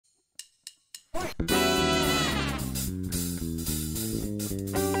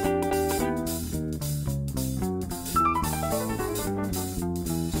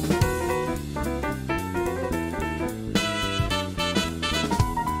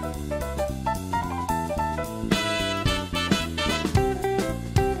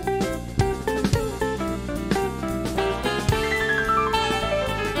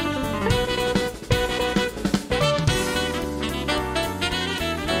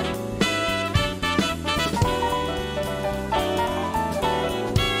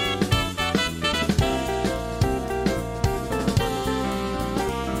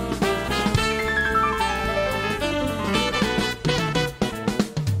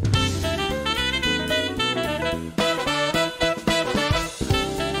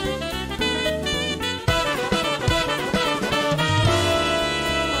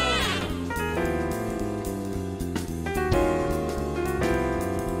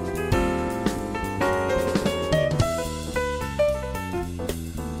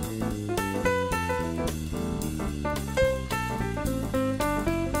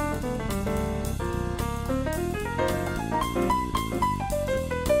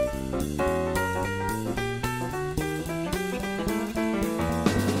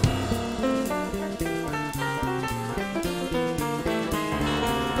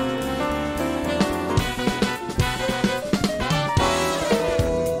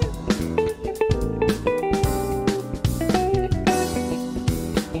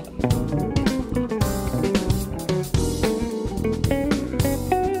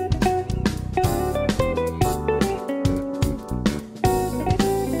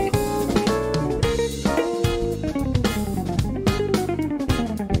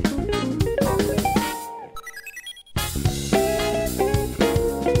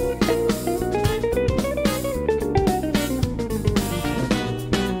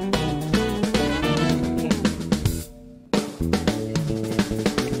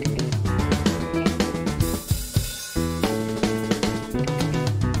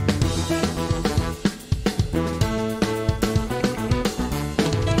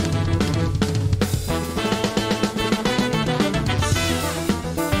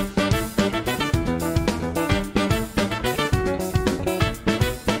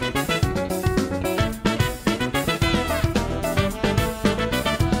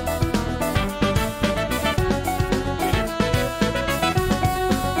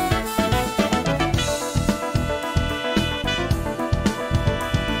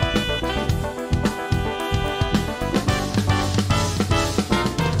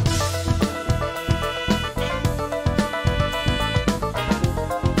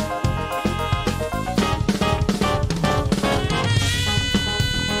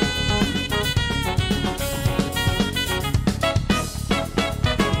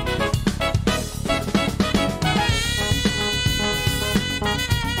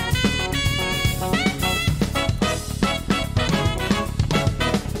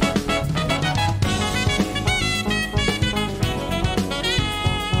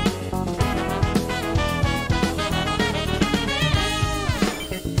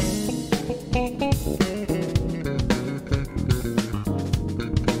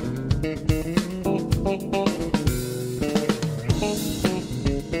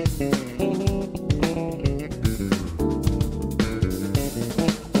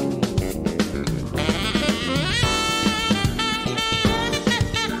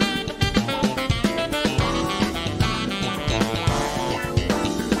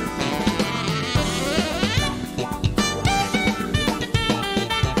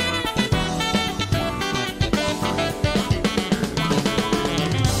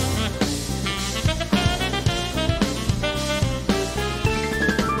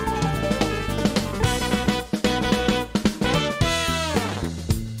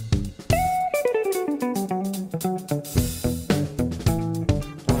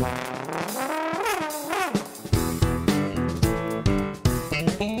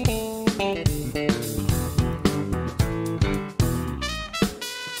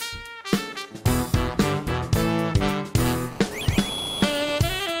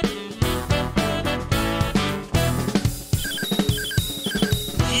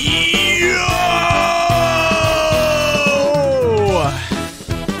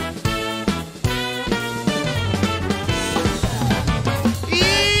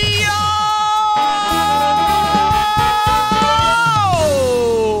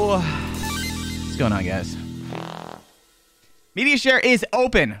going on, guys? Media share is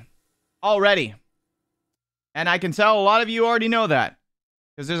open already. And I can tell a lot of you already know that,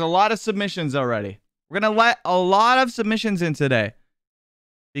 because there's a lot of submissions already. We're going to let a lot of submissions in today.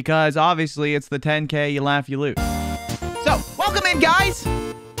 because obviously it's the 10K you laugh, you lose. So, welcome in, guys.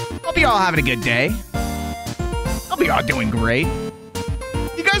 Hope you're all having a good day. Hope you're all doing great.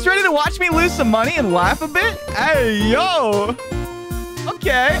 You guys ready to watch me lose some money and laugh a bit? Hey, yo.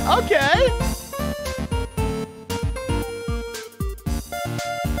 Okay.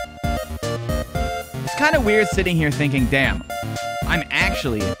 It's kind of weird sitting here thinking, damn, I'm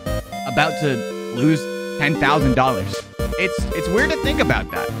actually about to lose $10,000. It's weird to think about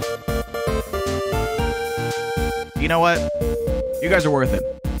that. You know what? You guys are worth it.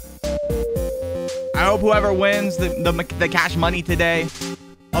 I hope whoever wins the cash money today,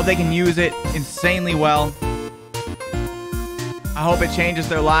 hope they can use it insanely well. I hope it changes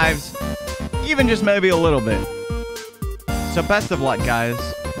their lives, even just maybe a little bit. So best of luck, guys.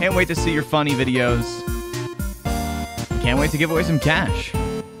 Can't wait to see your funny videos. Can't wait to give away some cash.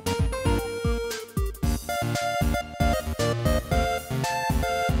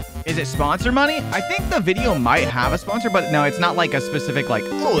 Is it sponsor money? I think the video might have a sponsor, but no, it's not like a specific like,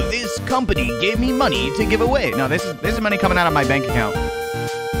 oh, this company gave me money to give away. No, this is money coming out of my bank account.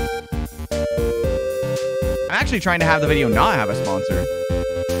 I'm actually trying to have the video not have a sponsor,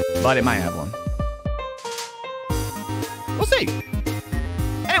 but it might have one. We'll see.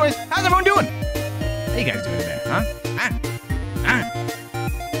 Anyways, how's everyone doing? How you guys doing today, huh?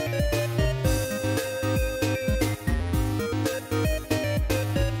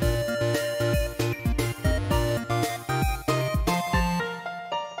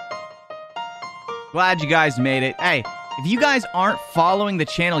 Glad you guys made it. Hey, if you guys aren't following the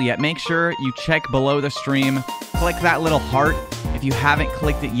channel yet, make sure you check below the stream. Click that little heart if you haven't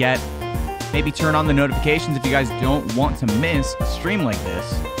clicked it yet. Maybe turn on the notifications if you guys don't want to miss a stream like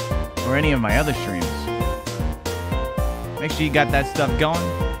this or any of my other streams. Make sure you got that stuff going.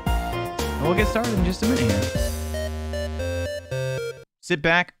 And we'll get started in just a minute here. Sit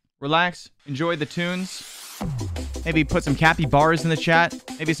back, relax, enjoy the tunes. Maybe put some capybaras in the chat.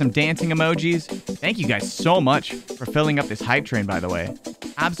 Maybe some dancing emojis. Thank you guys so much for filling up this hype train, by the way.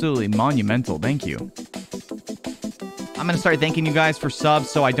 Absolutely monumental. Thank you. I'm going to start thanking you guys for subs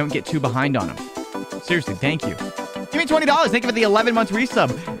so I don't get too behind on them. Seriously, thank you. Give me $20. Thank you for the 11-month resub.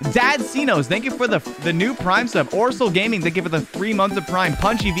 Dad Cinos, thank you for the new Prime sub. Orsal Gaming, thank you for the 3 months of Prime.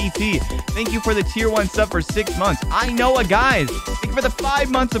 Punchy VT, thank you for the tier 1 sub for 6 months. I know a guys, thank you for the 5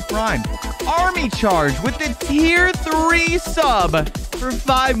 months of Prime. Army Charge with the tier 3 sub for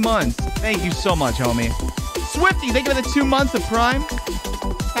 5 months. Thank you so much, homie. Swifty, thank you for the 2 months of Prime.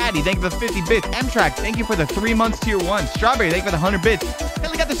 Patty, thank you for the 50 bits. M-Track, thank you for the 3 months tier 1. Strawberry, thank you for the 100 bits.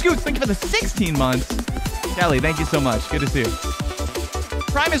 Kelly got the scoots, thank you for the 16 months. Kelly, thank you so much. Good to see you.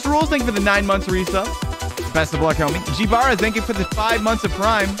 Primus Rules, thank you for the 9 months resub. Best of luck, homie. Jibara, thank you for the 5 months of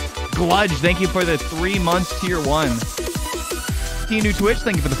Prime. Gludge, thank you for the 3 months tier 1. New Twitch,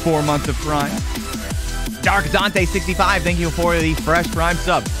 thank you for the 4 months of Prime. Dark Dante 65, thank you for the fresh Prime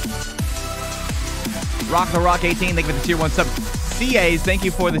sub. Rock the Rock 18, thank you for the tier 1 sub. CAs, thank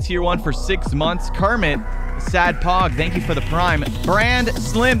you for the tier 1 for 6 months. Kermit, Sad Pog, thank you for the Prime. Brand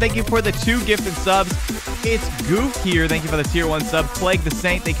Slim, thank you for the 2 gifted subs. It's Goof here, thank you for the tier 1 sub. Plague the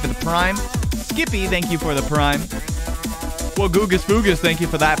Saint, thank you for the Prime. Skippy, thank you for the Prime. Wagoogus Foogus, thank you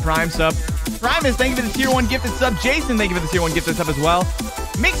for that Prime sub. Primus, thank you for the tier 1 gifted sub. Jason, thank you for the tier 1 gifted sub as well.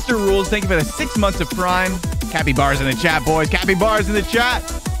 Mixter Rules, thank you for the 6 months of Prime. Capybars in the chat, boys. Capybars in the chat.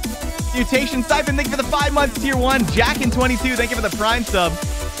 Mutation Siphon, thank you for the 5 months tier 1. Jackin22, thank you for the Prime sub.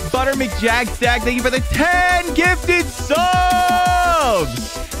 Butter McJagstack, thank you for the 10 gifted subs.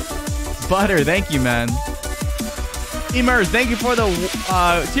 Butter, thank you, man. Immerse, thank you for the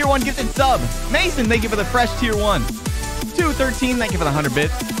tier 1 gifted sub. Mason, thank you for the fresh tier 1. 213, thank you for the 100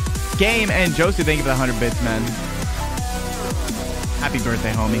 bits. Game and Josie, thank you for the 100 bits, man. Happy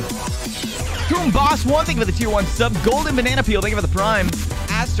birthday, homie. Coom Boss 1, thank you for the tier 1 sub. Golden Banana Peel, thank you for the Prime.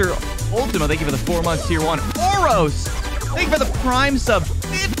 Aster Ultima, thank you for the 4 months tier 1. Oros, thank you for the Prime sub.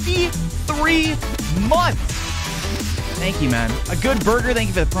 53 months. Thank you, man. A Good Burger, thank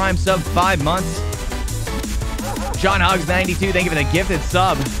you for the Prime sub. 5 months. John Huggs 92, thank you for the gifted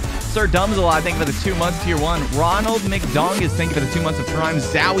sub. Sir Dumb's Alive, thank you for the 2 months tier 1. Ronald McDongus, thank you for the 2 months of Prime.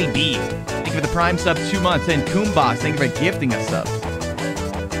 Zowie B, thank you for the Prime sub 2 months. And Coombox, thank you for gifting us sub.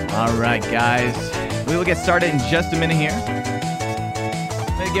 All right, guys. We will get started in just a minute here.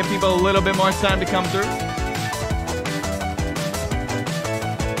 Maybe give people a little bit more time to come through.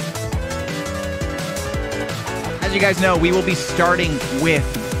 As you guys know, we will be starting with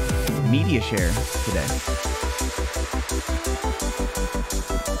Media Share today.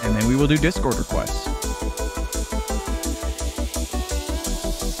 And then we will do Discord requests.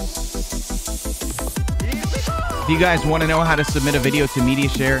 you guys want to know how to submit a video to Media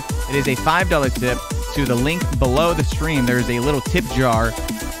Share, it is a $5 tip. To the link below the stream, there's a little tip jar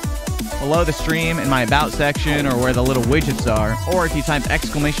below the stream in my About section or where the little widgets are. Or if you type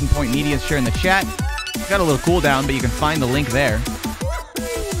 !media share in the chat, it's got a little cooldown, but you can find the link there.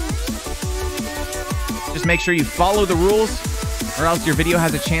 Just make sure you follow the rules or else your video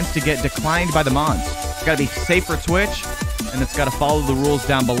has a chance to get declined by the mods. It's got to be safe for Twitch, and it's got to follow the rules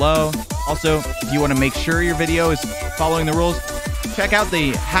down below. Also, if you want to make sure your video is following the rules, check out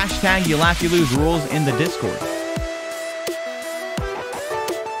the hashtag You Laugh You Lose rules in the Discord.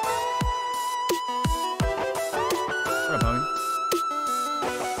 What up, homie?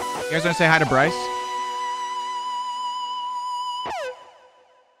 You guys want to say hi to Bryce?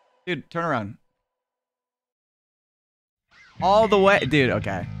 Dude, turn around. All the way. Dude,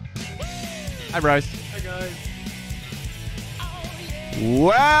 okay. Hi, Bryce. Hi, guys.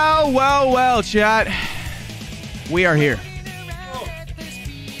 Well, chat. We are here.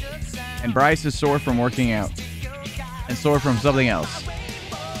 And Bryce is sore from working out. And sore from something else.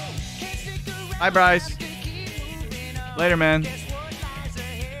 Hi, Bryce. Later, man.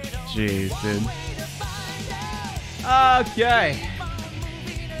 Jeez, dude. Okay.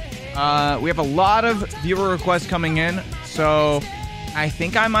 We have a lot of viewer requests coming in. So I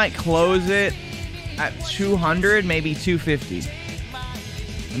think I might close it at 200, maybe 250.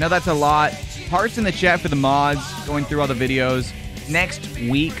 I know that's a lot. Hearts in the chat for the mods, going through all the videos. Next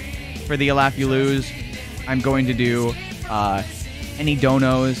week, for the Laugh You Lose, I'm going to do any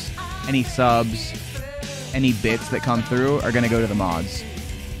donos, any subs, any bits that come through are going to go to the mods.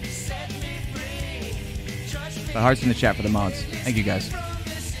 The hearts in the chat for the mods. Thank you, guys.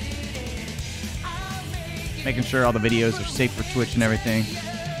 Making sure all the videos are safe for Twitch and everything.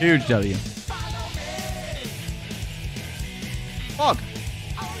 Huge W. Fog.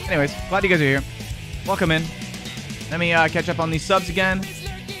 Anyways, glad you guys are here. Welcome in. Let me catch up on these subs again.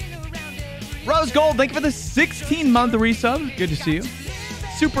 Rose Gold, thank you for the 16-month resub. Good to see you.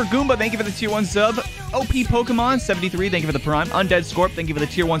 Super Goomba, thank you for the tier 1 sub. OP Pokemon, 73, thank you for the Prime. Undead Scorp, thank you for the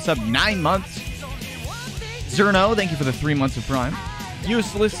tier 1 sub, 9 months. Zerno, thank you for the 3 months of Prime.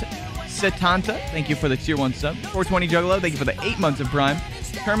 Useless Setanta, thank you for the tier 1 sub. 420 Juggalo, thank you for the 8 months of Prime.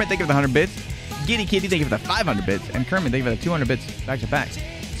 Kermit, thank you for the 100 bits. Giddy Kitty, thank you for the 500 bits. And Kermit, thank you for the 200 bits back to back.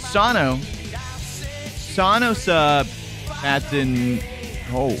 Sano sub, that's in...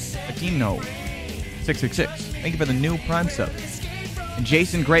 Oh, Patino 666. Thank you for the new Prime sub. And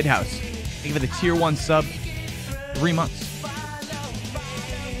Jason Greathouse, thank you for the tier 1 sub, 3 months.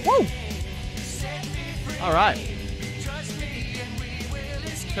 Woo! All right.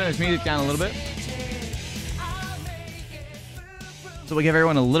 Turn this music down a little bit. So we give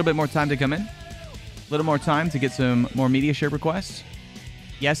everyone a little bit more time to come in. A little more time to get some more media share requests.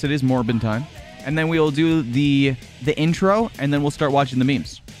 Yes, it is Morbin time. And then we will do the intro, and then we'll start watching the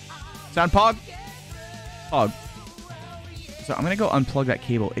memes. Sound Pog? Pog. So I'm going to go unplug that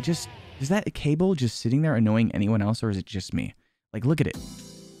cable. It just... Is that cable just sitting there annoying anyone else, or is it just me? Like, look at it.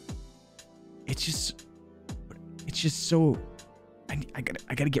 It's just so... I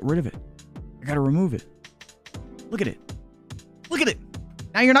gotta get rid of it. I gotta remove it. Look at it. Look at it.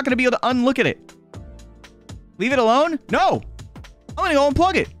 Now you're not going to be able to unlook at it. Leave it alone? No. I'm going to go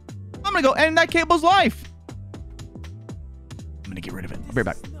unplug it. I'm going to go end that cable's life. I'm going to get rid of it. I'll be right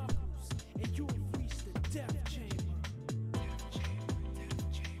back.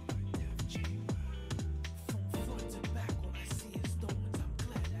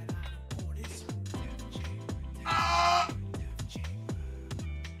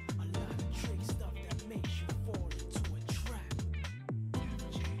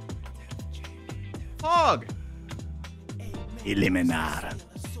 Fog. Eliminar.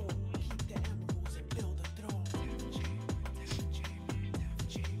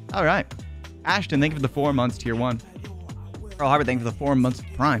 All right. Ashton, thank you for the 4 months, tier 1. Earl Harbor, thank you for the 4 months of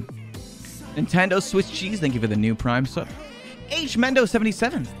Prime. Nintendo Swiss Cheese, thank you for the new Prime sub. H Mendo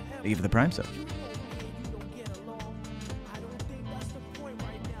 77, thank you for the Prime sub.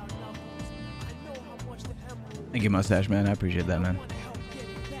 Thank you, Mustache Man. I appreciate that, man.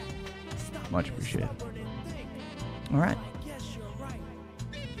 Much appreciated. All right.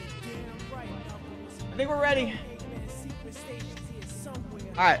 I think we're ready.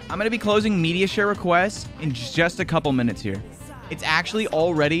 All right, I'm going to be closing media share requests in just a couple minutes here. It's actually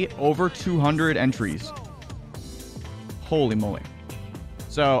already over 200 entries. Holy moly.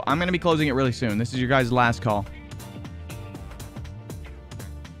 So I'm going to be closing it really soon. This is your guys' last call.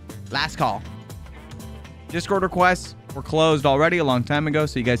 Last call. Discord requests were closed already a long time ago,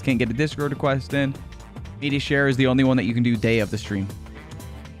 so you guys can't get a Discord request in. Media share is the only one that you can do day of the stream.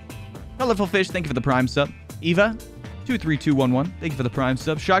 Colorful Fish, thank you for the Prime sub. Eva, 23211. Thank you for the Prime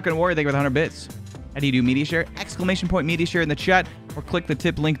sub. Shotgun Warrior, thank you for the 100 bits. How do you do media share? Exclamation point media share in the chat, or click the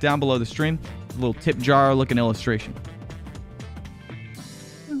tip link down below the stream. A little tip jar looking illustration.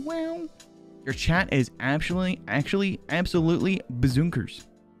 Well, your chat is actually absolutely bazoonkers.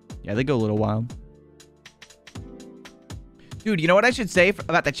 Yeah, they go a little wild. Dude, you know what I should say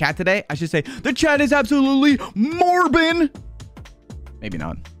about the chat today? I should say, the chat is absolutely morbid. Maybe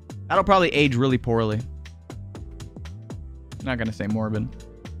not. That'll probably age really poorly. I'm not going to say morbid.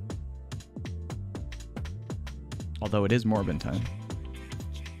 Although it is morbid time.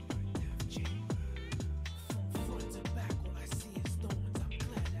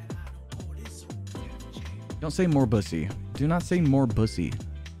 Don't say more bussy. Do not say more bussy.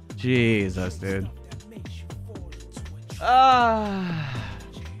 Jesus, dude.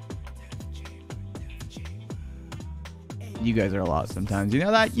 You guys are a lot sometimes. You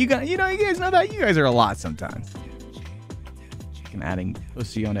know that? You guys know that? You guys are a lot sometimes. I'm adding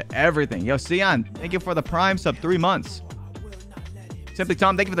pussy onto everything. Yo, Sion, thank you for the Prime sub, 3 months. Simply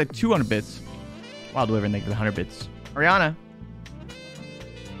Tom, thank you for the 200 bits. Wild Wyvern, thank you for the 100 bits. Ariana.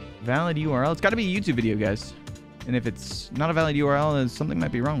 Valid URL. It's got to be a YouTube video, guys. And if it's not a valid URL, then something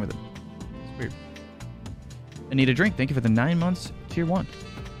might be wrong with it. It's weird. I need a drink. Thank you for the 9 months, tier 1.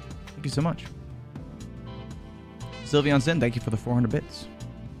 Thank you so much. Sylveon Sin, thank you for the 400 bits.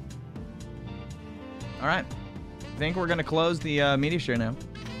 All right. I think we're going to close the media share now.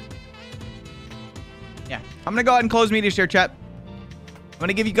 Yeah. I'm going to go ahead and close media share, chat. I'm going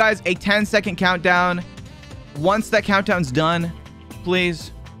to give you guys a 10-second countdown. Once that countdown's done,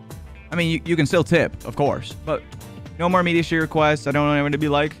 please. I mean, you can still tip, of course. But no more media share requests. I don't want anyone to be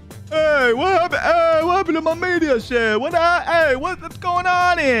like, hey, what happened? Hey, what happened to my media share? Hey, what's going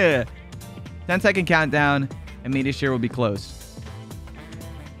on here? 10-second countdown, and media share will be closed.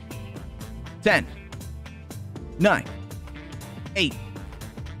 10, 9, 8,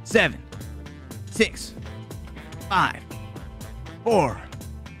 7, 6, 5, 4,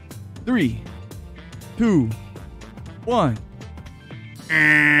 3, 2, 1.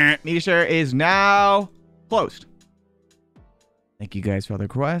 Media share is now closed. Thank you guys for all the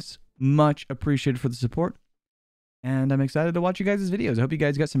requests. Much appreciated for the support. And I'm excited to watch you guys' videos. I hope you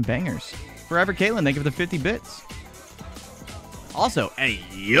guys got some bangers. Forever Caitlin, thank you for the 50 bits. Also, hey,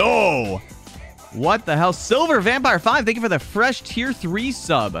 yo! What the hell? Silver Vampire 5, thank you for the fresh tier 3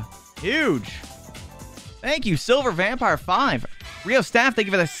 sub. Huge. Thank you, Silver Vampire 5. Rio Staff, thank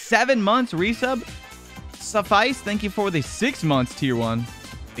you for the 7 months resub. Suffice, thank you for the 6 months tier 1.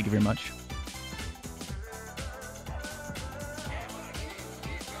 Thank you very much.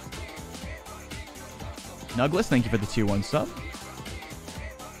 Nuggless, thank you for the tier 1 sub.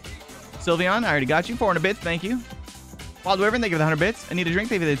 Sylveon, I already got you. 400 bits, thank you. Wild Wyvern, thank you for the 100 bits. I need a drink,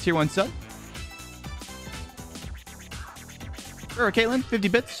 thank you for the tier 1 sub. Rura Caitlin, 50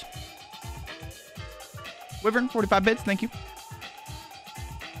 bits. Wyvern, 45 bits, thank you.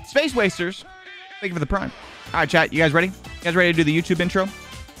 Space Wasters, thank you for the Prime. All right, chat, you guys ready? You guys ready to do the YouTube intro?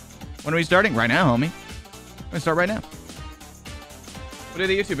 When are we starting? Right now, homie. We're gonna start right now. We'll do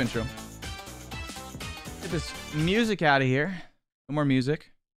the YouTube intro. Get this music out of here. No more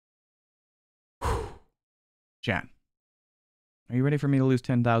music. Whew. Chat, are you ready for me to lose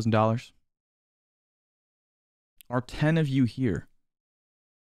 $10,000? Are 10 of you here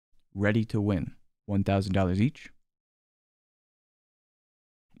ready to win $1,000 each?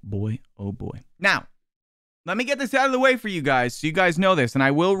 Boy, oh boy. Now, let me get this out of the way for you guys so you guys know this, and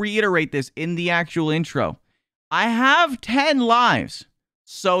I will reiterate this in the actual intro. I have 10 lives,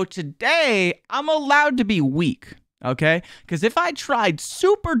 so today I'm allowed to be weak, okay? Because if I tried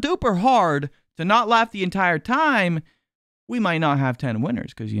super duper hard to not laugh the entire time, we might not have 10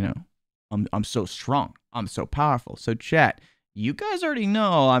 winners because, you know, I'm so strong. I'm so powerful. So chat, you guys already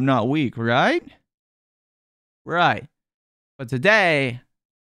know I'm not weak, right? Right. But today,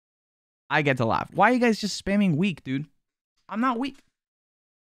 I get to laugh. Why are you guys just spamming weak, dude? I'm not weak.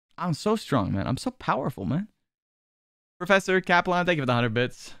 I'm so strong, man. I'm so powerful, man. Professor Kaplan, thank you for the 100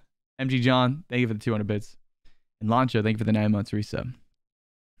 bits. MG John, thank you for the 200 bits. And Lancho, thank you for the 9 months resub.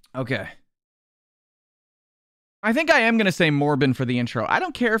 Okay. I think I am going to say Morbin for the intro. I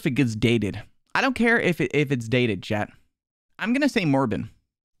don't care if it gets dated. I don't care if it's dated, chat. I'm going to say Morbin.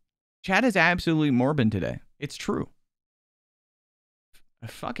 Chat is absolutely Morbin today. It's true.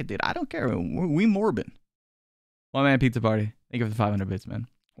 Fuck it, dude. I don't care. We Morbin. One Man Pizza Party. Thank you for the 500 bits, man.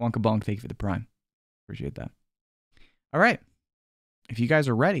 Wonka Bonk, thank you for the Prime. Appreciate that. All right. If you guys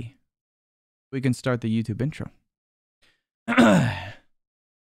are ready, we can start the YouTube intro.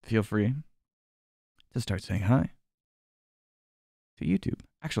 Feel free to start saying hi to YouTube.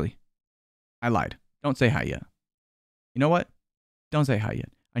 Actually, I lied. Don't say hi yet. You know what? Don't say hi yet.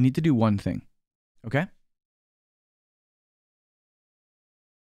 I need to do one thing. Okay?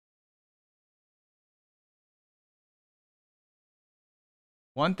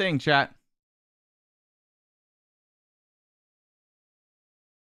 One thing, chat.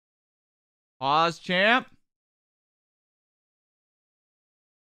 Pause, champ.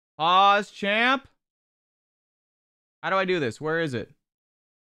 Pause, champ. How do I do this? Where is it?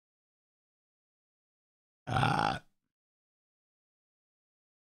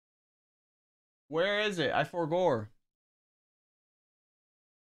 Where is it? I forgot.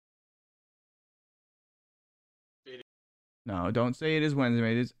 No, don't say it is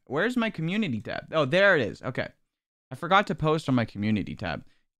Wednesday. It is. Where's my community tab? Oh, there it is. Okay. I forgot to post on my community tab.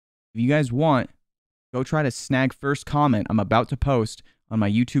 If you guys want, go try to snag first comment I'm about to post on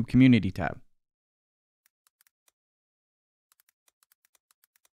my YouTube community tab.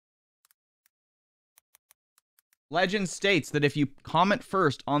 Legend states that if you comment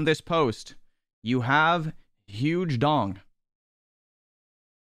first on this post, you have huge dong.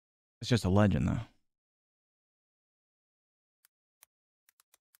 It's just a legend, though.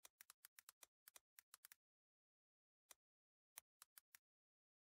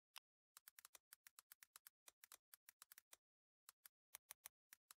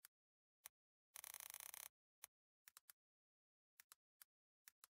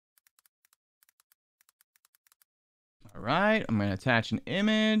 All right, I'm going to attach an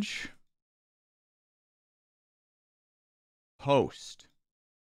image. Post.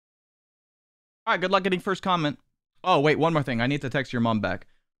 All right, good luck getting first comment. Oh, wait, one more thing. I need to text your mom back.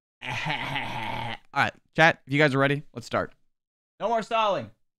 All right, chat, if you guys are ready, let's start. No more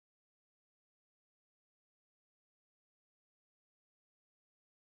stalling.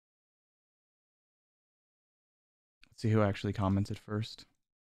 Let's see who actually commented first.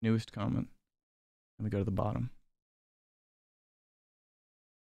 Newest comment. Let me go to the bottom.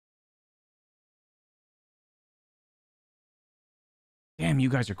 Damn, you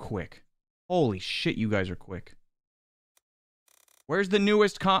guys are quick. Holy shit, you guys are quick. Where's the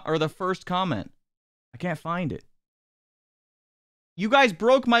newest or the first comment? I can't find it. You guys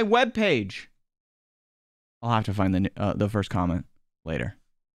broke my webpage. I'll have to find the first comment later.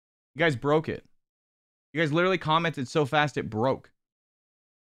 You guys broke it. You guys literally commented so fast it broke.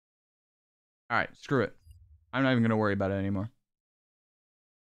 All right, screw it. I'm not even going to worry about it anymore.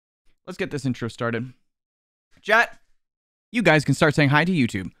 Let's get this intro started. Chat, you guys can start saying hi to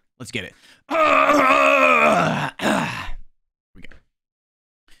YouTube. Let's get it. Here we go.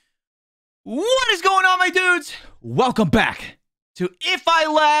 What is going on, my dudes? Welcome back to If I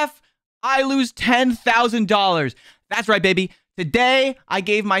Laugh, I Lose $10,000. That's right, baby. Today, I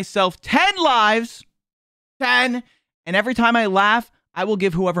gave myself 10 lives. 10. And every time I laugh, I will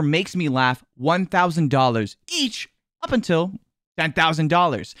give whoever makes me laugh $1,000 each up until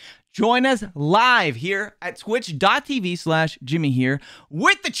 $10,000. Join us live here at twitch.tv/Jimmy here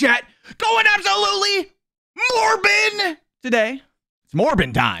with the chat going absolutely morbid today. It's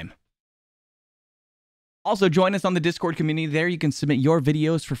morbid time. Also, join us on the Discord community. There you can submit your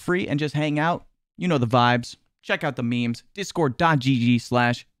videos for free and just hang out. You know the vibes. Check out the memes.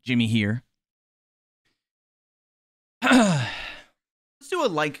 Discord.gg/Jimmy here. Let's do a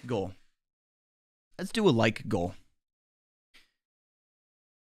like goal. Let's do a like goal.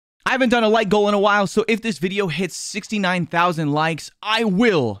 I haven't done a like goal in a while, so if this video hits 69,000 likes, I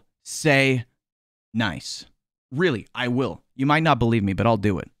will say nice. Really, I will. You might not believe me, but I'll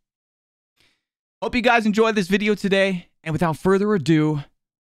do it. Hope you guys enjoyed this video today, and without further ado,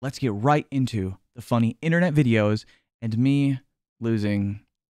 let's get right into the funny internet videos and me losing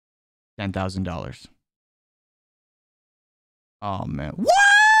 $10,000. Oh, man.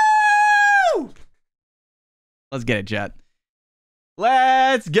 Woo! Let's get it, chat.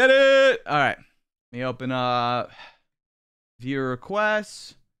 Let's get it. All right. Let me open up viewer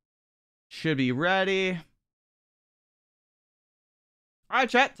requests. Should be ready. All right,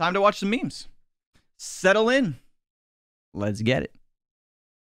 chat. Time to watch some memes. Settle in. Let's get it.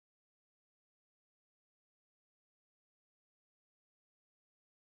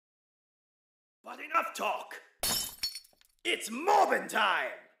 But enough talk. It's morbin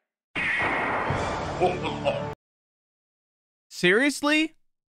time. Seriously?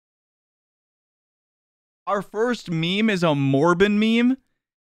 Our first meme is a Morbin meme?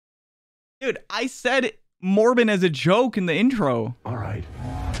 Dude, I said Morbin as a joke in the intro. All right.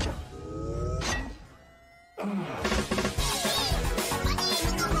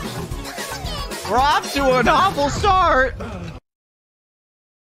 We're off to an awful start.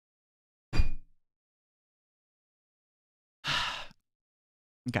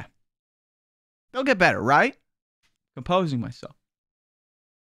 Okay. It'll get better, right? Composing myself.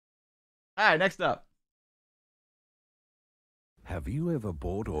 All right, next up. Have you ever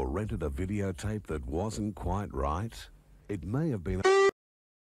bought or rented a videotape that wasn't quite right? It may have been...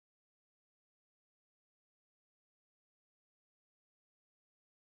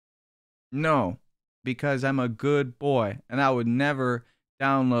 No, because I'm a good boy and I would never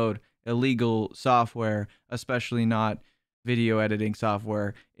download illegal software, especially not video editing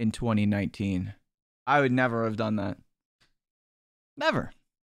software in 2019. I would never have done that. Never.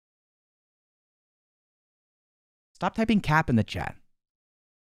 Stop typing cap in the chat.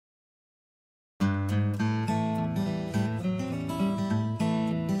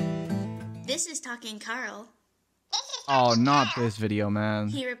 This is Talking Carl. Oh, not this video, man.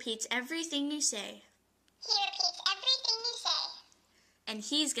 He repeats everything you say. And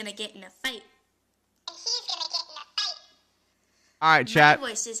he's gonna get in a fight. All right, chat. My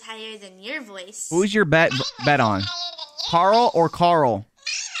voice is higher than your voice. Who's your bet on? Carl or Carl?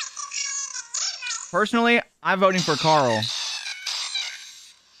 Personally, I'm voting for Carl.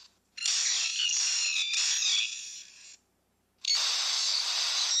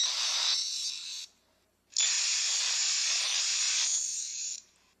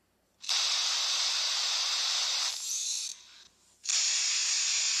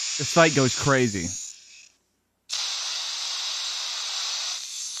 This fight goes crazy.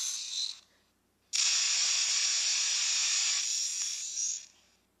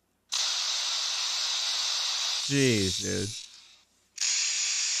 Jeez, dude.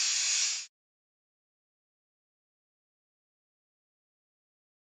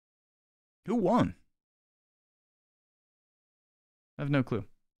 Who won? I have no clue.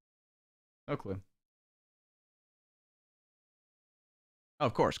 No clue. Oh,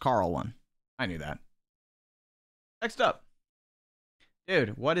 of course, Carl won. I knew that. Next up.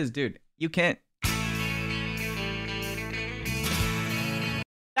 Dude, what is dude? You can't.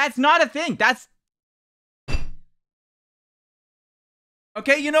 That's not a thing. That's.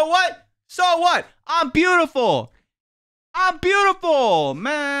 Okay, you know what? So what? I'm beautiful. I'm beautiful,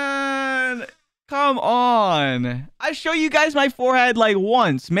 man. Come on. I show you guys my forehead like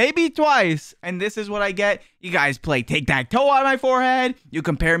once, maybe twice, and this is what I get. You guys play tic-tac-toe on my forehead. You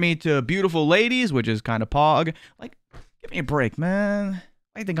compare me to beautiful ladies, which is kind of pog. Like, give me a break, man.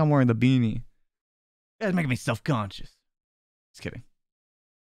 I think I'm wearing the beanie. You guys making me self-conscious. Just kidding.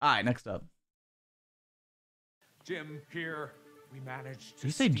 All right, next up. Jim here. We managed to Did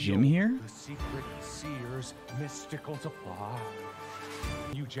you say Jim here? The secret seer's mystical supply.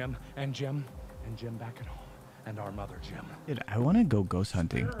 You, Jim, and Jim back at home, and our mother, Jim. Dude, I want to go ghost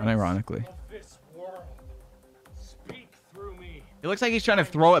hunting, unironically. This world, speak through me. It looks like he's trying to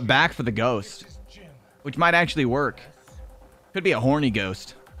throw it back for the ghost, which might actually work. Could be a horny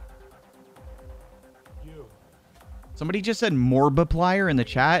ghost. You. Somebody just said Morbiplier in the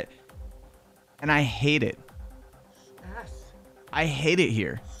chat, and I hate it. I hate it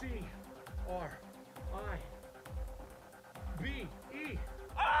here. C-R-I-B-E.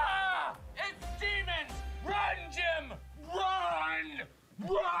 Ah! It's demons! Run, Jim! Run!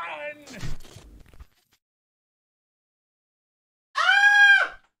 Run!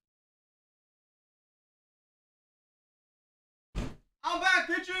 Ah! I'm back,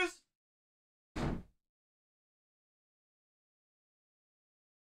 bitches!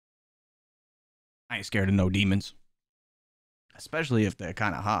 I ain't scared of no demons. Especially if they're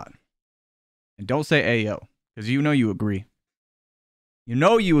kind of hot. And don't say Ayo, because you know you agree. You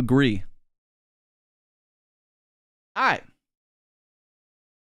know you agree. All right.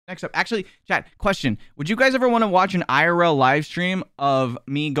 Next up. Actually, chat, question. Would you guys ever want to watch an IRL live stream of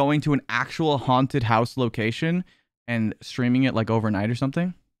me going to an actual haunted house location and streaming it like overnight or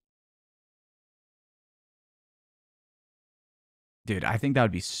something? Dude, I think that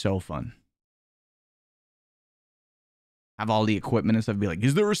would be so fun. Have all the equipment and stuff, be like,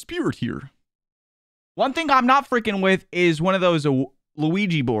 is there a spirit here? One thing I'm not freaking with is one of those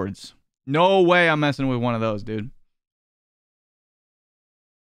Luigi boards. No way I'm messing with one of those, dude.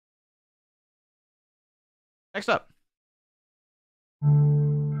 Next up.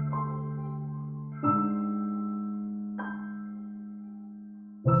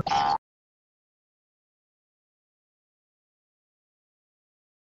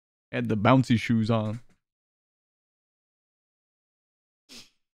 Had the bouncy shoes on.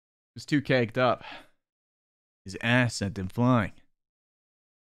 Was too caked up. His ass sent him flying.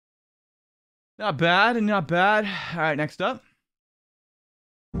 Not bad, not bad. All right, next up.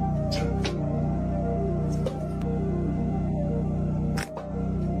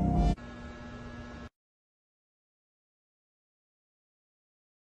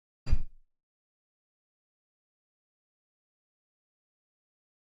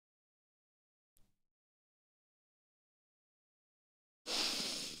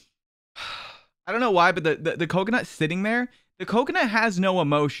 I don't know why, but the coconut sitting there, the coconut has no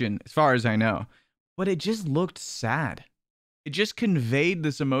emotion as far as I know, but it just looked sad. It just conveyed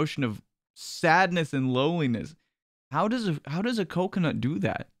this emotion of sadness and loneliness. How does a coconut do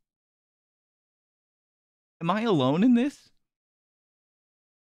that? Am I alone in this?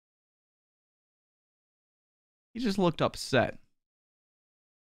 He just looked upset.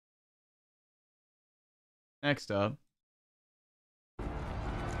 Next up.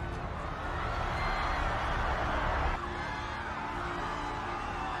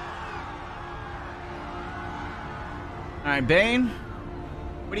 All right, Bane,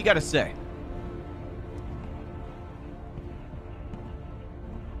 what do you got to say?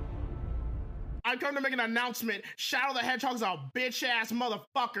 I come to make an announcement. Shadow the Hedgehog's a bitch-ass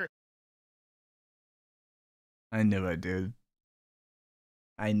motherfucker. I knew it, dude.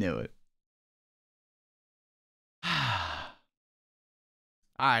 I knew it. All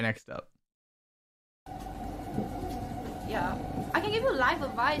right, next up. Yeah, I can give you life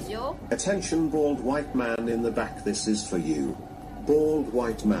advice, yo. Attention, bald white man in the back, this is for you. Bald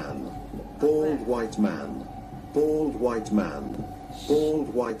white man. Bald white man. Bald white man.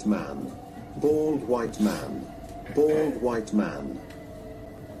 Bald white man. Bald white man. Bald white man.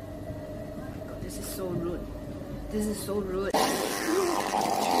 God, this is so rude. This is so rude.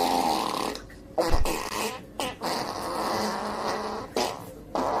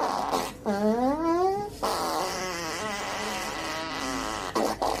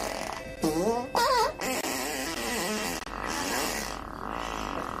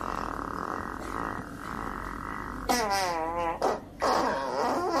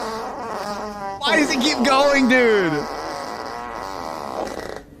 Why does he keep going, dude?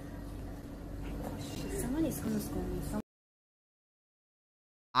 Someone is gonna score me.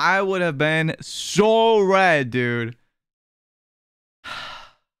 I would have been so red, dude.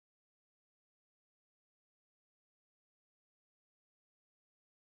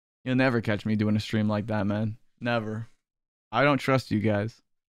 You'll never catch me doing a stream like that, man. Never. I don't trust you guys.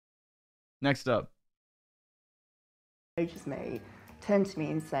 Next up. Notice me, turn to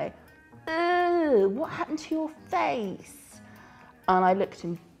me and say, "Ooh, what happened to your face?" And I looked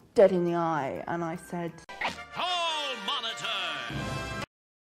him dead in the eye and I said, Hall monitor.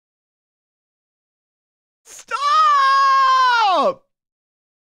 Stop!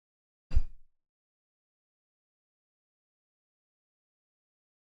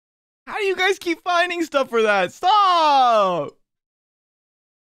 How do you guys keep finding stuff for that? Stop!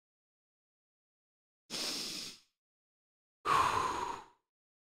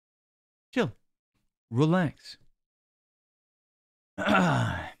 Chill. Relax.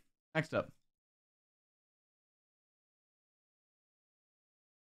 Next up.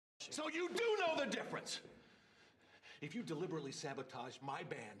 So you do know the difference. If you deliberately sabotage my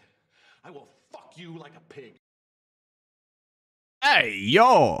band, I will fuck you like a pig. Hey,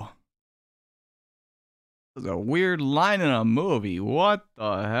 yo! This is a weird line in a movie. What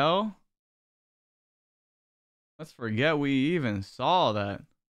the hell? Let's forget we even saw that.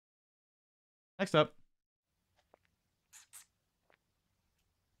 Next up.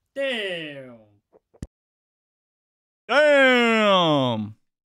 Damn. Damn!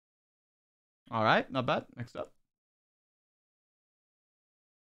 Alright, not bad. Next up.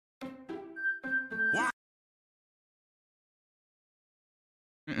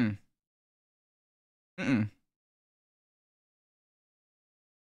 Mm-mm. Mm-mm.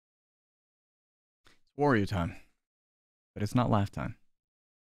 It's Wario time. But it's not laugh time.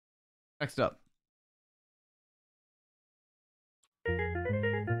 Next up.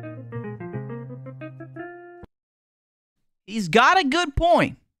 He's got a good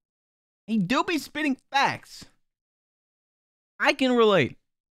point. He do be spitting facts. I can relate.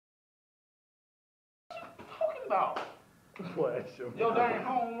 Talking about? What? Your damn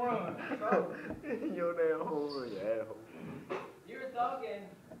home run. Your damn home run, you asshole. You're talking.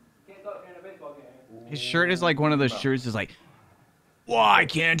 Can't talk during a baseball game. His shirt is like one of those shirts that's like, why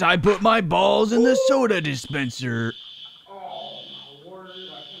can't I put my balls in the soda dispenser? Oh, my word. I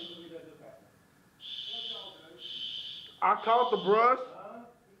can't believe that just happened. I caught the brush.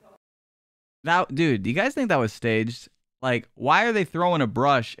 That dude, do you guys think that was staged? Like, why are they throwing a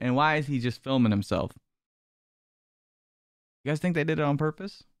brush and why is he just filming himself? You guys think they did it on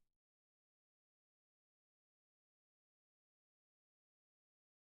purpose?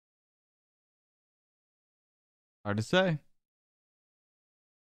 Hard to say.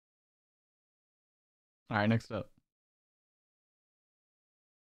 All right, next up.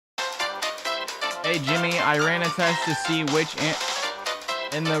 Hey Jimmy, I ran a test to see which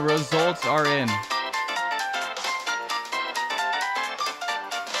and the results are in.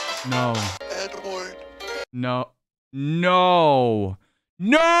 No. No. No.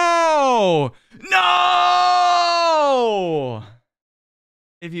 No! No!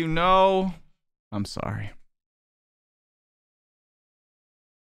 If you know, I'm sorry.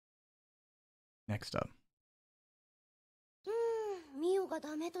 Next up. ミオが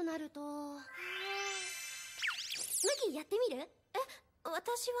ダメとなるとムキやってみる？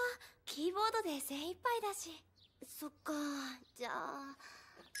私はキーボードで精一杯だし。そっか、じゃあ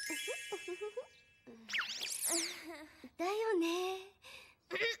だよね。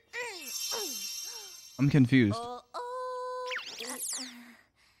I'm confused.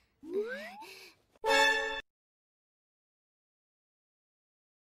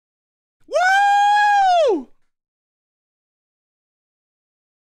 Woo!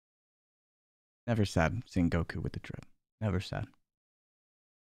 Never sad seeing Goku with the drip. Never sad.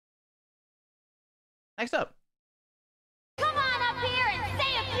 Next up. Come on up here and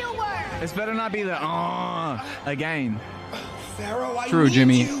say a few words. This better not be the again. Pharaoh, I True, need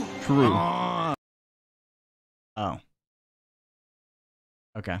Jimmy. you. True. Oh.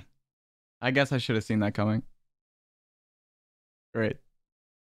 Okay. I guess I should have seen that coming. Great.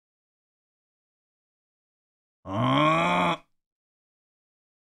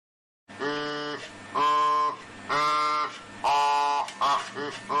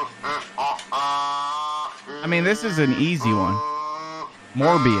 I mean, this is an easy one.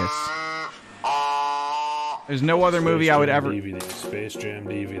 Morbius. There's no other movie I would ever... DVD, Space Jam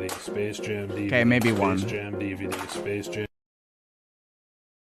DVD, Space Jam DVD. Okay, maybe one. Space Jam DVD, Space Jam.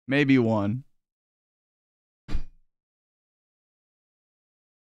 Maybe one.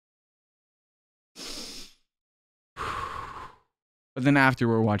 But then after,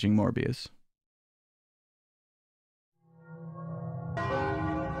 we're watching Morbius.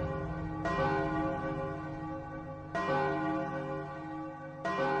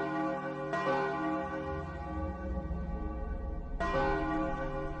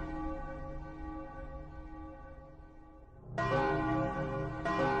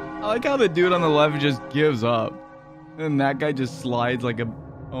 I like how the dude on the left just gives up. And that guy just slides like a...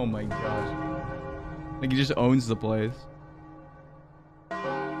 Oh my gosh. Like he just owns the place.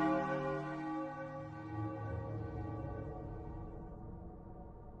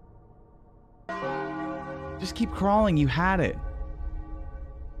 Just keep crawling. You had it.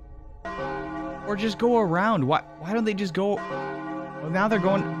 Or just go around. Why don't they just go... Well, now they're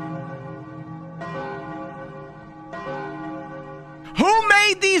going... Who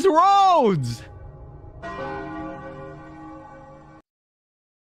made these roads?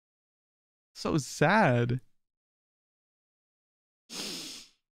 So sad.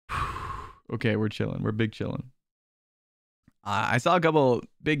 Okay, we're chilling. We're big chilling. I saw a couple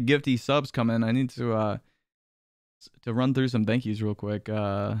big gifty subs come in. I need to run through some thank yous real quick.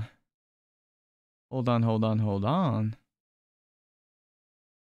 Hold on.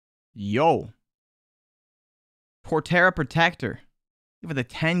 Yo. Portera Protector. You for the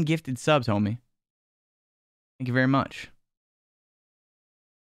 10 gifted subs, homie. Thank you very much.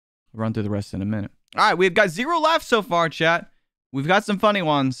 I'll run through the rest in a minute. All right, we've got 0 left so far, chat. We've got some funny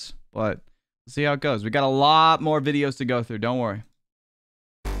ones, but we'll see how it goes. We got a lot more videos to go through. Don't worry.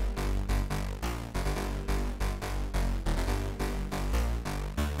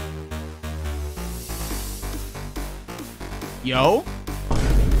 Yo?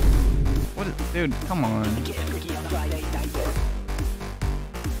 What is, dude, come on.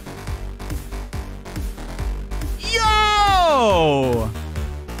 Yo!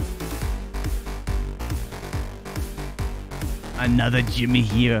 Another Jimmy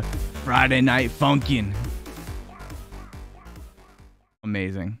here. Friday night funkin'.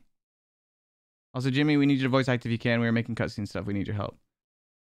 Amazing. Also, Jimmy, we need you to voice act if you can. We are making cutscene stuff. We need your help.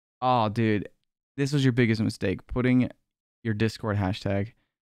 Oh, dude. This was your biggest mistake. Putting your Discord hashtag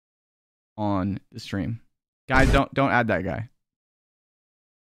on the stream. Guys, don't add that guy.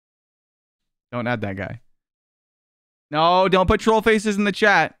 Don't add that guy. No, don't put troll faces in the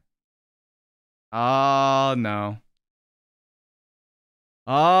chat. Oh, no.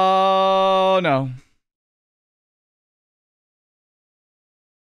 Oh, no.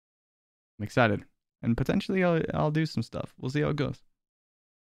 I'm excited. And potentially I'll do some stuff. We'll see how it goes.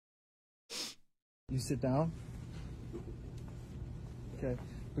 You sit down. Okay.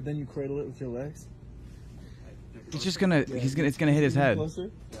 But then you cradle it with your legs. He's just gonna, Yeah. it's gonna hit his head. Closer.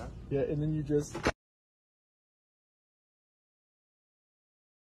 Yeah. Yeah, and then you just...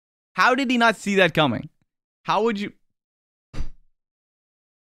 How did he not see that coming? How would you...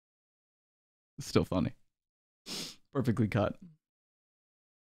 It's still funny. Perfectly cut.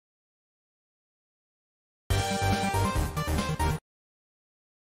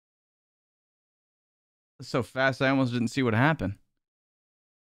 So fast, I almost didn't see what happened.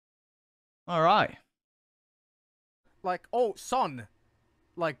 All right. Like, oh, son.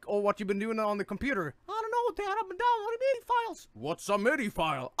 Like, oh, what you been doing on the computer? I don't know, Dad. I've been downloading MIDI files. What's a MIDI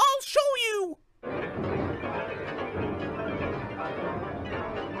file? I'll show you.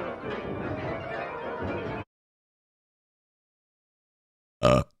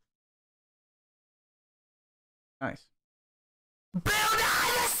 Nice. Build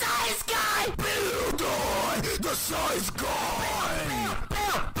eye the size guy! Build eye the size guy!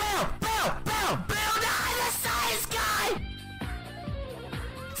 Build eye the size guy!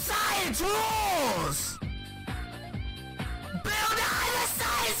 Science rules! Build eye the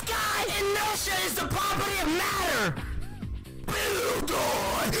size guy! Inertia is the property of matter! Build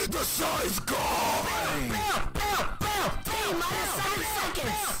eye the size guy! T minus 7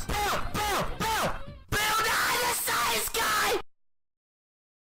 seconds! Build eye the size guy!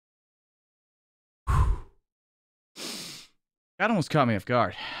 That almost caught me off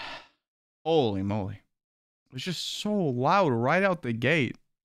guard. Holy moly. It was just so loud right out the gate.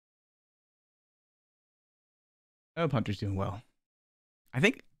 I hope Hunter's doing well. I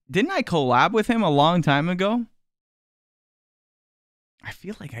think, didn't I collab with him a long time ago? I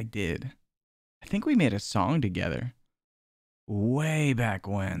feel like I did. I think we made a song together. Way back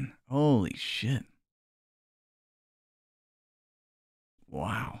when. Holy shit.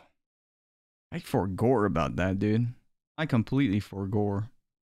 Wow. I forgot about that, dude. I completely forgot.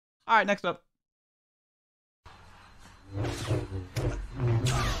 Alright, next up. What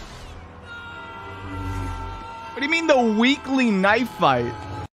do you mean the weekly knife fight?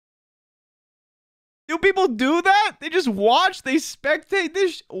 Do people do that? They just watch? They spectate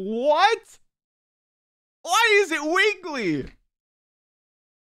this? What? Why is it weekly? I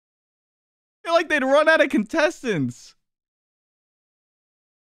feel like they'd run out of contestants.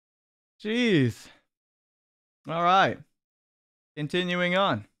 Jeez. All right. Continuing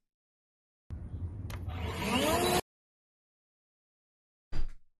on.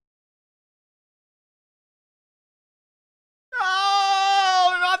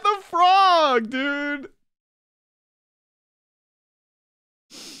 No, not the frog, dude.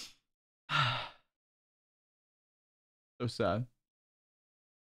 So sad.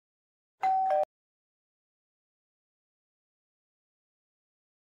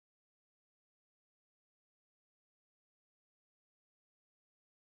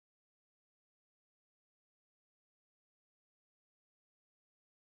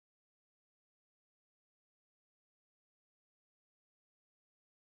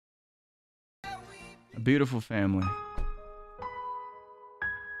 A beautiful family.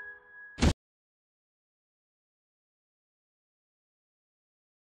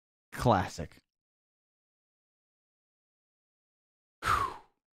 Classic. Whew.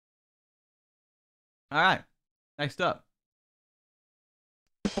 All right. Next up.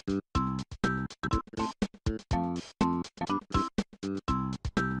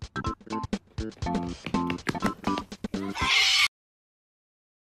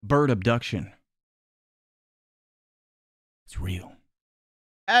 Bird abduction. It's real.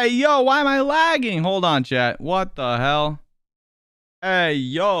 Hey, yo, why am I lagging? Hold on, chat. What the hell? Hey,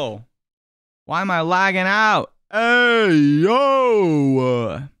 yo. Why am I lagging out? Hey,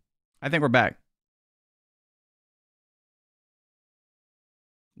 yo. I think we're back.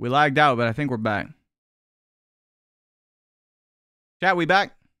 We lagged out, but I think we're back. Chat, we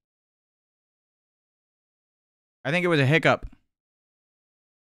back? I think it was a hiccup.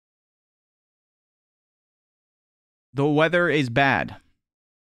 The weather is bad.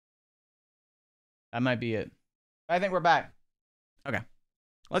 That might be it. I think we're back. Okay.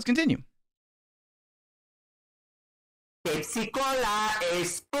 Let's continue. Pepsi Cola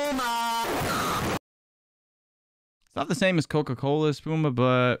Espuma. It's not the same as Coca-Cola Espuma,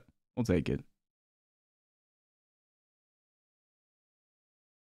 but we'll take it.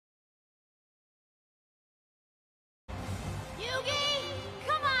 Yugi,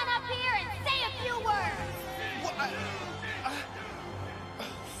 come on up here and say a few words.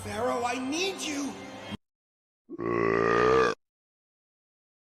 Pharaoh, I need you.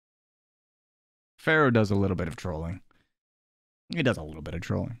 Pharaoh does a little bit of trolling. He does a little bit of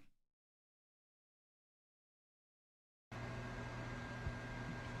trolling.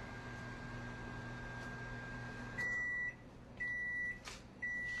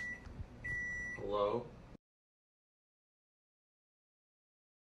 Hello?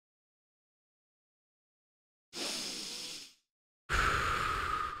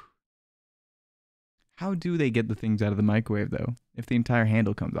 How do they get the things out of the microwave, though, if the entire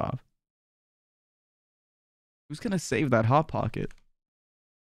handle comes off? Who's gonna save that Hot Pocket?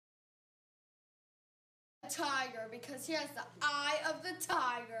 because he has the eye of the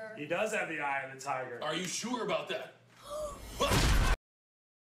tiger. He does have the eye of the tiger. Are you sure about that?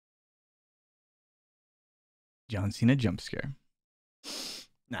 John Cena jump scare.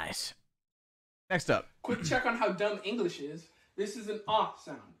 Nice. Next up. Quick check on how dumb English is. This is an ah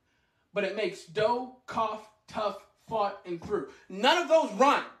sound, but it makes dough, cough, tough, fought, and through. None of those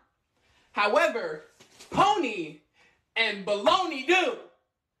rhyme. However, pony and baloney do.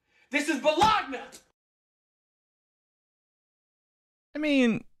 This is Bologna. I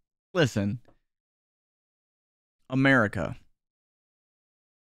mean, listen. America.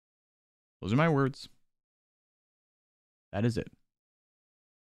 Those are my words. That is it.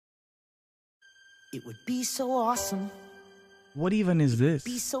 It would be so awesome. What even is this?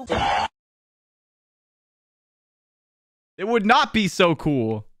 Be so. It would not be so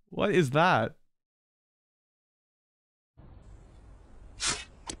cool. What is that?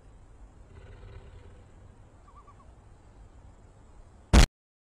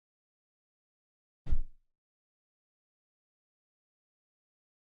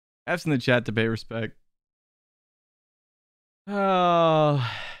 F's in the chat to pay respect. Oh.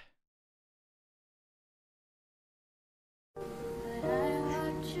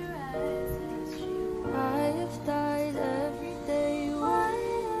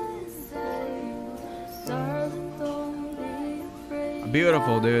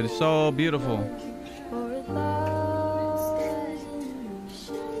 Beautiful, dude. So beautiful.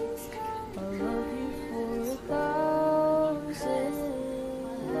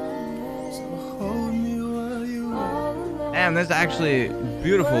 Damn, this is actually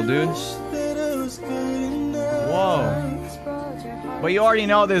beautiful, dude. Whoa. But you already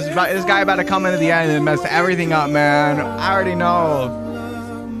know this guy about to come into the end and mess everything up, man. I already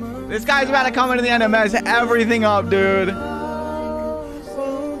know. This guy's about to come into the end and mess everything up, dude.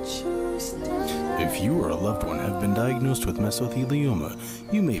 If you or a loved one have been diagnosed with mesothelioma,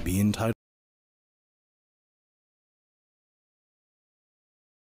 you may be entitled.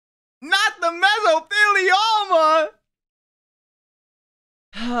 Not the mesothelioma!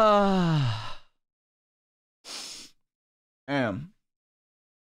 Damn.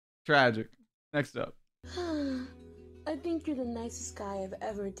 Tragic. Next up. I think you're the nicest guy I've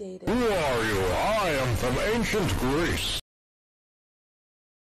ever dated. Who are you? I am from ancient Greece.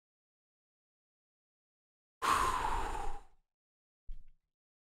 I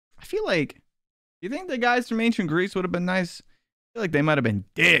feel like, you think the guys from ancient Greece would have been nice? I feel like they might have been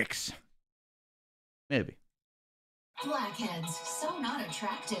dicks. Maybe. Blackheads, so not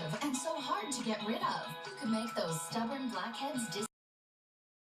attractive and so hard to get rid of. You can make those stubborn blackheads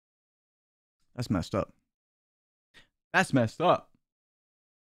That's messed up. That's messed up.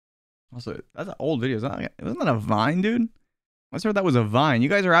 Also, that's an old video. Wasn't that a Vine, dude? I heard that was a Vine. You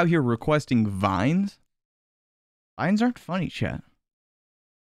guys are out here requesting Vines? Vines aren't funny, chat.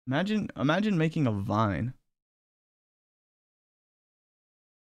 Imagine making a Vine.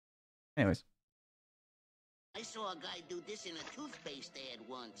 Anyways. I saw a guy do this in a toothpaste ad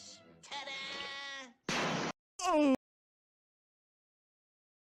once. Ta-da!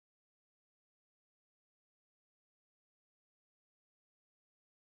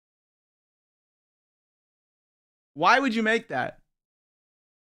 Why would you make that?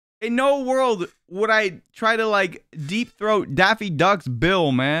 In no world would I try to, like, deep throat Daffy Duck's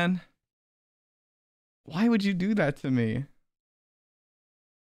bill, man. Why would you do that to me?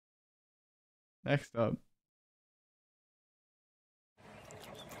 Next up.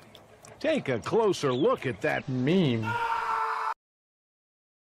 Take a closer look at that meme.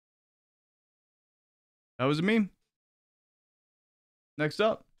 That was a meme. Next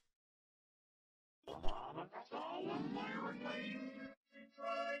up.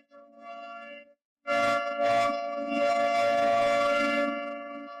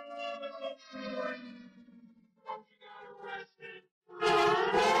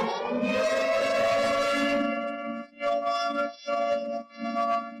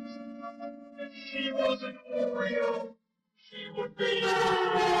 She was an Oreo. She would be.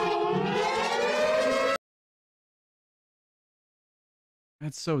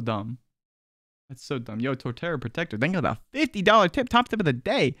 That's so dumb. That's so dumb. Yo, Torterra Protector. Thank you for the $50 tip. Top tip of the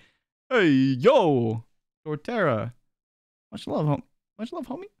day. Hey, yo. Torterra. Much love, much love,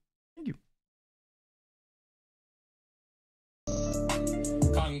 homie. Thank you.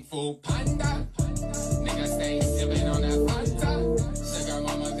 Kung Fu Panda. Nigga stay sipping on that Fanta. Sugar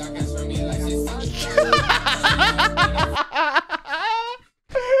mama got gas for me like she's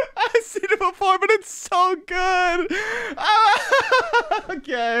I've seen it before, but it's so good.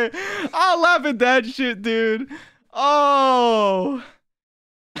 Okay. I'll laugh at that shit, dude. Oh.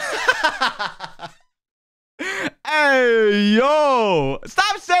 Hey, yo.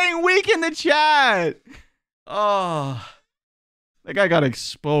 Stop saying weak in the chat. Oh. That guy got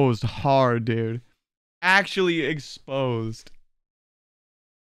exposed hard, dude. Actually exposed.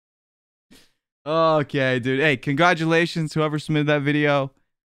 Okay, dude. Hey, congratulations, whoever submitted that video.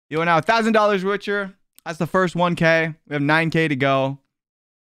 You are now $1,000 richer. That's the first 1K. We have 9K to go.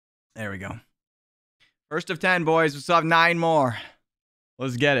 There we go. First of 10, boys. We still have 9 more.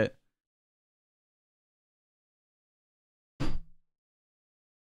 Let's get it.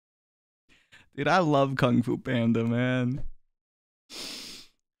 Dude, I love Kung Fu Panda, man. It's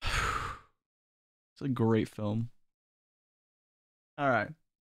a great film. All right.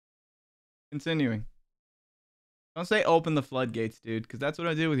 Continuing. Don't say open the floodgates, dude, because that's what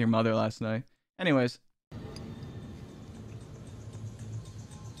I did with your mother last night. Anyways.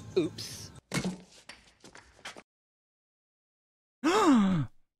 Oops.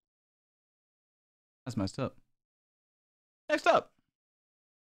 That's messed up. Next up.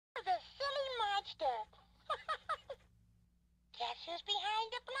 The silly monster. Guess who's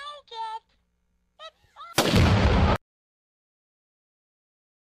behind the blanket?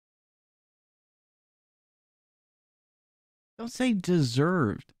 Don't say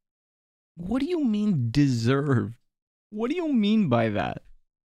deserved. What do you mean deserved? What do you mean by that?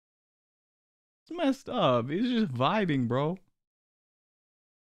 It's messed up. He's just vibing, bro.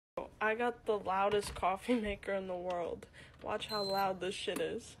 I got the loudest coffee maker in the world. Watch how loud this shit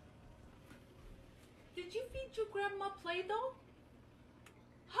is. Did you feed your grandma Play-Doh?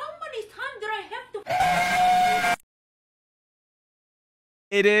 How many times did I have to...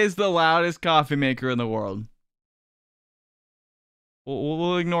 It is the loudest coffee maker in the world.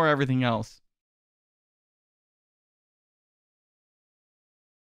 We'll ignore everything else.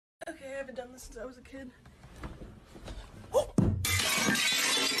 Okay, I haven't done this since I was a kid.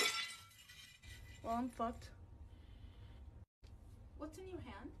 Well, I'm fucked. What's in your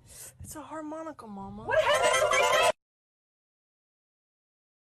hand? It's a harmonica, Mama. What happened?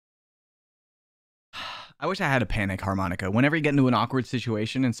 I wish I had a panic harmonica. Whenever you get into an awkward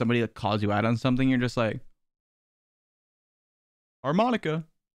situation and somebody calls you out on something, you're just like, harmonica.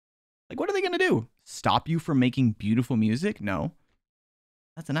 Like, what are they going to do? Stop you from making beautiful music? No.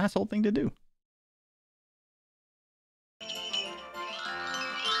 That's an asshole thing to do.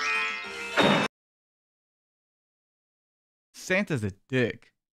 Santa's a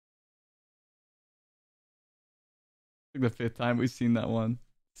dick. Like the 5th time we've seen that one.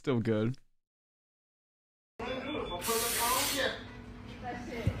 Still good.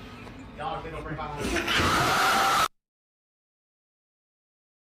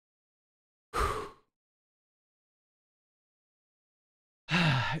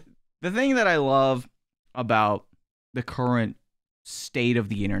 The thing that I love about the current state of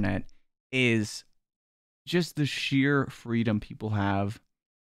the internet is just the sheer freedom people have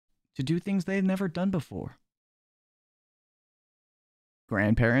to do things they've never done before.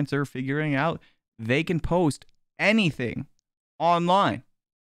 Grandparents are figuring out they can post anything online.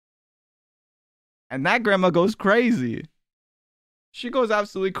 And that grandma goes crazy. She goes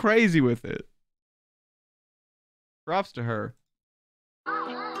absolutely crazy with it. Props to her.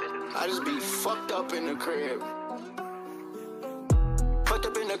 I just be fucked up in the crib. Fucked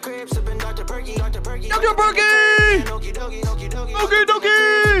up in the crib, sipping Dr. Perky, Dr. Perky. Dr. Perky! Okie dokie, okie dokie. Okie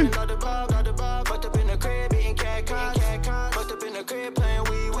dokie! Dr. Bob, Dr. Bob. Fucked up in the crib, eating cat cons. Fucked up in the crib, playing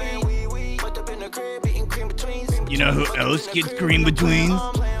wee. Fucked up in the crib, eating cream betweens. You know who else gets cream betweens?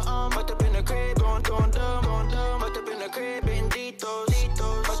 Fucked up in the crib, going dumb. Fucked up in the crib, eating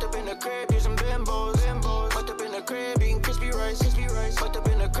Doritos. Fucked up in the crib, using bimbos. Fucked up in the crib, eating crispy rice. Fucked up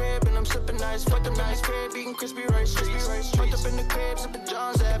in the crib, and I'm sipping nice. Fucked up in the crib, eating crispy rice. Fucked up in the crib, sipping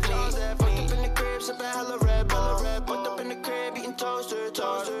John's Avenue. Fucked up in the crib, sipping hella Red Bull. Fucked up in the crib, eating toaster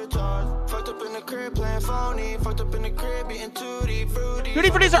tarts. Fucked up in the crib, playing phony. Fucked up in the crib, eating Tutti Frutti. Tutti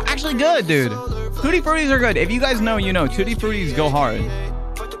Fruttis are actually good, dude. Tutti Fruttis are good. If you guys know, you know. Tutti Fruttis go hard.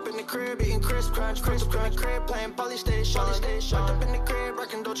 Fucked up in the crib, eating crisp crunch. Fucked up in the crib, playing Polystation. Fucked up in the crib,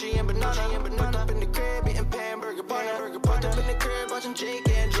 rocking Dolce and banana. Fucked up in the crib, eating pan burger bun. Fucked up in the crib, watching Jake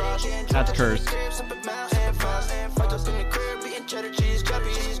and Josh. That's cursed. Fucked up in the crib, eating cheddar cheese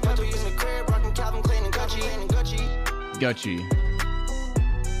guppies. Fucked up in the crib, rocking Calvin Klein and Gucci.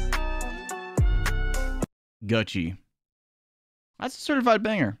 Gucci. That's a certified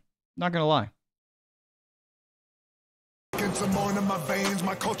banger. Not gonna lie. So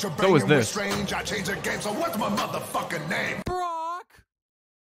is this. Strange. I change the game, so what's my motherfucking name? Brock.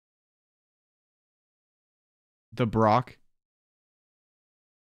 The Brock.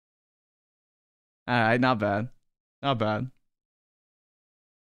 Alright, not bad. Not bad.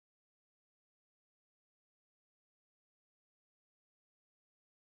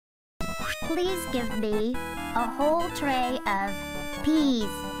 please give me a whole tray of peas.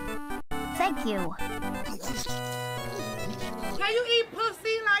 Thank you. Can you eat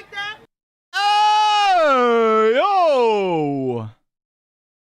pussy like that? Oh, yo!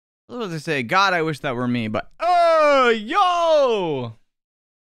 What was I say? God, I wish that were me, but oh, yo!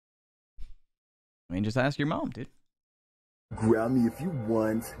 I mean, just ask your mom, dude. Ground me if you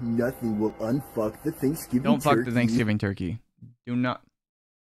want. Nothing will unfuck the Thanksgiving Don't turkey. fuck the Thanksgiving turkey. Do not.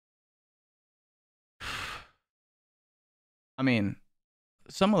 I mean,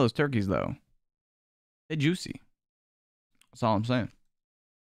 some of those turkeys, though, they're juicy. That's all I'm saying.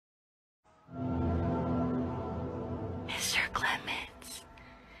 Mr. Clements,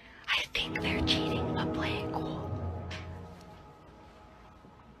 I think they're cheating but playing cool.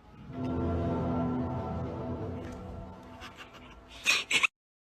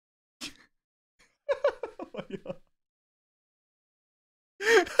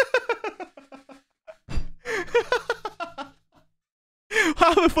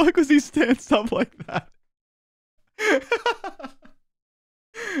 How the fuck was he stanced up like that?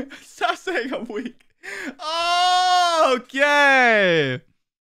 Stop saying I'm weak. Okay.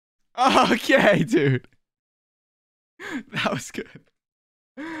 Okay, dude. That was good.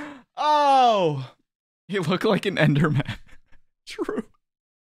 Oh. He looked like an Enderman. True.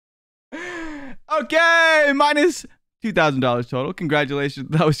 Okay. Minus $2,000 total. Congratulations.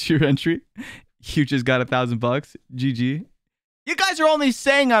 That was your entry. You just got $1,000. GG. You guys are only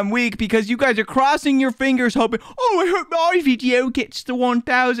saying I'm weak because you guys are crossing your fingers hoping, oh, I hope my video gets to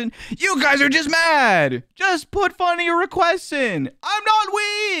 1,000. You guys are just mad. Just put funnier requests in. I'm not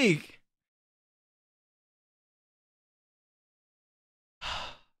weak.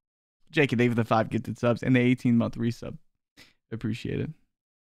 Jake, thank you for the 5 gifted subs and the 18-month resub. Appreciate it.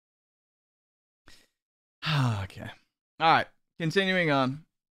 Okay. All right. Continuing on.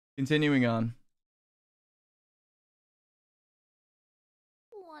 Continuing on.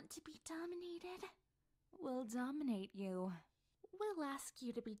 Want to be dominated? We'll dominate you. We'll ask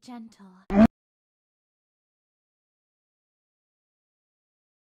you to be gentle.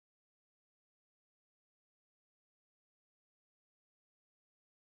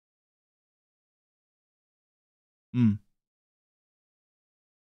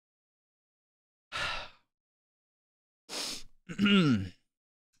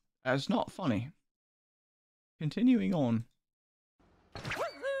 That's not funny. Continuing on.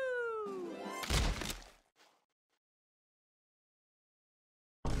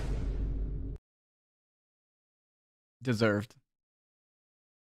 Deserved.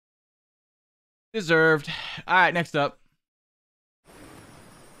 Deserved. All right, next up.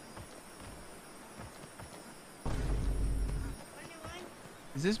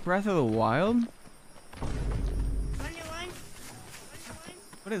 Is this Breath of the Wild?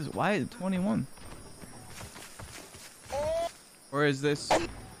 What is, why is it 21? Or is this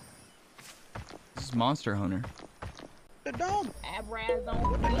Monster Hunter? The dog.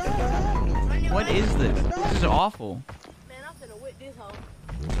 What is this? This is awful. Man, I'm finna whip this hoe.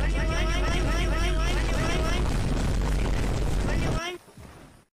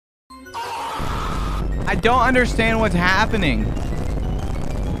 I don't understand what's happening.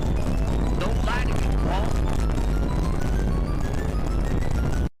 Don't lie to me, bro.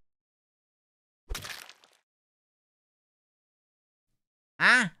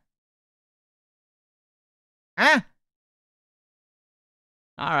 Ah. Ah.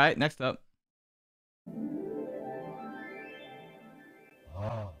 All right, next up.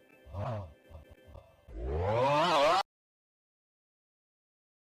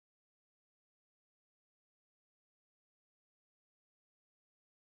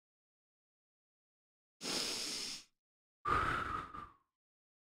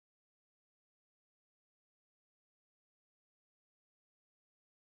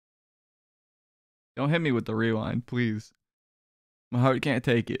 Don't hit me with the rewind, please. My heart can't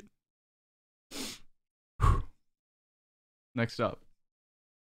take it. Next up.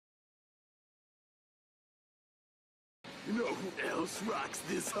 You know who else rocks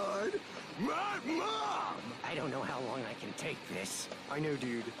this hard? My mom! I don't know how long I can take this. I know,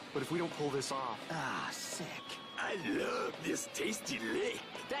 dude, but if we don't pull this off... Ah, sick. I love this tasty lick.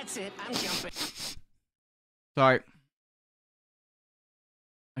 That's it, I'm jumping. Sorry.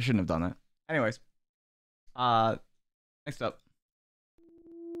 I shouldn't have done that. Anyways. Next up.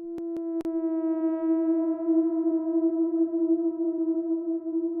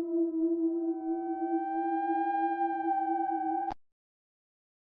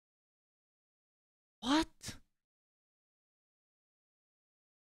 What?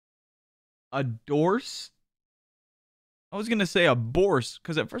 A Dorse? I was gonna say a borse,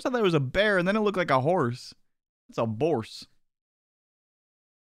 because at first I thought it was a bear, and then it looked like a horse. It's a borse.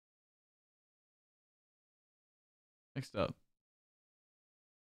 Next up.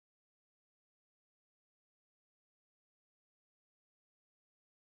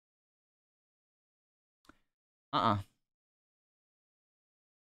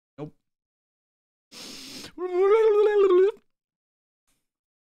 Nope.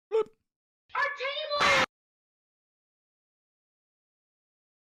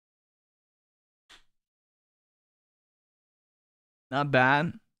 Not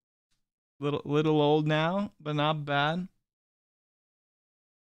bad. Little old now, but not bad.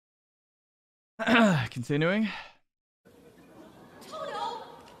 Continuing.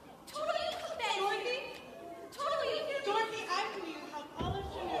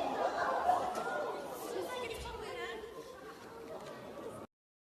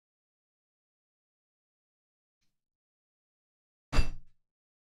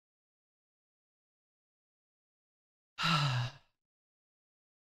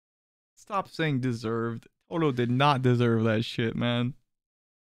 Stop saying deserved. Toto did not deserve that shit, man.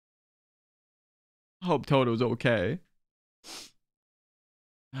 I hope Toto's okay.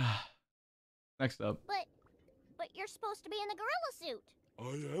 Next up. But you're supposed to be in the gorilla suit.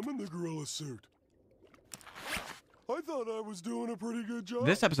 I am in the gorilla suit. I thought I was doing a pretty good job.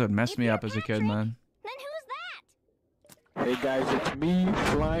 This episode messed me up as a kid, man. Then who's that? Hey guys, it's me,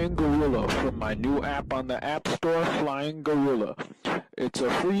 Flying Gorilla, from my new app on the App Store, Flying Gorilla. It's a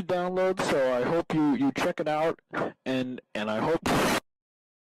free download, so I hope you check it out, and I hope...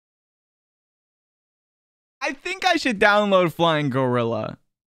 I think I should download Flying Gorilla.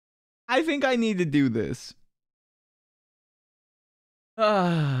 I think I need to do this.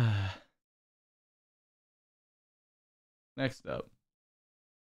 Next up.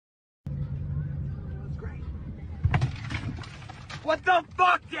 What the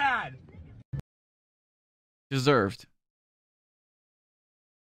fuck, Dad? Deserved.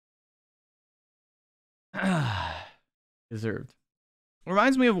 Deserved.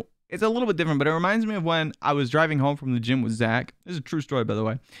 Reminds me of, it's a little bit different, but it reminds me of when I was driving home from the gym with Zach. This is a true story, by the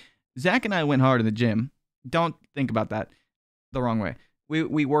way. Zach and I went hard in the gym. Don't think about that the wrong way.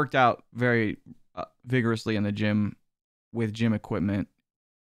 We worked out very vigorously in the gym with gym equipment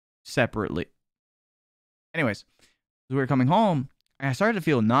separately. Anyways, we were coming home, and I started to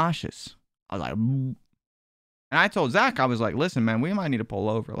feel nauseous. I was like, and I told Zach, I was like, listen, man, we might need to pull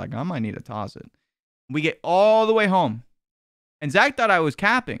over. Like, I might need to toss it. We get all the way home, and Zach thought I was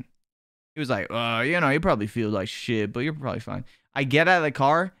capping. He was like, you know, you probably feel like shit, but you're probably fine. I get out of the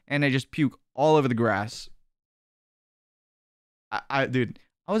car, and I just puke all over the grass. Dude,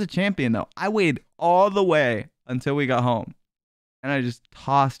 I was a champion, though. I waited all the way until we got home, and I just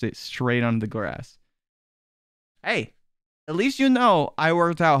tossed it straight onto the grass. Hey, at least you know I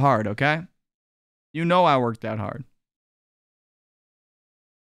worked out hard, okay? You know I worked out hard.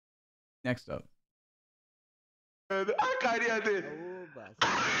 Next up.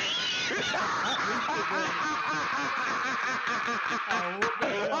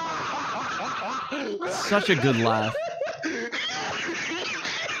 Such a good laugh.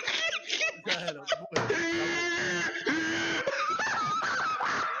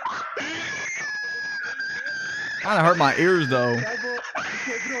 Kind of hurt my ears though.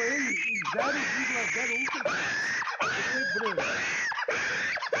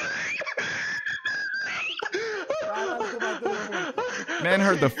 Man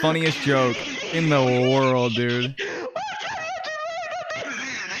heard the funniest joke in the world, dude.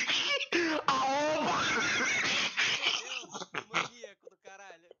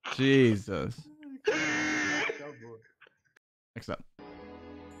 Jesus. Next up.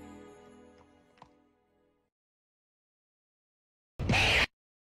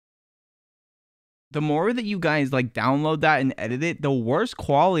 The more that you guys like download that and edit it, the worse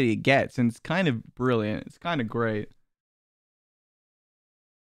quality it gets, and it's kind of brilliant. It's kind of great.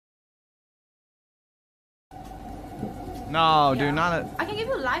 No, dude, not a... I can give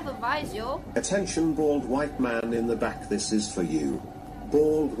you life advice, yo. Attention, bald white man in the back, this is for you.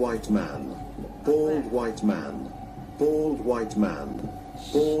 Bald white man. Bald white man. Bald white man.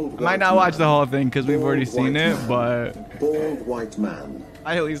 Bald I might not watch the whole thing because we've already seen it, but... Bald white man.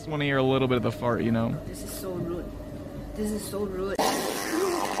 I at least want to hear a little bit of the fart, you know? This is so rude. This is so rude.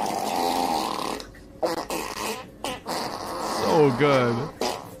 So good.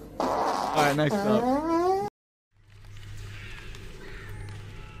 Alright, next up.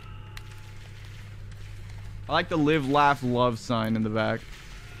 I like the live, laugh, love sign in the back.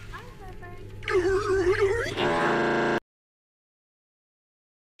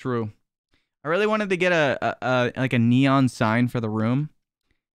 True. I really wanted to get like a neon sign for the room.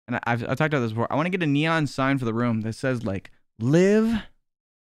 And I've talked about this before. I want to get a neon sign for the room that says like live,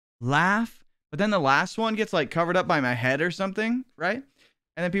 laugh. But then the last one gets like covered up by my head or something, right?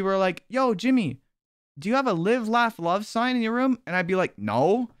 And then people are like, yo, Jimmy, do you have a live, laugh, love sign in your room? And I'd be like,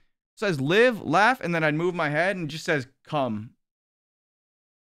 no. It says live, laugh, and then I'd move my head and it just says come.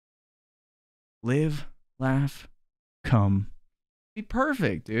 Live, laugh, come. Be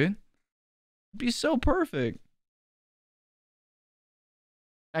perfect, dude. Be so perfect.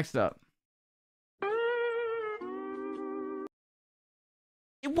 Next up.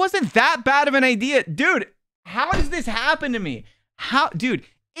 It wasn't that bad of an idea. Dude, how does this happen to me? How, dude,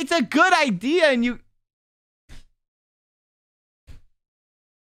 it's a good idea and you...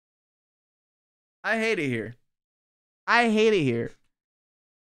 I hate it here. I hate it here.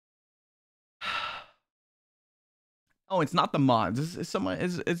 Oh, it's not the mods. It's someone.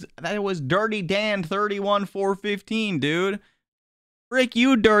 It's that was Dirty Dan 31415, dude. Frick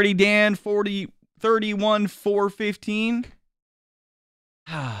you, Dirty Dan 31415.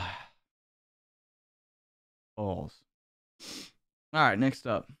 Balls. All right, next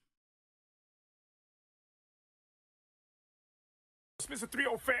up. It's Mr.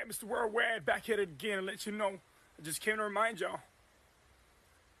 305, Mr. Worldwide, back at it again and let you know. I just came to remind y'all.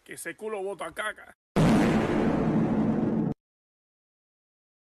 Que ese culo bota caca.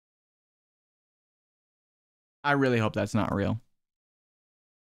 I really hope that's not real.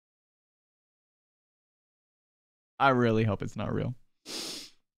 I really hope it's not real.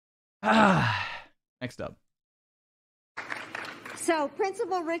 Next up. So,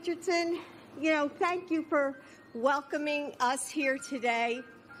 Principal Richardson, thank you for welcoming us here today.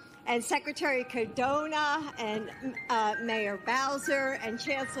 And Secretary Cardona and Mayor Bowser and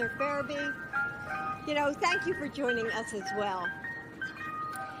Chancellor Fairby, thank you for joining us as well.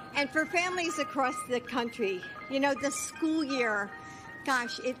 And for families across the country, the school year,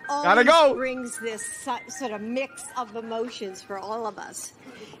 gosh, it always brings this sort of mix of emotions for all of us.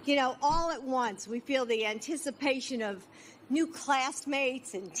 All at once, we feel the anticipation of new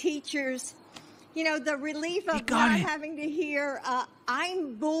classmates and teachers. The relief of not having to hear,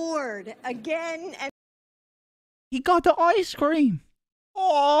 I'm bored again. And he got the ice cream.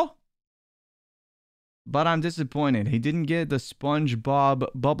 Aww. But I'm disappointed. He didn't get the SpongeBob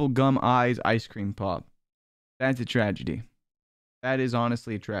Bubblegum Eyes ice cream pop. That's a tragedy. That is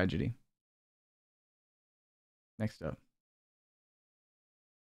honestly a tragedy. Next up.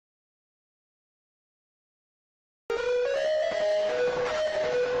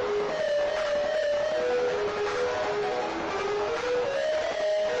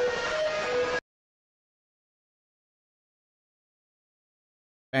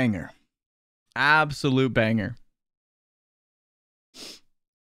 Banger. Absolute banger.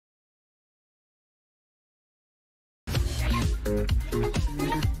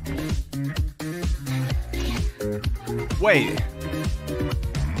 Wait.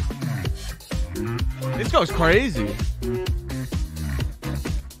 This goes crazy.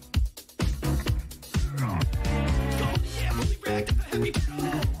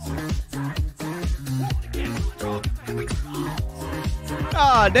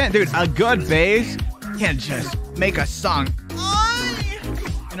 Oh, damn, dude, a good bass can't just make a song. You know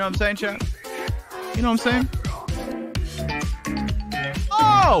what I'm saying, chat? You know what I'm saying?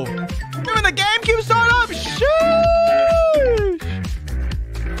 Oh! Even the GameCube start up? Sheesh!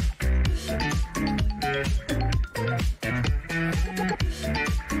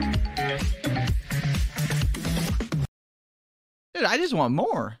 Dude, I just want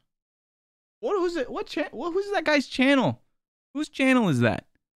more. What was it? Who's that guy's channel? Whose channel is that?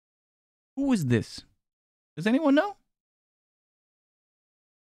 Who is this? Does anyone know?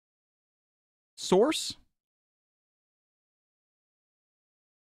 Source?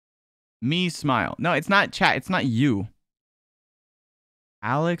 Me smile. No, it's not chat. It's not you.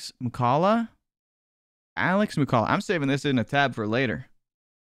 Alex McCullough? Alex McCullough. I'm saving this in a tab for later.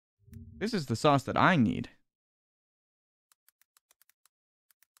 This is the sauce that I need.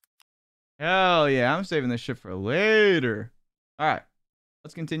 Hell yeah. I'm saving this shit for later. All right.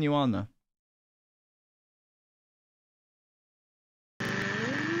 Let's continue on, though.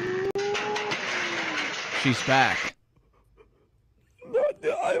 She's back. Not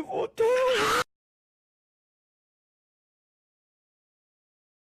the Eiffel Tower.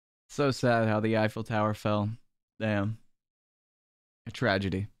 So sad how the Eiffel Tower fell. Damn. A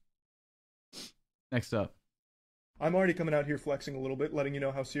tragedy. Next up. I'm already coming out here flexing a little bit, letting you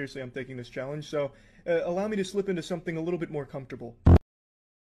know how seriously I'm taking this challenge, so allow me to slip into something a little bit more comfortable.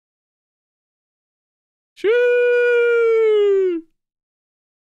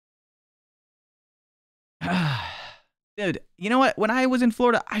 Dude, you know what? When I was in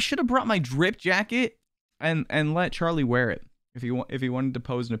Florida, I should have brought my drip jacket and let Charlie wear it if he wanted to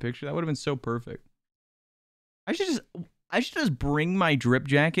pose in a picture. That would have been so perfect. I should just bring my drip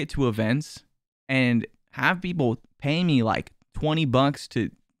jacket to events and have people pay me like $20 to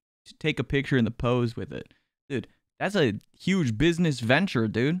take a picture in the pose with it. Dude, that's a huge business venture,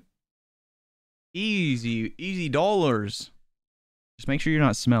 dude. Easy dollars. Just make sure you're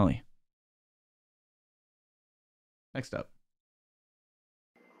not smelly. Next up.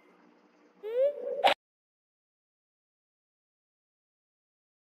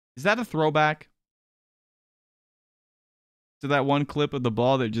 Is that a throwback to that one clip of the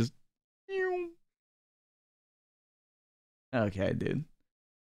ball that just... Okay, dude.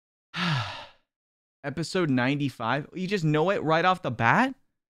 Episode 95. You just know it right off the bat?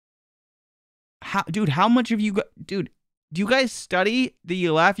 Dude, how much of you... Dude, do you guys study the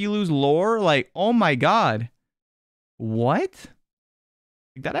You Laugh, You Lose lore? Like, oh my god. What?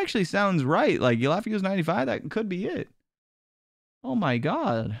 That actually sounds right. Like, You Laugh, You Lose 95? That could be it. Oh my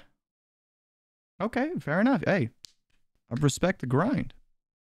god. Okay, fair enough. Hey, I respect the grind.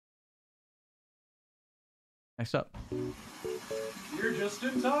 Next up. You're just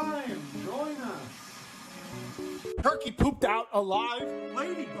in time. Join us. Turkey pooped out a live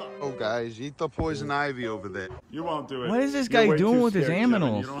ladybug. Oh, guys, eat the poison ivy over there. You won't do it. What is this You're guy way doing too with his scared, Kevin.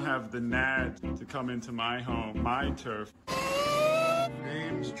 aminals? You don't have the nad to come into my home, my turf.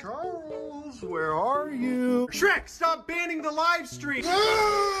 James Charles, where are you? Shrek, stop banning the live stream.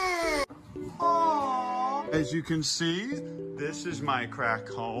 As you can see, this is my crack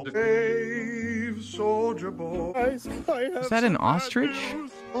home. Brave soldier boys. Is that an ostrich?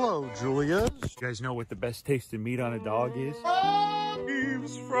 Hello, Julia. You guys know what the best tasting meat on a dog is?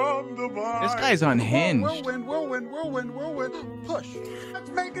 From the This guy's unhinged. Whirlwind. Push. Let's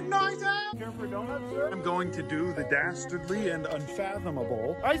make a noise out. Care for donuts, sir? I'm going to do the dastardly and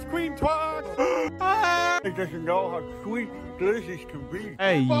unfathomable ice cream toss. It doesn't know how sweet, delicious can be.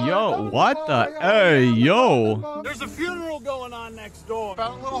 Hey, yo, what the? Hey, yo. There's a funeral going on next door.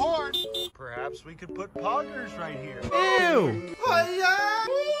 Found a little horn. Perhaps we could put poggers right here. Ew.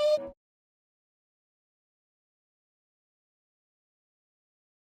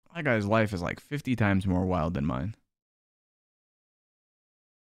 That guy's life is like 50 times more wild than mine.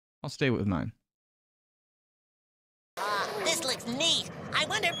 I'll stay with mine. This looks neat. I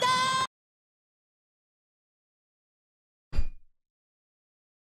wonder...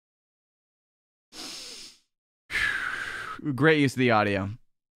 Great use of the audio.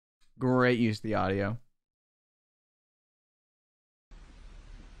 Great use of the audio.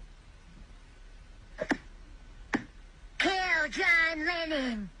 Kill John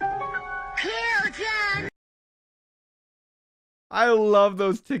Lennon! Kill John! I love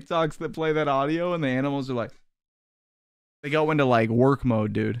those TikToks that play that audio and the animals are like... They go into like work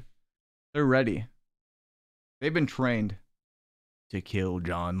mode, dude. They're ready. They've been trained to kill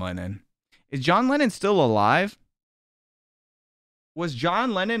John Lennon. Is John Lennon still alive? Was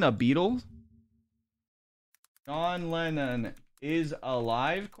John Lennon a Beatle? John Lennon is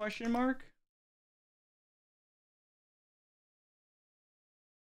alive? Question mark.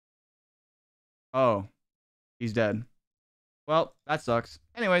 Oh, he's dead. Well, that sucks.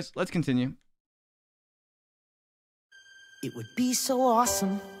 Anyways, let's continue. It would be so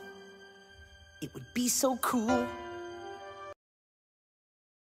awesome. It would be so cool.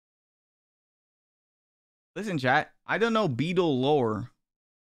 Listen, chat. I don't know Beatle lore.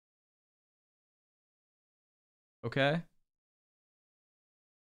 Okay?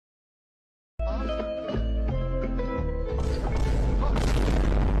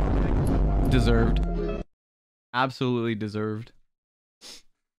 Deserved. Absolutely deserved.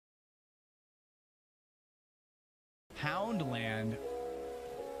 Poundland.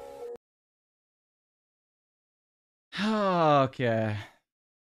 Okay.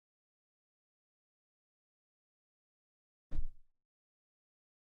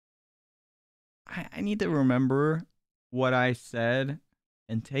 I need to remember what I said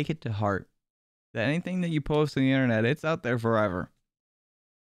and take it to heart. That anything that you post on the internet, it's out there forever.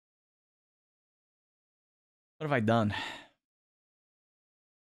 What have I done?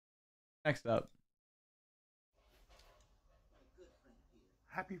 Next up.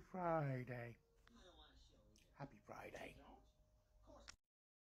 Happy Friday. Happy Friday.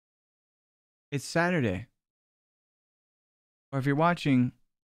 It's Saturday. Or if you're watching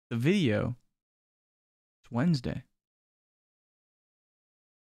the video, it's Wednesday.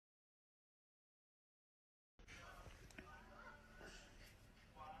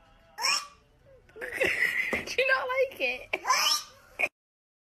 Do you not like it?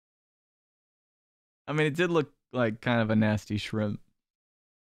 I mean, it did look like kind of a nasty shrimp.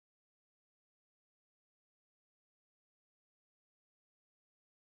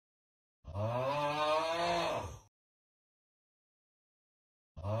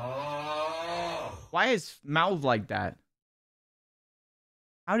 Why is mouth like that?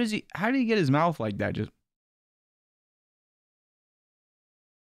 How did he get his mouth like that? Just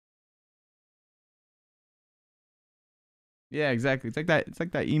yeah, exactly. It's like that. It's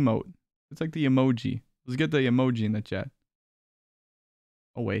like that emote. It's like the emoji. Let's get the emoji in the chat.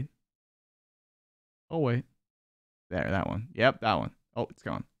 Oh wait. Oh wait. There, that one. Yep, that one. Oh, it's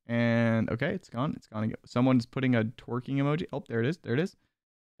gone. And okay, it's gone. It's gone again. Someone's putting a twerking emoji. Oh, there it is. There it is.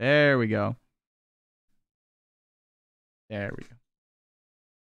 There we go. There we go.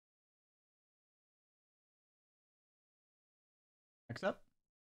 Next up.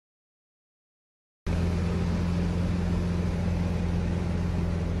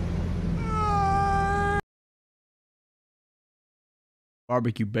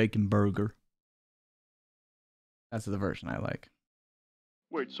 Barbecue bacon burger. That's the version I like.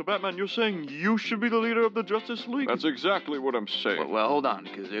 Wait, so Batman, you're saying you should be the leader of the Justice League? That's exactly what I'm saying. Well, hold on,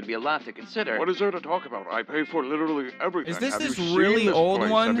 because there'd be a lot to consider. What is there to talk about? I pay for literally everything. Is this Have this you really seen this old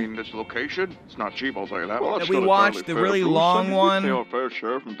place? one? I mean, this location? It's not cheap, I'll tell you that. Well, That we watched, the really long one? Pay our fair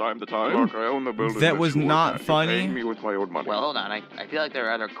share from time to time. Look, I own the building. That was not funny. Paying me with my own money. Well, hold on. I feel like there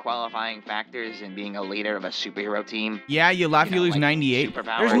are other qualifying factors in being a leader of a superhero team. Yeah, you laugh, you lose like 98.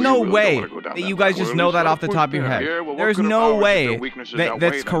 superpowers. There's Oh, you no really way don't wanna go down that that you guys path. just Well, know at that least off the got a top of point your there. head. Yeah, well, what There's good no powers if way their weaknesses that outweigh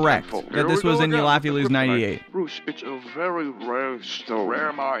that's them correct. tenfold? That Here this we was go in You again Laugh, with You the Lose kryptonite. 98. Bruce, it's a very rare stone.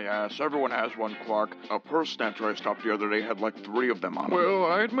 Rare, my ass. Everyone has one, Clark. A purse snatcher I stopped the other day had like 3 of them on him. Well,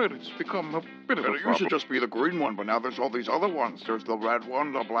 I admit it's become a bit of a problem. It used to just be the green one, but now there's all these other ones. There's the red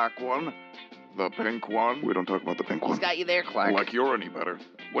one, the black one, the pink one. We don't talk about the pink one. Who's got you there, Clark? Like you're any better.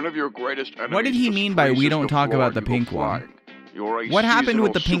 One of your greatest enemies. What did he just mean by we freezes don't the talk floor about the and you go pink one? flying. You're a What happened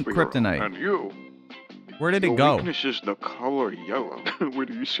with the seasonal pink superhero. kryptonite? And you. Where did it Your go? weakness is the color yellow.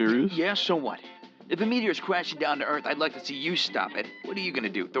 Wait, are you serious? Yeah, so what? If a meteor's crashing down to Earth, I'd like to see you stop it. What are you gonna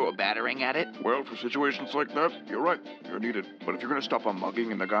do? Throw a battering at it? Well, for situations like that, you're right. You're needed. But if you're gonna stop a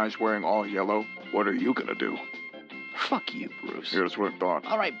mugging and the guy's wearing all yellow, what are you gonna do? Fuck you, Bruce. Here's what I thought.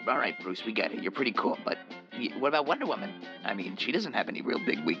 All right, Bruce, we get it. You're pretty cool, but what about Wonder Woman? I mean, she doesn't have any real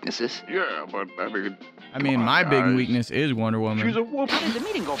big weaknesses. Yeah, but I mean, my big weakness is Wonder Woman. She's a woman. How did the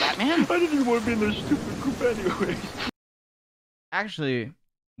meeting go, Batman? I didn't even want to be in this stupid group anyway. Actually,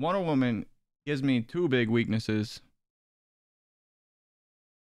 Wonder Woman gives me 2 big weaknesses.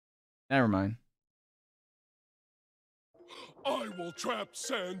 Never mind. I will trap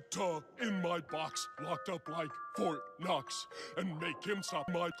Santa in my box, locked up like Fort Knox, and make him stop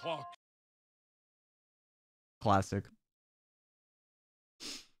my clock. Classic.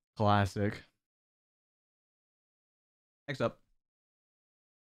 Classic. Next up.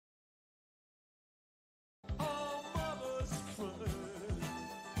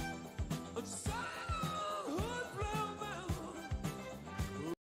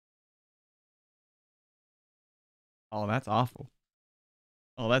 Oh, that's awful.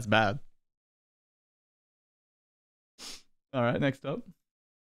 Oh, that's bad. All right, next up.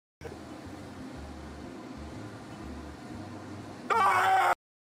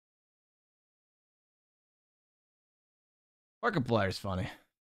 Markiplier's funny.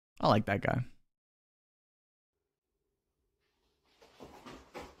 I like that guy.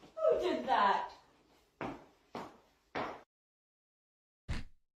 Who did that?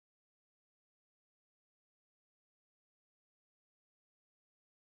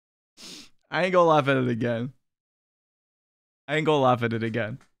 I ain't gonna laugh at it again. I ain't gonna laugh at it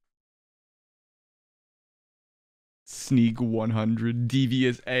again. Sneak 100,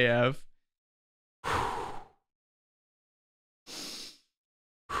 devious AF.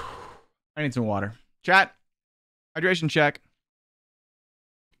 I need some water. Chat. Hydration check.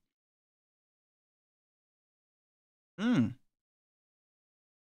 Mmm.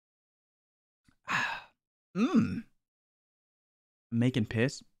 Mmm. Making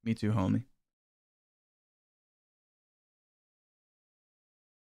piss? Me too, homie.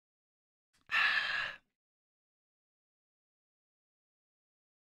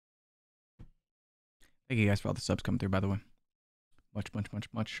 Thank you guys for all the subs coming through, by the way.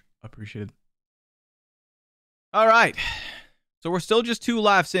 Much appreciated. All right. So we're still just 2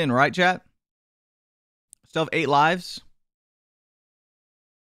 laughs in, right, chat? Still have 8 lives.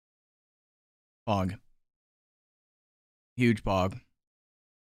 Pog. Huge pog.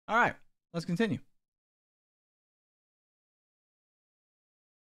 All right. Let's continue.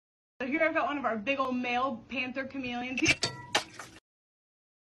 So here I've got one of our big old male panther chameleons.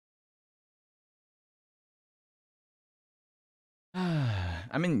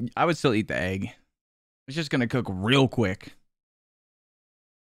 I mean, I would still eat the egg. It's just gonna cook real quick.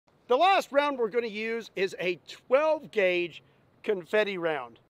 The last round we're going to use is a 12-gauge confetti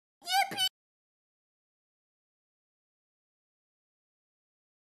round.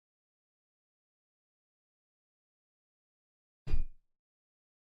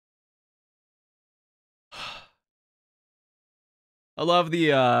 I love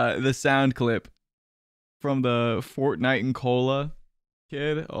the sound clip from the Fortnite and Cola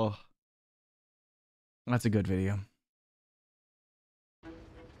kid. Oh, that's a good video.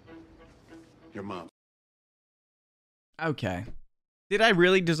 Your mom. Okay. Did I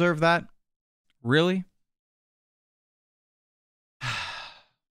really deserve that? Really?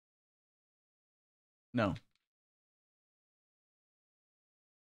 No.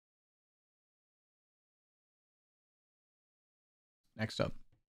 Next up.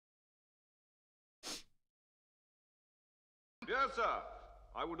 Dear sir,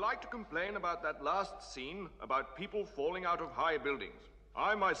 I would like to complain about that last scene about people falling out of high buildings.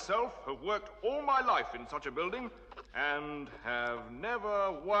 I myself have worked all my life in such a building and have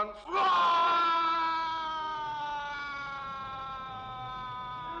never once...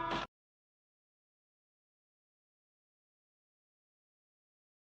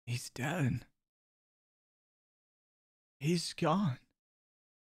 He's dead. He's gone.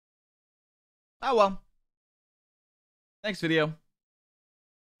 Oh well. Next video.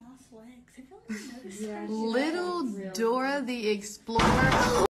 Little Dora the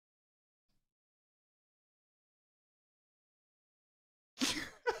Explorer.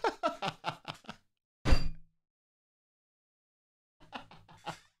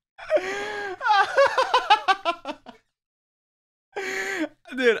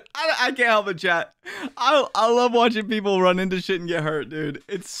 Dude, I can't help it, chat. I love watching people run into shit and get hurt, dude.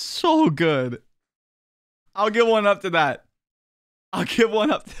 It's so good. I'll give one up to that. I'll give one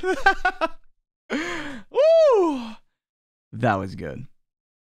up to that. Woo! That was good.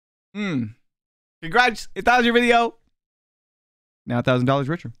 Congrats. If that was your video, now $1,000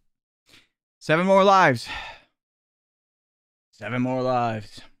 richer. 7 more lives. 7 more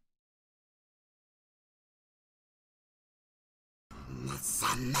lives.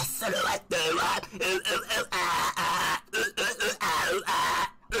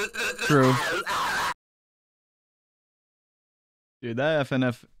 True. Dude, that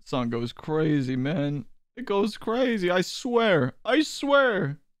FNF song goes crazy, man. It goes crazy. I swear. I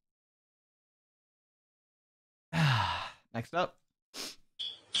swear. Next up.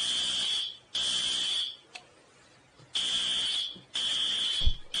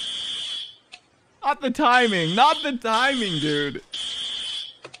 Not the timing. Not the timing, dude.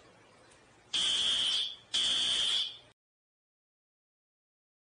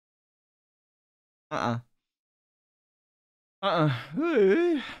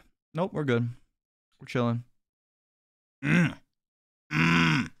 Nope, we're good. We're chilling.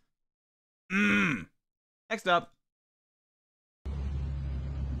 Next up.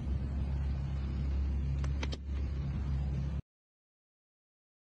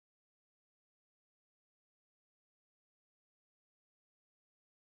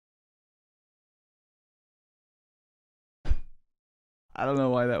 I don't know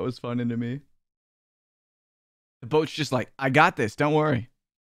why that was funny to me. The boat's just like, I got this, don't worry.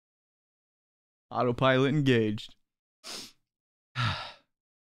 Autopilot engaged.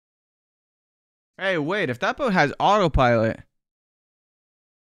 Hey, wait, if that boat has autopilot.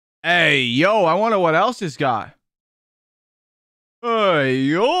 Hey, yo, I wonder what else it's got. Hey,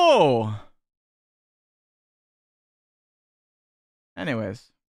 yo. Anyways,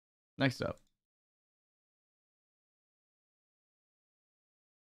 next up.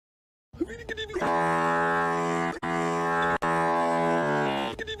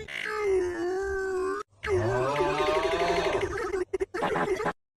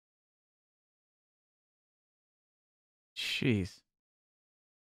 Jeez.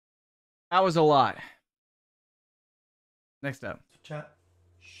 That was a lot. Next up. Chat.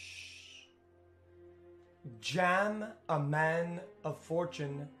 Jam, a man of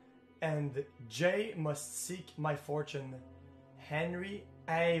fortune, and Jay must seek my fortune. Henry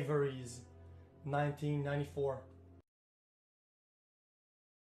Avery's, 1994.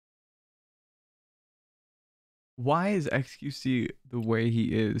 Why is XQC the way he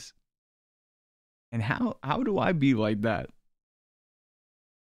is? And how do I be like that?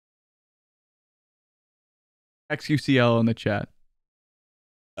 XQCL in the chat.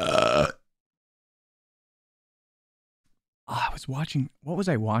 I was watching, what was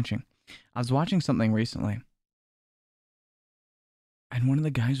I watching? I was watching something recently. And one of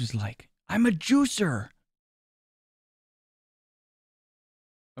the guys was like, I'm a juicer.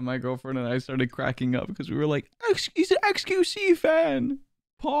 And my girlfriend and I started cracking up because we were like, he's an XQC fan.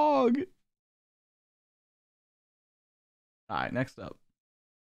 Pog. All right, next up.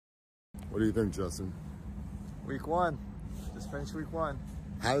 What do you think, Justin? Week 1. Just finished week 1.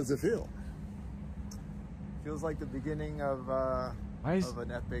 How does it feel? Feels like the beginning of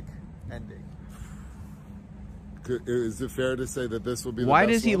an epic ending. Is it fair to say that this will be the Why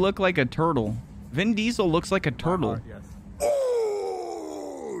best does he one? look like a turtle? Vin Diesel looks like a turtle. Yes.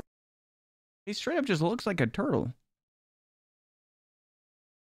 He straight up just looks like a turtle.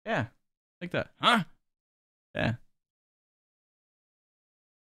 Yeah, like that. Huh? Yeah.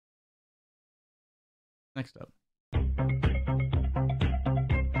 Next up.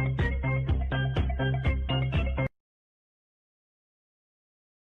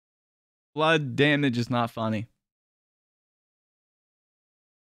 Blood damage is not funny.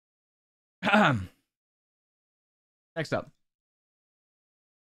 Next up.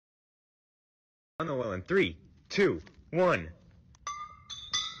 On the well in 3, 2, 1.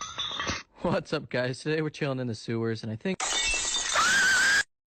 What's up, guys? Today we're chilling in the sewers, and I think...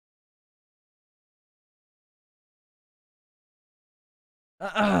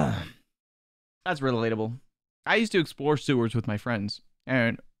 That's relatable. I used to explore sewers with my friends.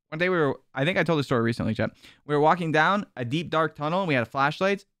 And one day I think I told the story recently, Chet. We were walking down a deep, dark tunnel, and we had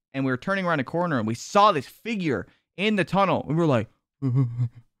flashlights, and we were turning around a corner, and we saw this figure in the tunnel. We were like...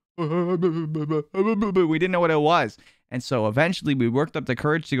 we didn't know what it was. And so eventually we worked up the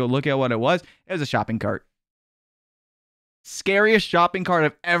courage to go look at what it was. It was a shopping cart. Scariest shopping cart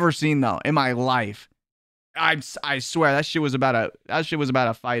I've ever seen, though, in my life. I swear that shit was about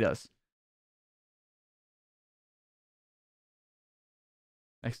to fight us.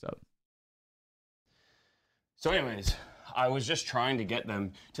 Next up. So anyways, I was just trying to get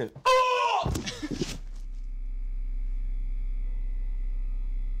them to...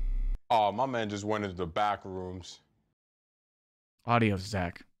 Oh, my man just went into the back rooms. Adios,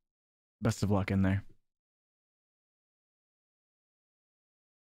 Zach. Best of luck in there.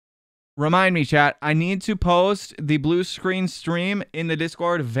 Remind me, chat. I need to post the blue screen stream in the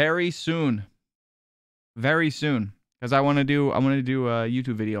Discord very soon. Very soon. Because I want to do a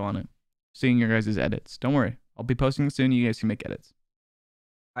YouTube video on it. Seeing your guys' edits. Don't worry. I'll be posting soon. You guys can make edits.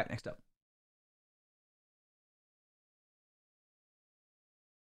 Alright, next up.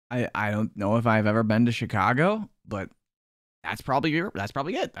 I don't know if I've ever been to Chicago, but that's probably it. That's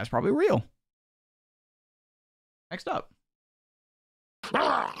probably real. Next up.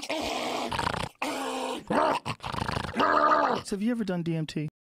 So have you ever done DMT?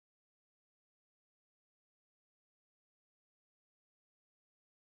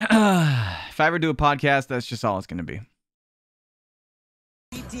 If I ever do a podcast, that's just all it's going to be.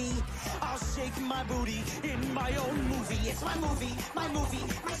 I'll shake my booty in my own movie. It's my movie, my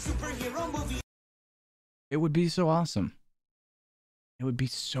superhero movie. It would be so awesome. It would be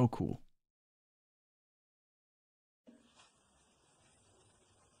so cool.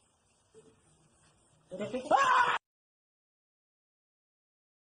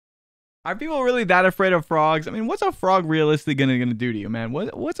 Are people really that afraid of frogs? I mean, what's a frog realistically gonna do to you, man?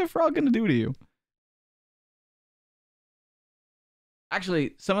 What's a frog gonna do to you?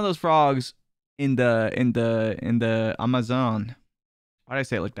 Actually, some of those frogs in the Amazon. Why did I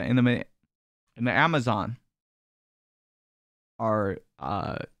say it like that? In the Amazon are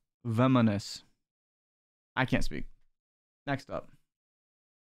venomous. I can't speak. Next up.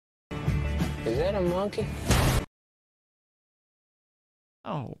 Is that a monkey?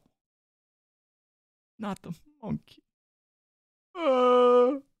 Oh. Not the monkey.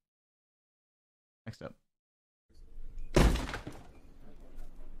 Next up.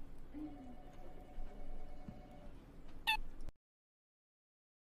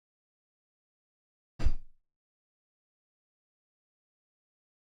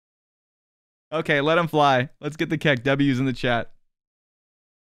 Okay, let him fly. Let's get the keck W's in the chat.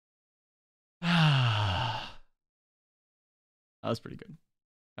 That was pretty good.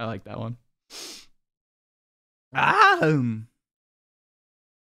 I like that one.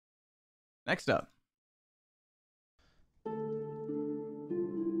 Next up.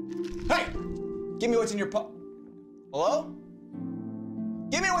 Hey! Give me what's in your Hello?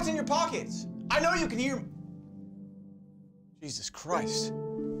 Give me what's in your pockets. I know you can hear me. Jesus Christ.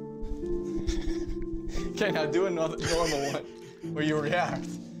 Okay, now do another normal one where you react.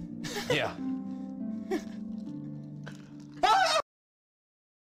 Yeah.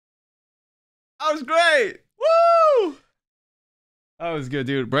 That was great! Woo! That was good,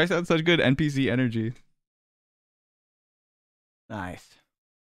 dude. Bryce had such good NPC energy. Nice.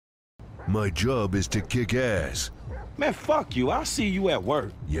 My job is to kick ass. Man, fuck you. I'll see you at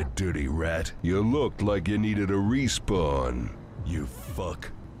work. You dirty rat. You looked like you needed a respawn. You fuck.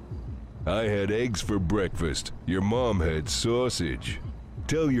 I had eggs for breakfast. Your mom had sausage.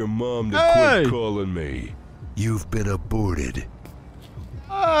 Tell your mom to quit calling me. You've been aborted.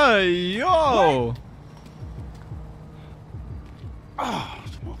 Hey, yo! Oh,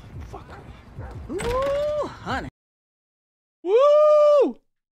 motherfucker. Ooh, honey. Woo!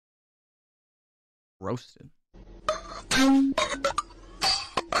 Roasted.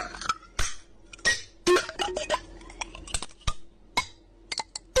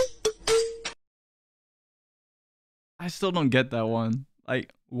 I still don't get that one.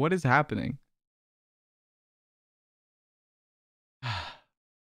 Like, what is happening? All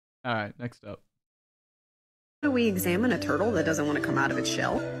right, next up. How do we examine a turtle that doesn't want to come out of its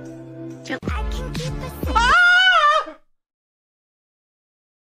shell?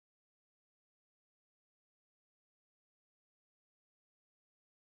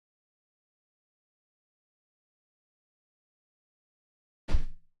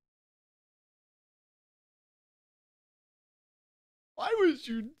 Why would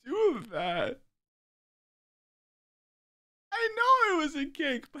you do that? I know it was a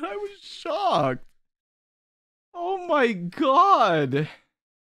kick, but I was shocked. Oh my god. It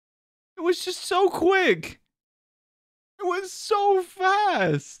was just so quick. It was so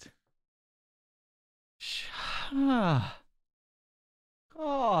fast. God.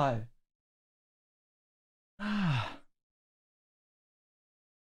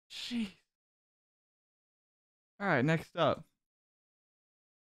 Jeez. All right, next up.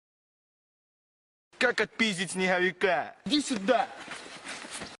 Как отпиздить снеговика? Иди сюда!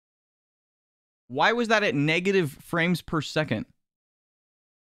 Why was that at negative frames per second?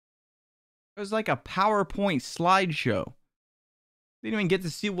 It was like a PowerPoint slideshow. Didn't even get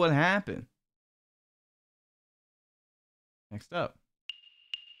to see what happened. Next up.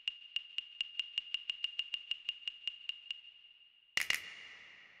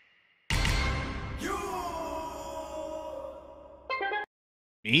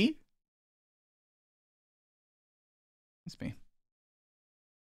 Me? It's me.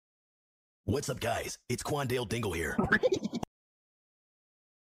 What's up, guys? It's Quandale Dingle here.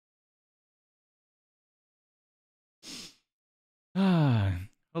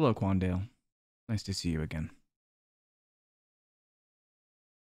 Hello, Quandale. Nice to see you again.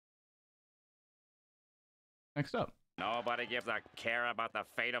 Next up. Nobody gives a care about the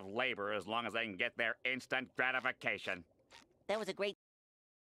fate of labor as long as they can get their instant gratification. That was a great.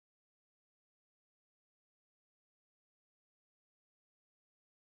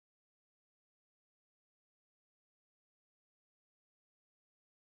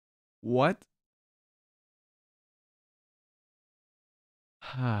 What?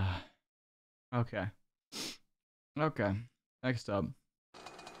 Okay. Okay. Next up.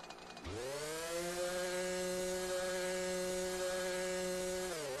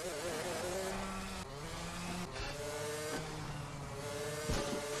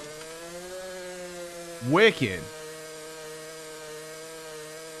 Wicked.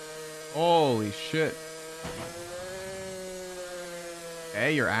 Holy shit.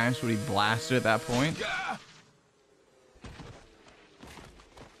 Okay, your ass would be blasted at that point.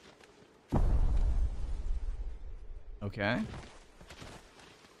 Okay.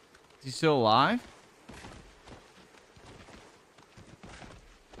 Is he still alive?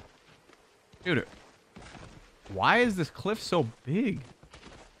 Dude, why is this cliff so big?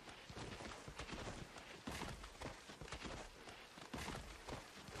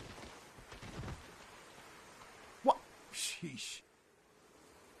 What? Sheesh.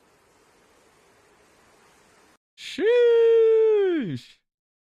 Sheesh.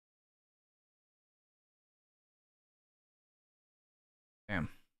 Damn.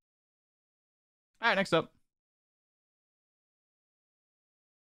 All right, next up.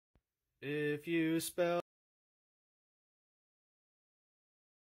 If you spell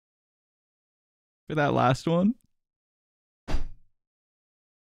For that last one.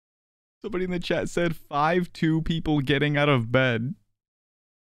 Somebody in the chat said 5'2" people getting out of bed.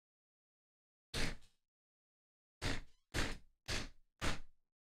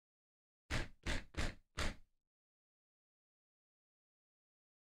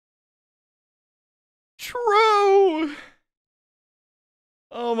 True.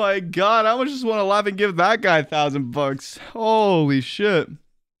 Oh my god, I just want to laugh and give that guy $1,000. Holy shit.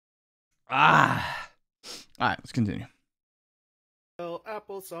 Ah. All right, let's continue.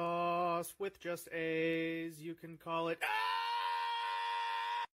 applesauce with just A's, you can call it.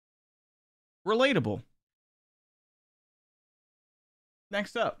 Relatable.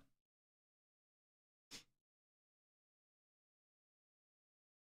 Next up.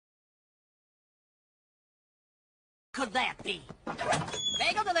 could that be?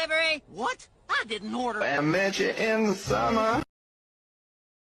 Bagel delivery. What? I didn't order. I met you in the summer.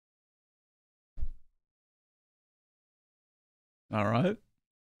 All right.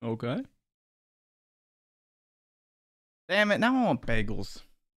 Okay. Damn it! Now I want bagels.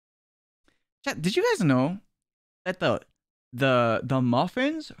 Chat, did you guys know that the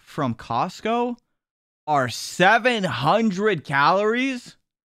muffins from Costco are 700 calories?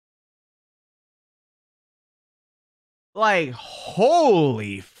 Like,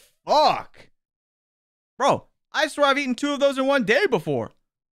 holy fuck. Bro, I swear I've eaten 2 of those in one day before.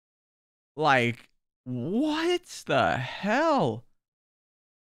 Like, what the hell?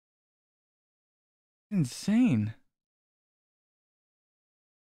 Insane.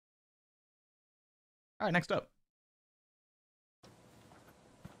 All right, next up.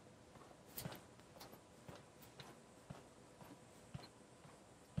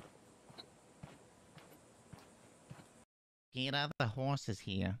 Get out of the horses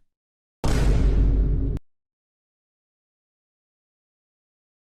here.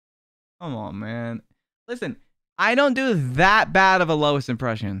 Come on, man. Listen, I don't do that bad of a Lois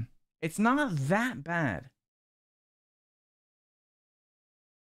impression. It's not that bad.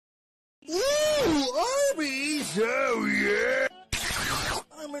 Ooh, Arby's! Oh, yeah!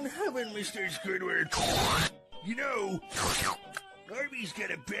 I'm in heaven, Mr. Squidward. You know, Arby's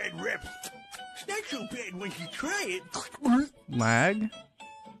got a bad rep. It's not so bad once you try it. Lag?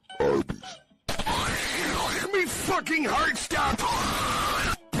 Arby's. Me fucking heart stop!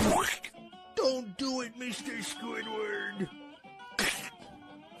 Don't do it, Mr. Squidward.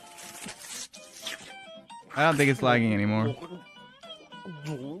 I don't think it's lagging anymore.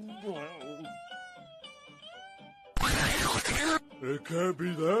 It can't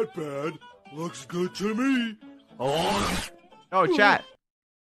be that bad. Looks good to me. Oh, chat.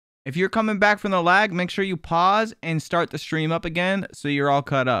 If you're coming back from the lag, make sure you pause and start the stream up again so you're all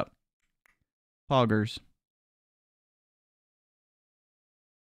cut up. Poggers.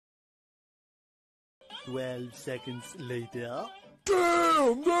 "12 seconds later.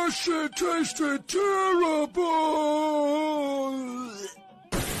 Damn, that shit tasted terrible!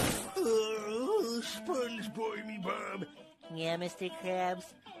 SpongeBob me, Bob. Yeah, Mr.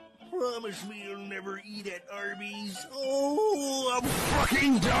 Krabs? Promise me you'll never eat at Arby's. Oh, I'm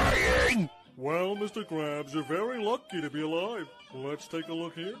fucking dying! Well, Mr. Krabs, you're very lucky to be alive. Let's take a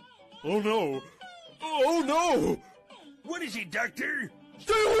look here. Oh no! Oh no! What is it, Doctor?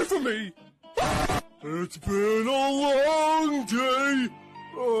 Stay away from me! It's been a long day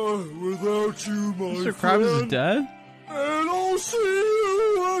without you, my Mr. friend. Krabs is dead? And I'll see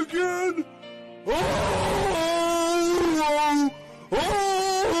you again.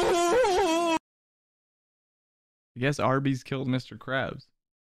 I guess Arby's killed Mr. Krabs.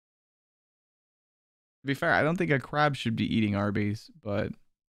 To be fair, I don't think a crab should be eating Arby's, but,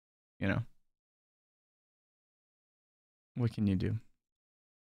 you know. What can you do?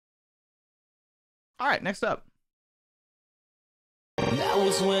 All right, next up. That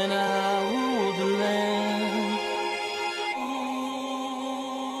was when I ruled the land.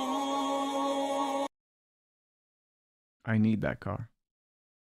 I need that car.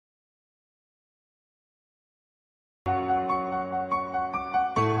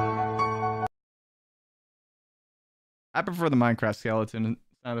 I prefer the Minecraft skeleton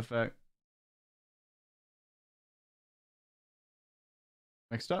sound effect.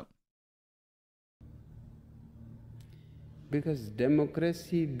 Next up. Because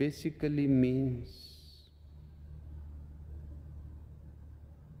democracy basically means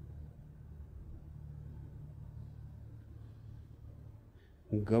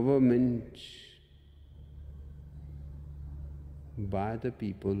government by the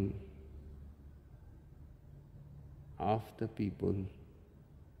people, of the people,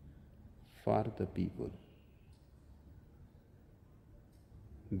 for the people.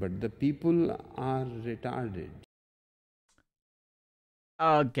 But the people are retarded.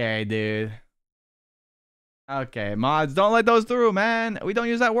 Okay, dude. Okay, mods, don't let those through, man. We don't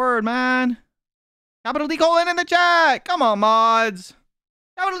use that word, man. Capital D colon in the chat. Come on, mods.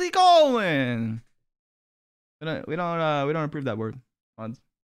 Capital D colon. We don't approve that word, mods.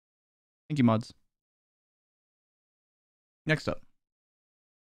 Thank you, mods. Next up.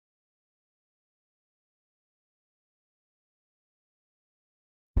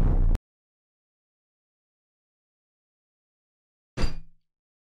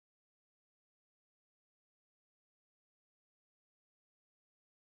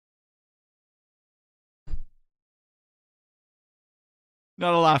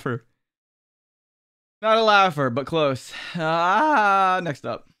 Not a laugher. Not a laugher, but close. Next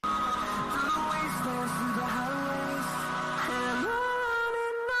up.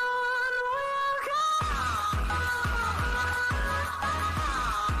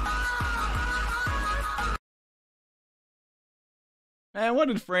 Man, what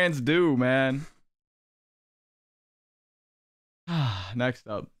did France do, man? Next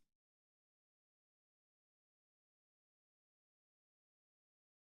up.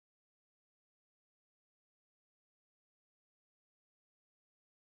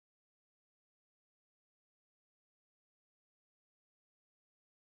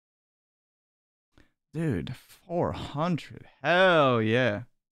 Dude, 400. Hell yeah.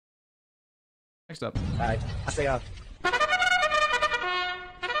 Next up. Alright, I say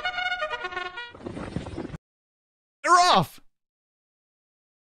They're off!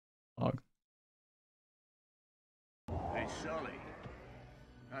 Log. Hey, Sully.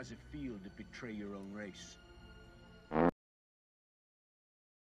 How's it feel to betray your own race?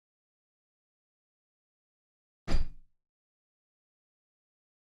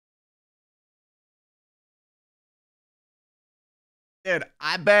 Dude,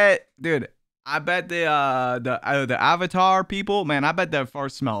 I bet the Avatar people, man, I bet that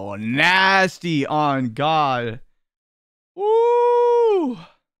fart smell nasty on God. Woo!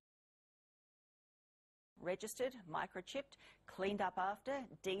 Registered, microchipped, cleaned up after,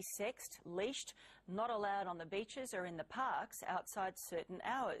 desexed, leashed, not allowed on the beaches or in the parks outside certain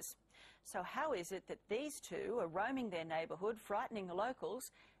hours. So how is it that these two are roaming their neighbourhood, frightening the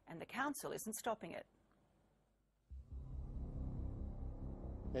locals, and the council isn't stopping it?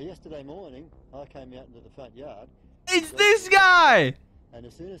 Now, yesterday morning, I came out into the front yard. It's this guy! And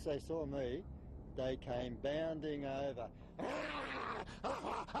as soon as they saw me, they came bounding over.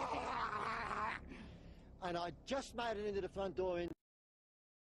 And I just made it into the front door.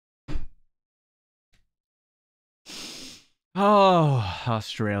 Oh,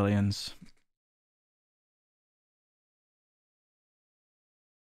 Australians.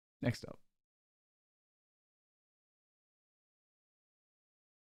 Next up.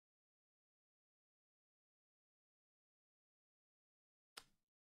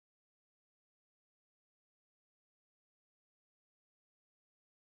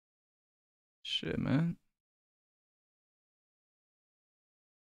 Shit, man.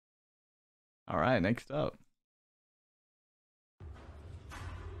 All right, next up.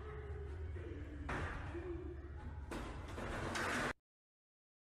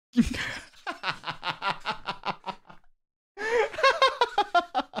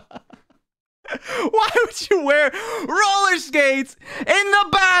 Why would you wear roller skates in the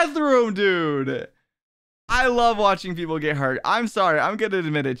bathroom, dude? I love watching people get hurt. I'm sorry. I'm going to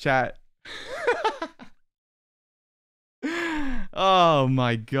admit it, chat. Oh,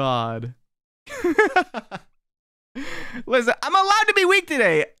 my God. Listen, I'm allowed to be weak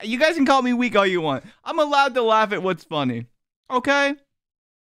today. You guys can call me weak all you want. I'm allowed to laugh at what's funny. Okay?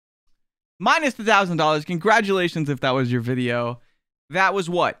 Minus the $1,000. Congratulations if that was your video. That was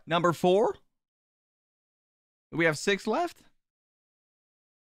what? Number 4? We have 6 left?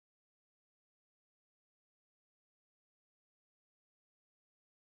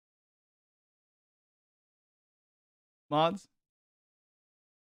 Mods?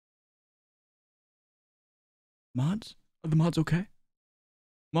 Mods? Are the mods okay?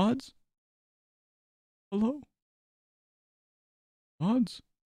 Mods? Hello? Mods?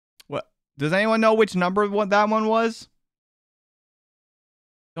 What? Does anyone know which number what that one was?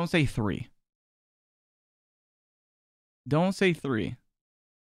 Don't say 3. Don't say 3.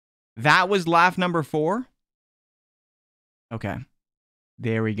 That was laugh number 4? Okay.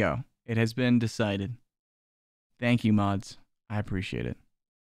 There we go. It has been decided. Thank you, mods. I appreciate it.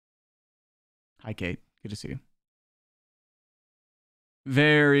 Hi, Kate. Good to see you.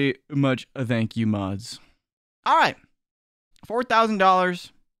 Very much a thank you, mods. All right. $4,000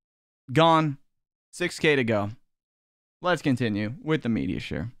 gone. 6K to go. Let's continue with the media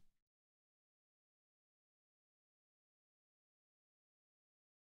share.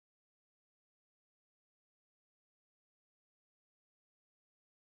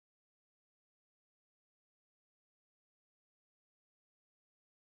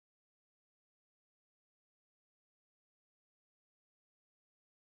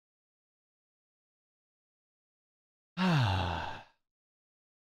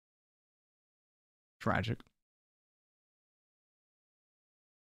 Tragic.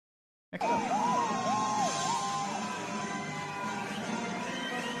 Next up.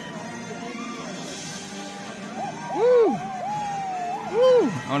 Woo!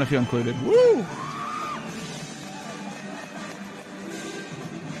 Woo! I want to feel included. Woo!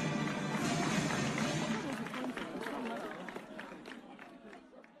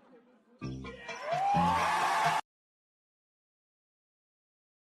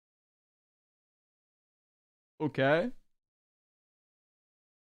 Okay.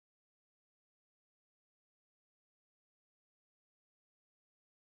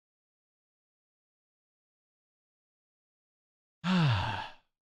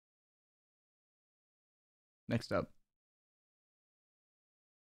 Next up.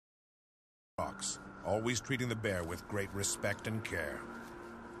 Fox, always treating the bear with great respect and care.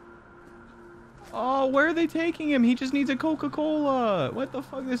 Oh, where are they taking him? He just needs a Coca-Cola. What the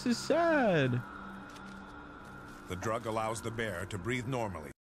fuck? This is sad. The drug allows the bear to breathe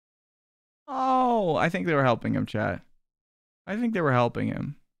normally. Oh, I think they were helping him, chat. I think they were helping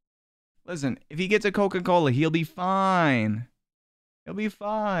him. Listen, if he gets a Coca-Cola, he'll be fine. He'll be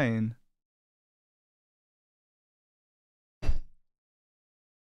fine.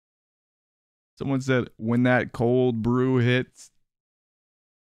 Someone said, when that cold brew hits.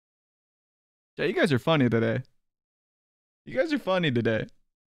 Yeah, you guys are funny today. You guys are funny today.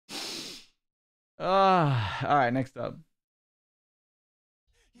 All right, next up.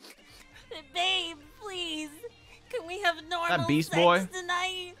 Babe, please. Can we have normal That Beast sex Boy?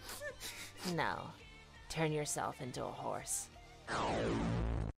 tonight? No. Turn yourself into a horse.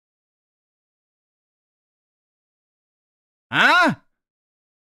 Huh?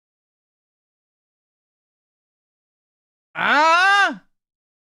 Ah!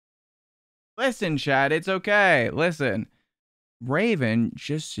 Listen, Chad, it's okay. Listen. Raven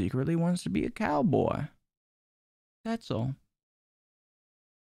just secretly wants to be a cowboy. That's all.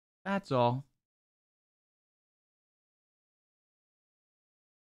 That's all.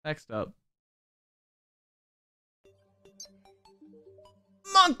 Next up.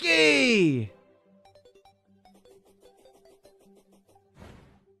 Monkey!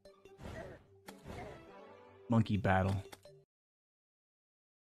 Monkey battle.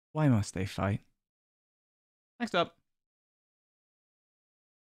 Why must they fight? Next up.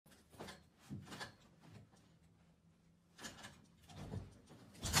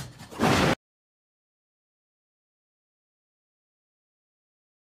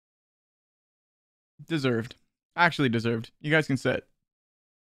 Deserved. Actually deserved. You guys can sit.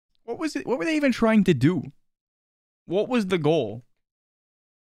 What was it? What were they even trying to do? What was the goal?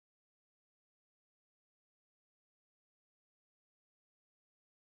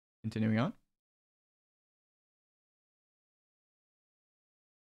 Continuing on.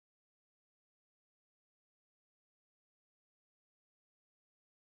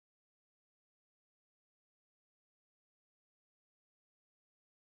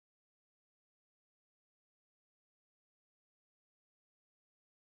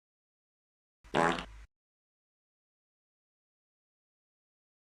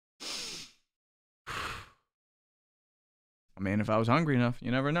 I mean, if I was hungry enough,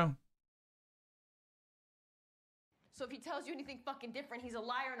 you never know. So if he tells you anything fucking different, he's a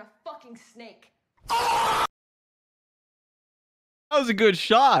liar and a fucking snake. That was a good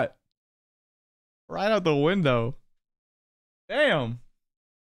shot. Right out the window. Damn.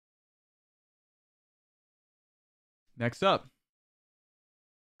 Next up.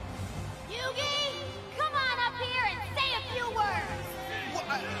 Yugi, come on up here and say a few words.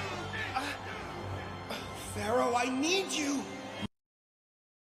 Pharaoh, I need you.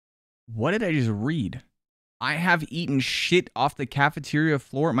 What did I just read? I have eaten shit off the cafeteria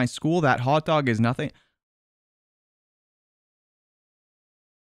floor at my school. That hot dog is nothing.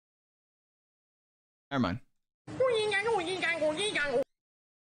 Never mind.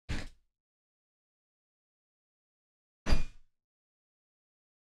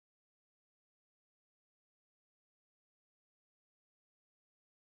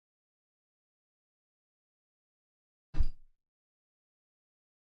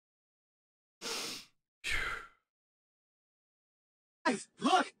 Guys,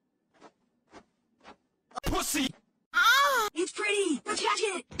 look. Pussy. Ah, it's pretty. Let's catch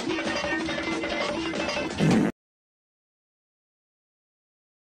it.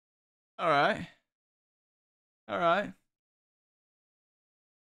 All right. All right.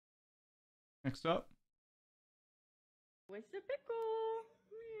 Next up. Where's the pickle?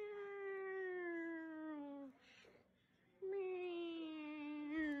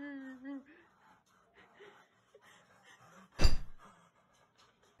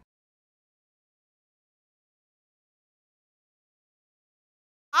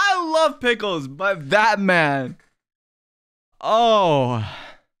 I love pickles, but that man. Oh.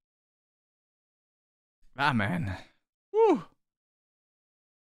 That man. Whew.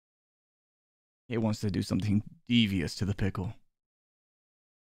 He wants to do something devious to the pickle.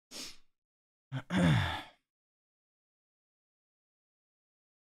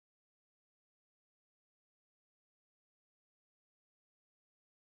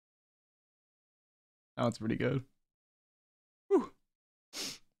 Oh, it's pretty good. Whew.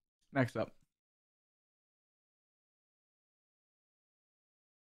 Next up.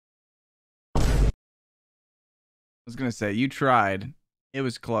 I was gonna say, you tried. It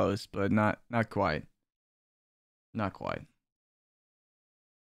was close, but not quite. Not quite.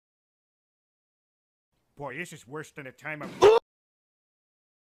 Boy, this is worse than a time of.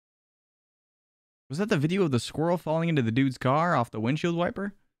 Was that the video of the squirrel falling into the dude's car off the windshield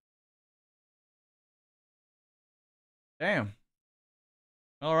wiper? Damn.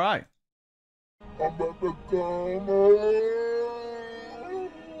 All right.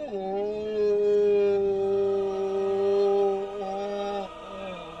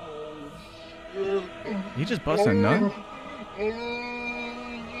 He just busted a nut?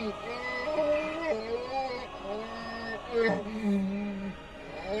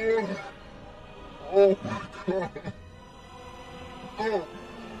 Oh my god. Oh.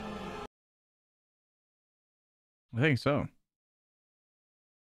 I think so.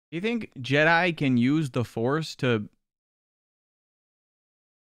 Do you think Jedi can use the Force to...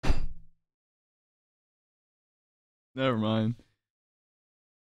 Never mind.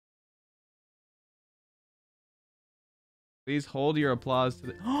 Please hold your applause to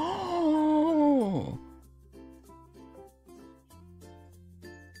the... Oh!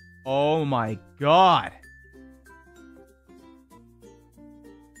 Oh my god.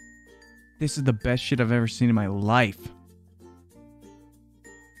 This is the best shit I've ever seen in my life.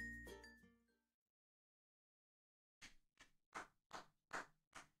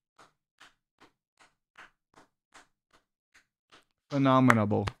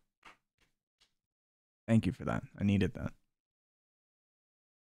 Phenomenal. Thank you for that. I needed that.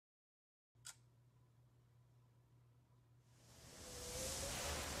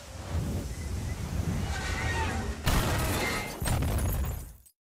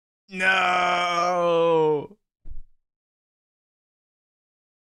 No.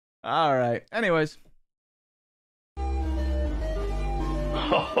 All right. Anyways.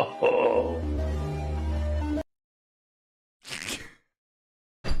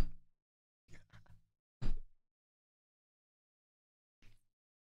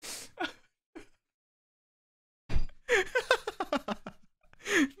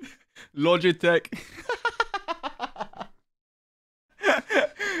 Logitech.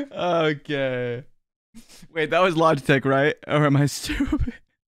 Okay. Wait, that was Logitech, right? Or am I stupid?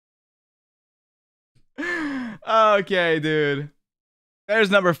 Okay, dude. There's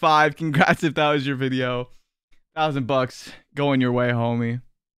number 5. Congrats if that was your video. $1,000 going your way, homie.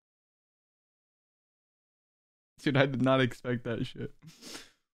 Dude, I did not expect that shit.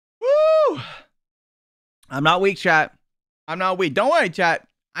 Woo! I'm not weak, chat. I'm not weak. Don't worry, chat.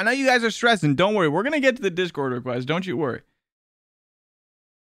 I know you guys are stressing. Don't worry. We're going to get to the Discord request. Don't you worry.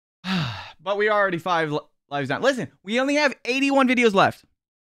 But we are already 5 lives down. Listen, we only have 81 videos left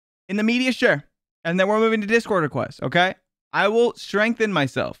in the media share. And then we're moving to Discord requests, okay? I will strengthen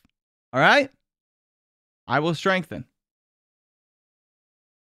myself. All right? I will strengthen.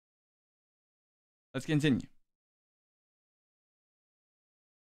 Let's continue.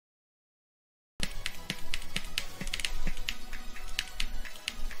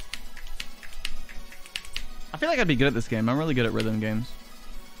 I feel like I'd be good at this game. I'm really good at rhythm games.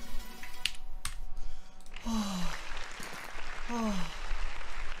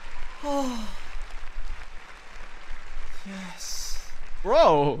 Yes.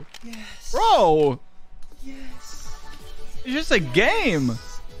 Bro. Yes. Bro. Yes. It's just a game.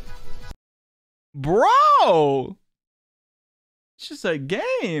 Bro. It's just a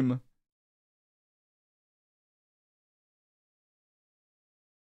game.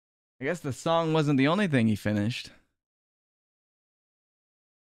 I guess the song wasn't the only thing he finished.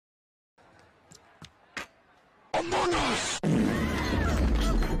 Among Us!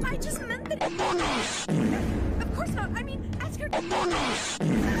 I just meant that. Among Us! Of course not. I mean, ask your. Among Us!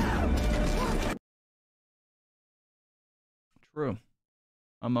 True.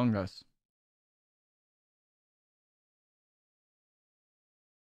 Among Us.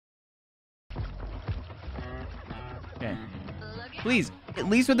 Okay. Please, at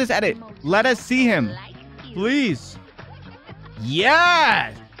least with this edit, let us see him. Please.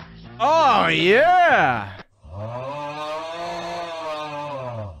 Yes! Oh, yeah!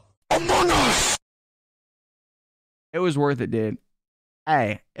 Among Us! It was worth it, dude.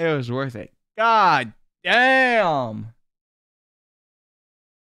 Hey, it was worth it. God damn.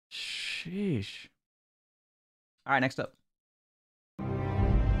 Sheesh. All right, next up.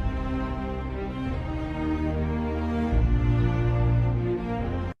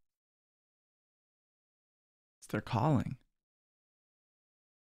 They're calling.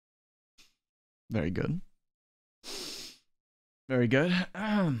 Very good. Very good.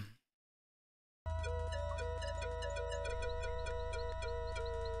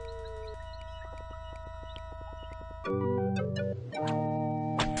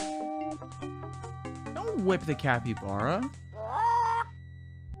 whip the capybara.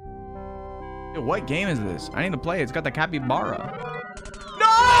 Yo, what game is this? I need to play it. It's got the capybara.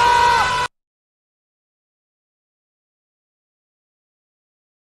 No!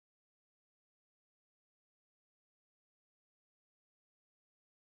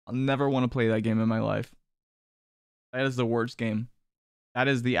 I'll never want to play that game in my life. That is the worst game. That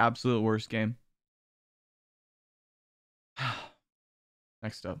is the absolute worst game.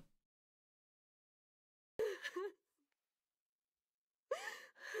 Next up.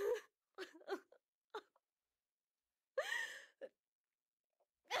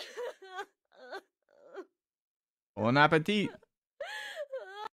 Bon appetit.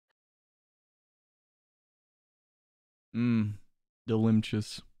 Mmm.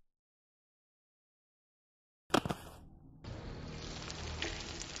 Delicious.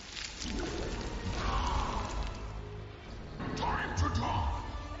 Time to talk.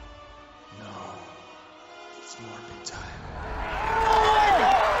 No, it's morbid time.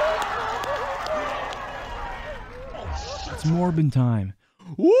 It's Morbin time.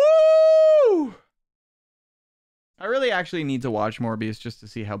 Woo! I really actually need to watch Morbius just to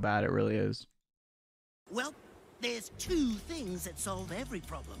see how bad it really is. Well, there's two things that solve every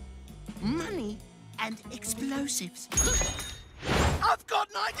problem. Money and explosives. I've got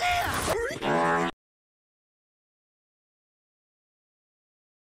an idea!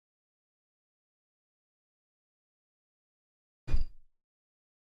 It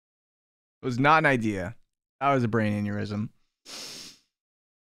was not an idea. That was a brain aneurysm.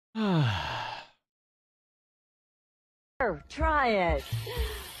 Try it.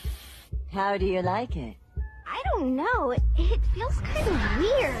 How do you like it? I don't know. It feels kind of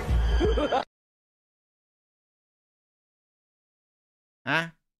weird. Huh?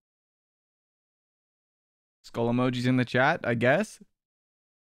 Skull emojis in the chat, I guess.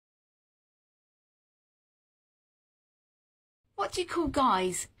 What do you call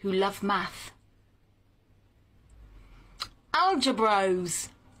guys who love math? Algebros.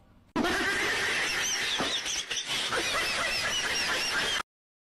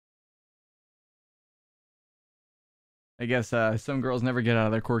 I guess some girls never get out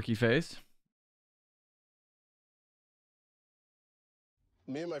of their quirky face.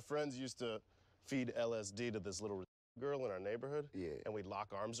 Me and my friends used to feed LSD to this little girl in our neighborhood. Yeah. And we'd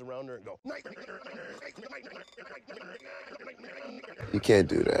lock arms around her and go, You can't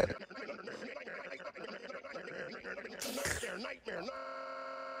do that. Nightmare.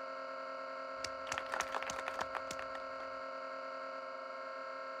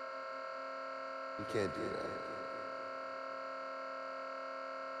 You can't do that.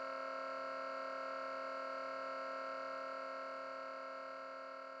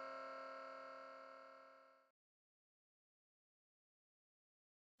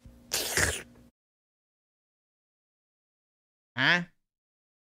 Huh?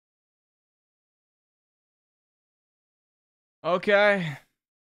 Okay.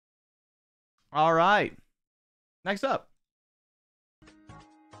 All right. Next up.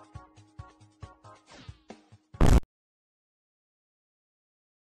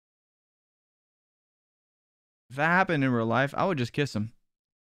 If that happened in real life, I would just kiss him.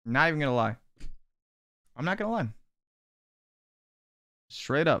 Not even gonna lie. I'm not gonna lie.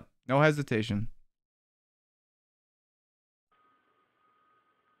 Straight up. No hesitation.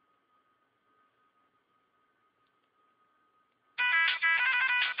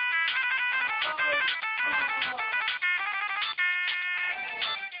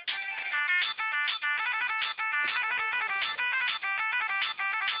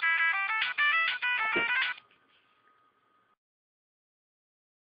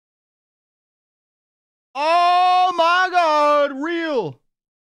 Oh my god, real. All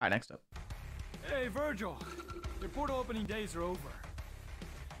right, next up. Hey, Virgil. Your portal opening days are over.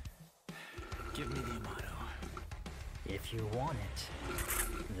 Give me the Amato. If you want it,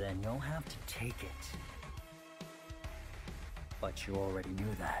 then you'll have to take it. But you already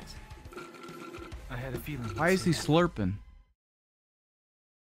knew that. I had a feeling. Why is he slurping?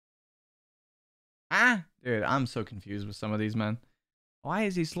 Ah, dude, I'm so confused with some of these men. Why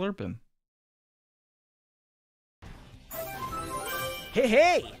is he slurping?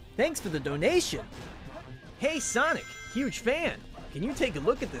 Hey, thanks for the donation. Hey, Sonic, huge fan. Can you take a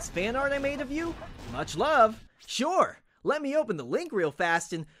look at this fan art I made of you? Much love. Sure, let me open the link real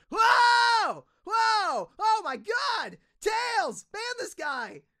fast and... Whoa! Whoa! Oh my god! Tails! Ban this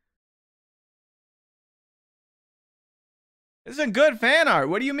guy! This is a good fan art.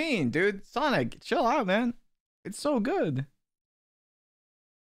 What do you mean, dude? Sonic, chill out, man. It's so good.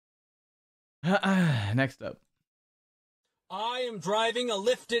 Next up. I am driving a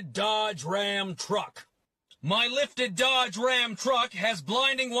lifted Dodge Ram truck. My lifted Dodge Ram truck has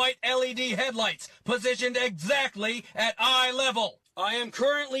blinding white LED headlights positioned exactly at eye level. I am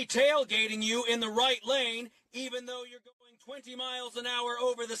currently tailgating you in the right lane, even though you're going 20 miles an hour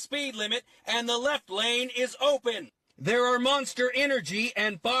over the speed limit and the left lane is open. There are Monster Energy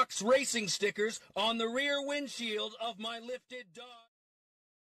and Fox Racing stickers on the rear windshield of my lifted Dodge.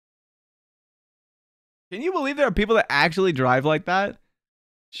 Can you believe there are people that actually drive like that?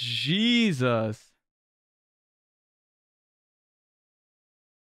 Jesus.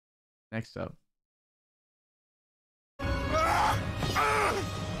 Next up.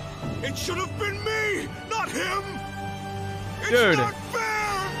 It should have been me, not him! It's Dude. not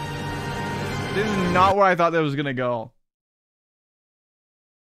fair! This is not where I thought that was going to go.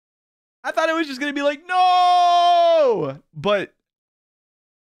 I thought it was just going to be like, no! But,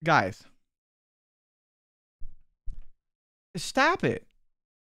 guys. Stop it.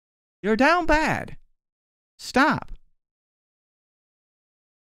 You're down bad. Stop.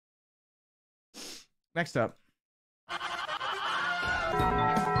 Next up.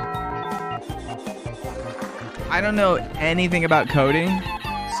 I don't know anything about coding,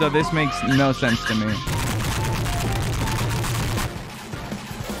 so this makes no sense to me.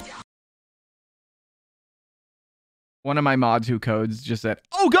 One of my mods who codes just said,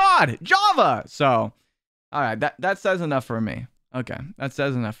 "Oh God, Java!" So, all right, that says enough for me. Okay, that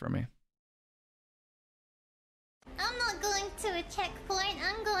says enough for me. I'm not going to a checkpoint.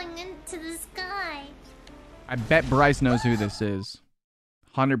 I'm going into the sky. I bet Bryce knows who this is.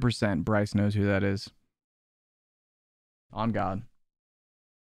 100% Bryce knows who that is. On God.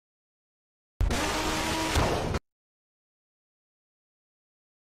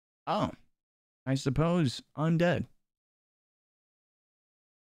 Oh. I suppose undead.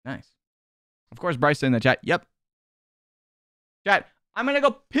 Nice. Of course, Bryce in the chat. Yep. Chat, I'm gonna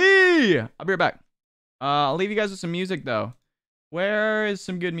go pee. I'll be right back. I'll leave you guys with some music, though. Where is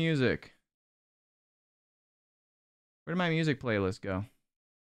some good music? Where did my music playlist go?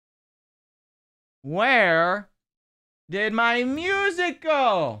 Where did my music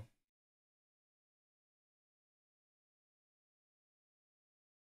go?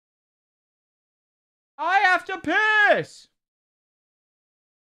 I have to piss.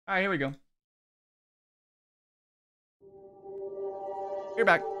 All right, here we go. You're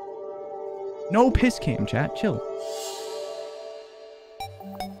back. No piss cam, chat. Chill.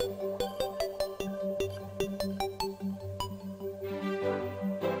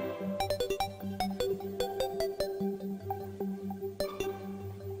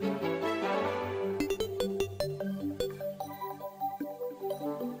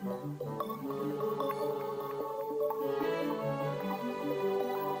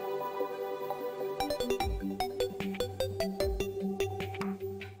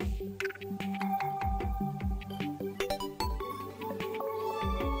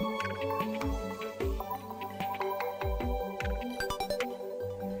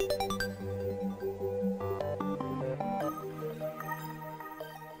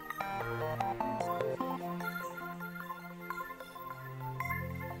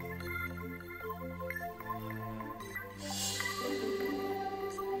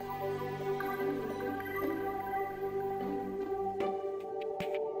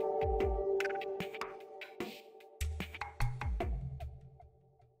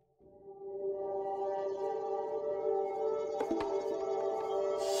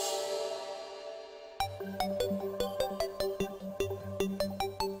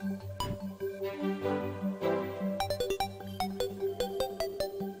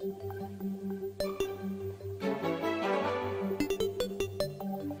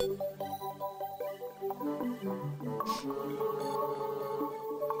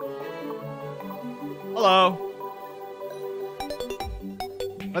 Hello.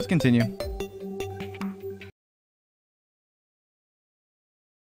 Let's continue.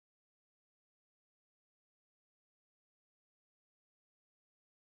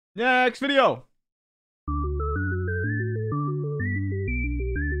 Next video.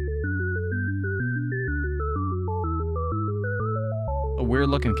 A weird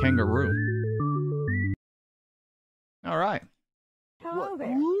looking kangaroo. All right. Hello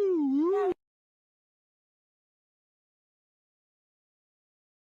there.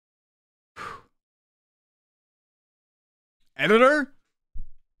 Editor?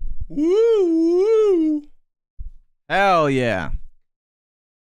 Woo woo. Hell yeah.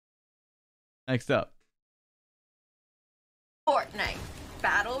 Next up. Fortnite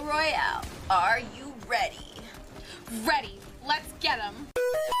Battle Royale. Are you ready? Ready. Let's get 'em.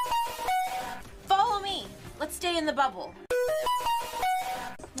 Follow me. Let's stay in the bubble.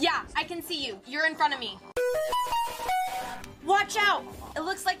 Yeah, I can see you. You're in front of me. Watch out! It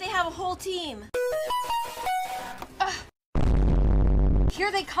looks like they have a whole team. Ugh.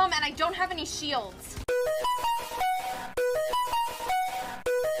 Here they come, and I don't have any shields.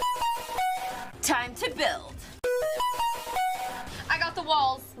 Time to build. I got the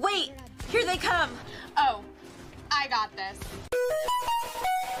walls. Wait, here they come. Oh, I got this.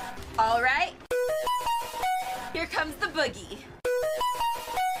 All right. Here comes the boogie.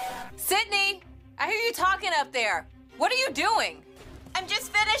 Sydney, I hear you talking up there. What are you doing? I'm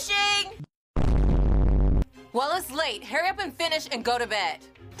just finishing. Well, it's late. Hurry up and finish and go to bed.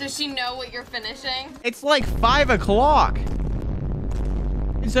 Does she know what you're finishing? It's like 5 o'clock.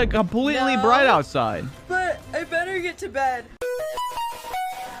 It's like completely bright outside. But I better get to bed.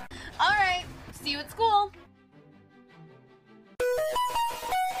 All right. See you at school.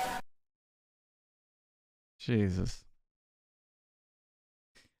 Jesus.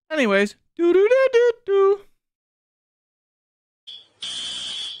 Anyways, do do do do do.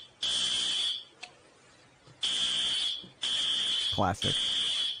 Classic.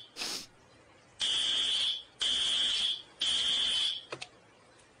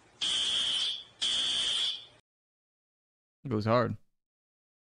 It goes hard.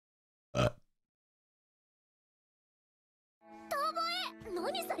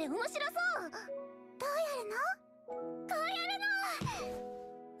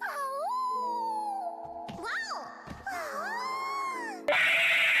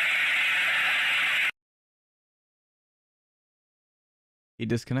 He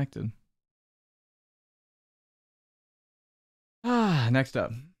disconnected. Next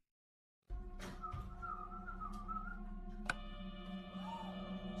up.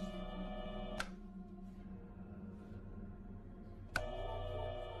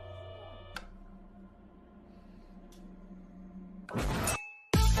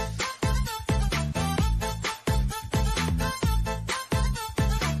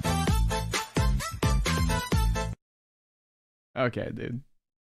 Okay, dude.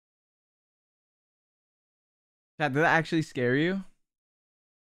 Did that actually scare you?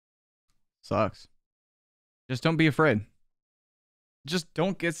 Sucks. Just don't be afraid. Just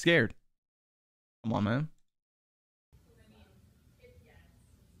don't get scared. Come on, man.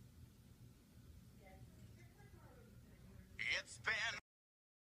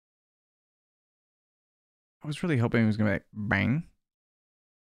 I was really hoping it was gonna be like, bang.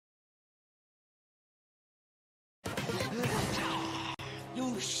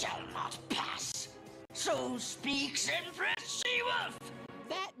 You shall not pass. So speaks Empress She-Wolf.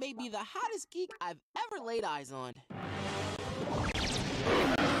 That may be the hottest geek I've ever laid eyes on.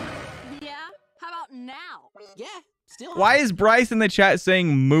 Yeah? How about now? Yeah, still. Why is Bryce in the chat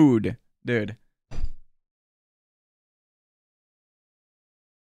saying mood, dude?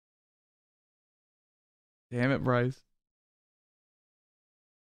 Damn it, Bryce.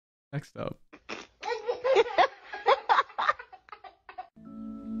 Next up.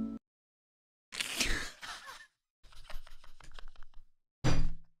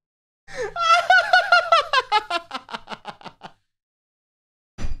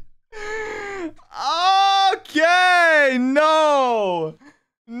 Okay, no.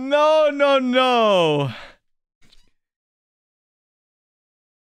 No, no, no.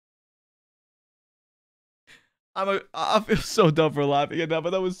 I feel so dumb for laughing at that,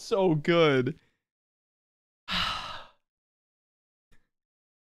 but that was so good.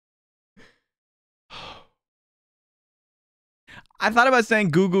 I thought about saying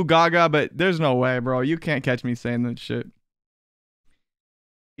goo goo gaga, but there's no way, bro. You can't catch me saying that shit.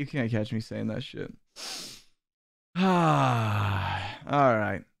 You can't catch me saying that shit.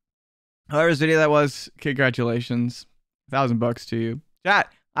 Alright. Whoever's video that was, congratulations. $1,000 to you.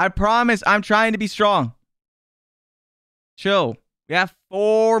 Chat, I promise I'm trying to be strong. Chill. We have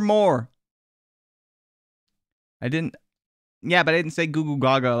 4 more. I didn't... Yeah, but I didn't say goo goo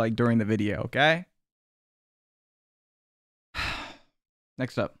gaga like during the video, okay?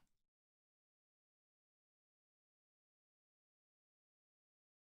 Next up.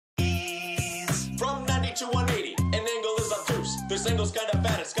 From 90 to 180, an angle is obtuse. This angle's kind of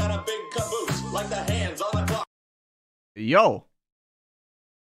fat, it's got a big caboose, like the hands on the clock. Yo.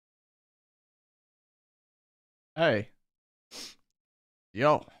 Hey.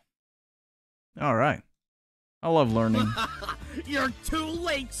 Yo. All right. I love learning. You're too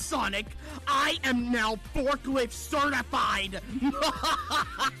late, Sonic. I am now forklift certified.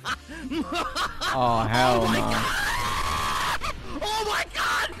 Oh, hell no. Oh my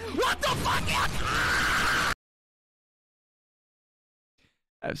god! What the fuck is...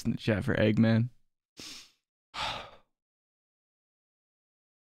 That's in the chat for Eggman.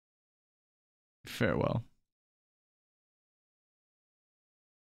 Farewell.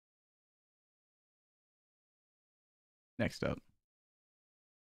 Next up.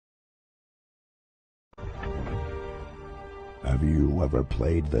 Have you ever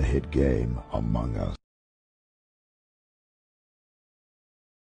played the hit game Among Us?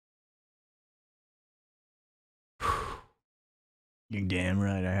 You're damn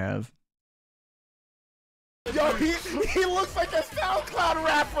right I have. Yo, he looks like a SoundCloud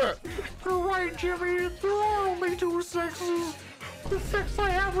rapper. You're right, Jimmy. There are only two sexes. The sex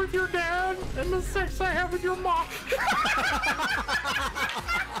I have with your dad and the sex I have with your mom.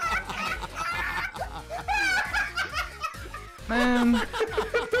 Man.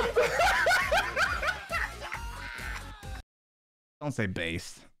 Don't say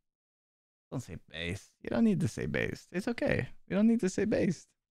based. Don't say based. You don't need to say based. It's okay. We don't need to say based.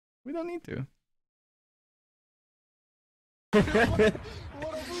 We don't need to.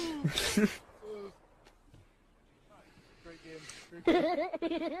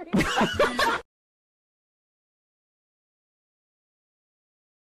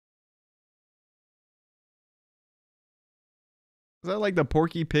 Is that like the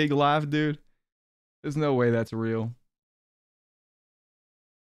Porky Pig laugh, dude? There's no way that's real.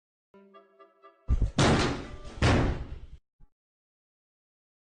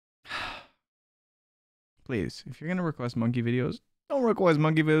 Please, if you're gonna request monkey videos, don't request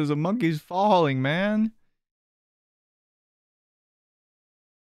monkey videos of monkeys falling, man.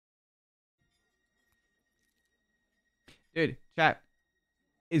 Dude, chat.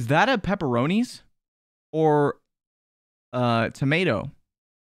 Is that a pepperonis or tomato?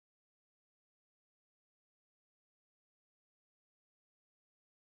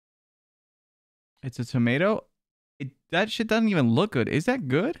 It's a tomato? That shit doesn't even look good. Is that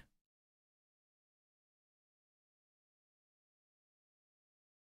good?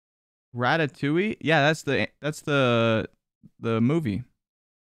 Ratatouille? Yeah, that's the movie.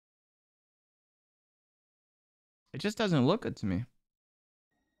 It just doesn't look good to me.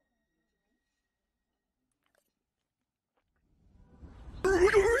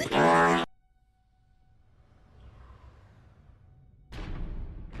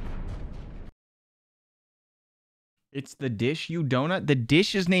 It's the dish, you donut? The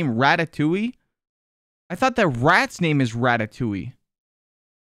dish is named Ratatouille? I thought the rat's name is Ratatouille.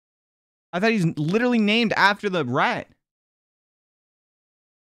 I thought he's literally named after the rat.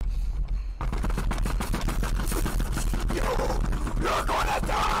 You're gonna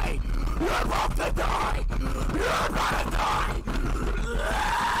die! You're about to die! You're gonna die!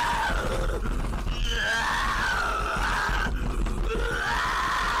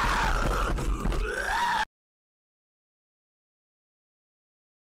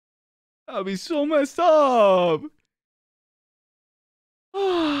 I'll be so messed up.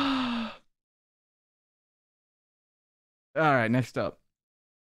 Alright, next up.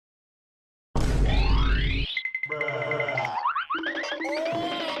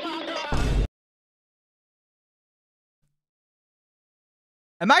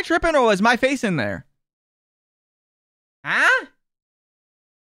 Am I tripping or was my face in there? Huh?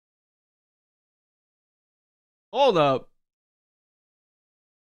 Hold up.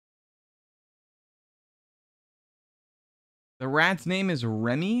 The rat's name is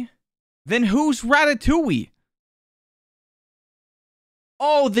Remy? Then who's Ratatouille?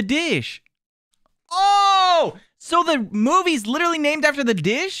 Oh, the dish. Oh, so the movie's literally named after the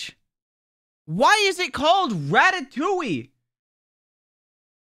dish? Why is it called Ratatouille?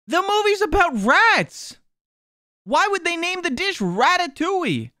 The movie's about rats. Why would they name the dish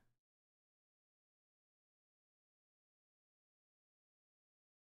Ratatouille?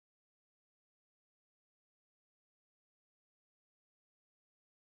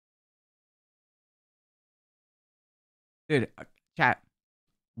 Dude, chat.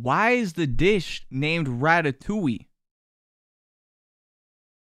 Why is the dish named Ratatouille?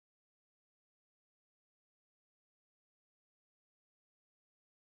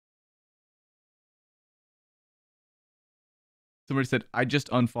 Somebody said, I just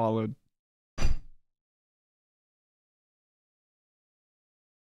unfollowed.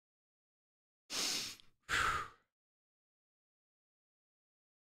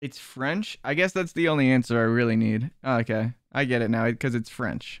 It's French? I guess that's the only answer I really need. Oh, okay. I get it now because it's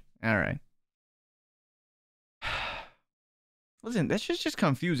French. All right. Listen, that's just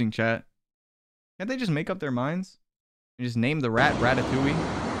confusing, chat. Can't they just make up their minds? And just name the rat Ratatouille?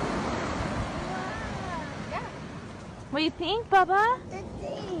 What you think, Bubba?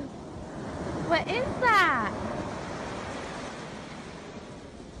 What is that?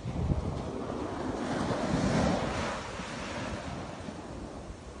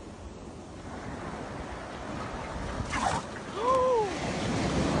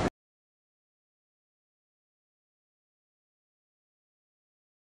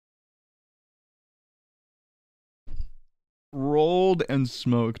 Rolled and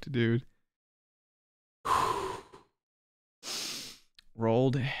smoked, dude.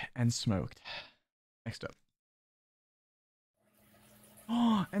 Rolled and smoked. Next up.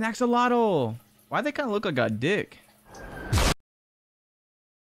 Oh, an axolotl. Why they kind of look like a dick?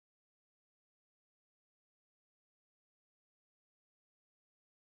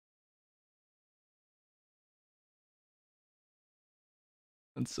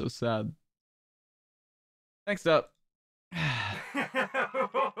 That's so sad. Next up.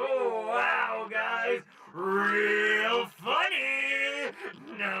 Wow, guys, real funny.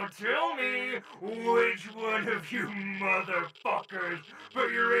 Now tell me, which one of you motherfuckers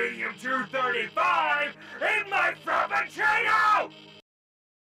put uranium-235 in my frappuccino?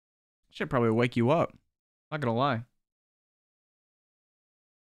 Should probably wake you up. Not gonna lie.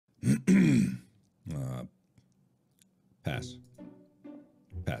 Pass.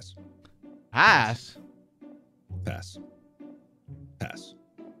 Pass. Pass. Pass. Pass.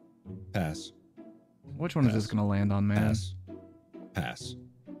 Pass. Which one is this gonna land on, man? Pass. Pass.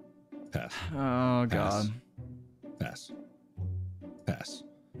 Pass. Oh god. Pass. Pass.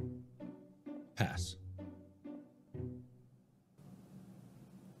 Pass.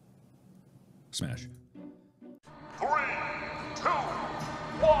 Smash. 3, 2,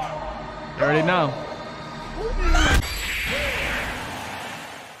 1. You already know.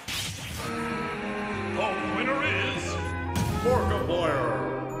 The winner is Markiplier.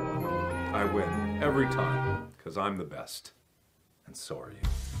 I win every time because I'm the best, and so are you.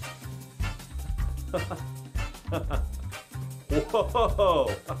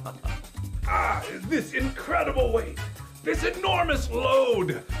 Whoa! This incredible weight, this enormous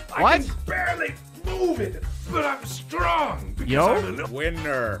load. I What? can barely move it, but I'm strong. Because Yo? I'm a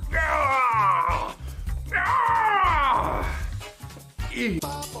Winner. Ah! Ah! E.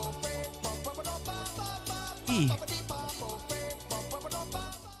 E.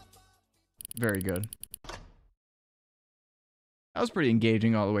 Very good. That was pretty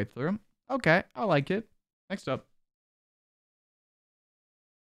engaging all the way through. Okay, I like it. Next up.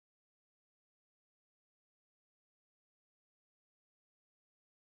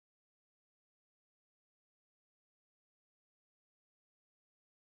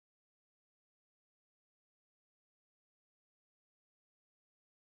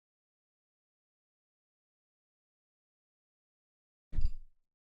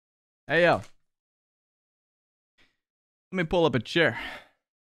 Hey, yo. Let me pull up a chair.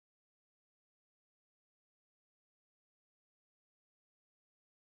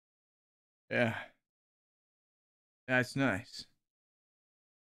 Yeah. That's nice.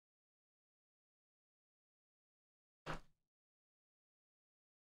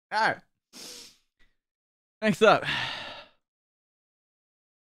 All right. Next up.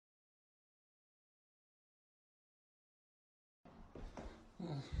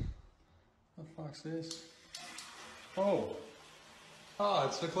 What the fuck's this? Oh,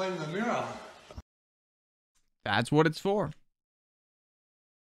 it's to clean the mirror. That's what it's for.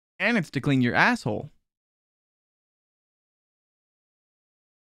 And it's to clean your asshole.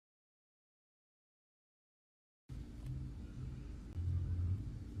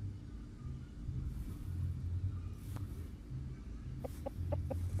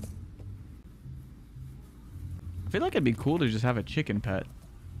 I feel like it'd be cool to just have a chicken pet.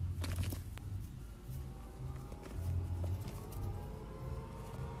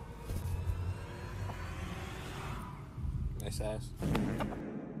 Nice ass.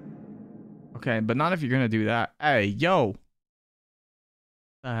 Okay, but not if you're gonna do that. Hey, yo.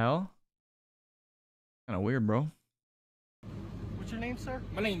 The hell? Kind of weird, bro. What's your name, sir?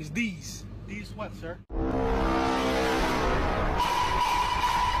 My name is Deez. Deez what, sir?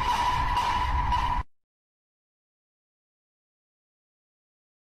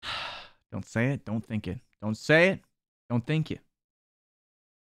 Don't say it. Don't think it. Don't say it. Don't think it.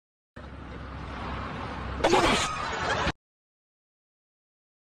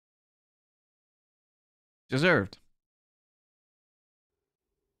 Deserved.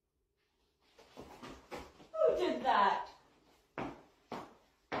 Who did that?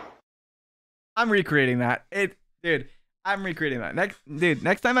 I'm recreating that. Dude, I'm recreating that.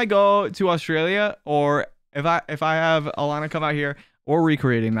 Next time I go to Australia, or if I have Alana come out here, or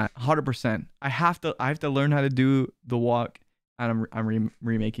recreating that 100%. I have to learn how to do the walk, and I'm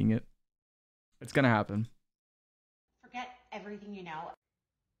remaking it. It's gonna happen. Forget everything you know.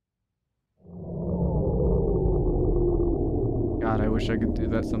 God, I wish I could do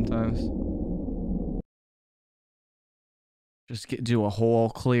that sometimes. Just do a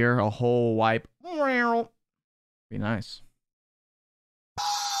whole clear, a whole wipe. Be nice.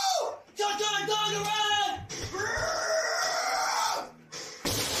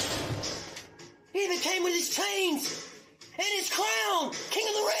 came with his chains and his crown, King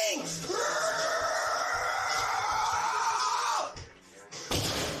of the Rings.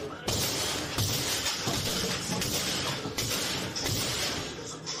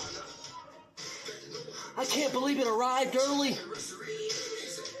 I can't believe it arrived early.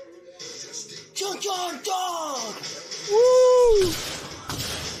 Junkyard Dog! Woo!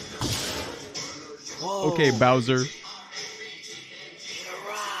 Whoa. Okay, Bowser.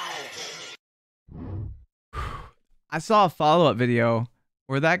 I saw a follow-up video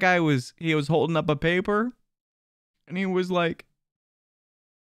where that guy was holding up a paper and he was like,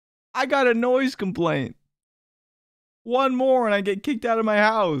 I got a noise complaint. One more and I get kicked out of my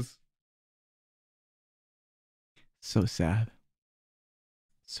house. So sad.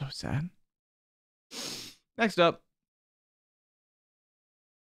 So sad. Next up.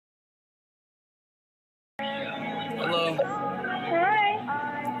 Hello.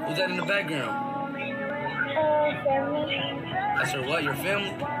 Hi. Who's that in the background? Family. I said, what? Your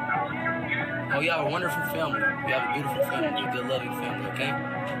family? Oh, you have a wonderful family. You have a beautiful family. A good, loving family, okay?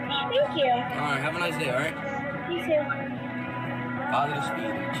 Thank you. All right, have a nice day, all right? You too. Positive speed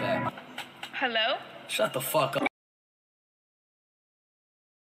in the chat. Hello? Shut the fuck up.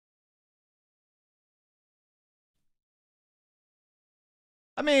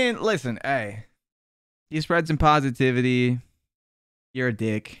 I mean, listen, hey. You spread some positivity. You're a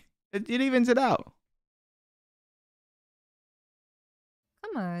dick. It evens it out.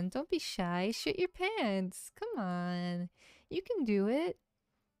 Come on, don't be shy. Shit your pants. Come on. You can do it.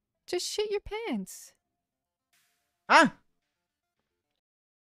 Just shit your pants. Huh?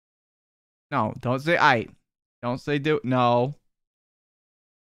 No, don't say I. Don't say do. No.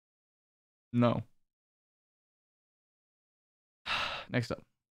 No. Next up.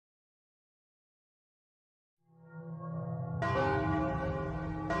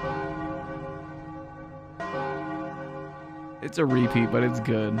 It's a repeat, but it's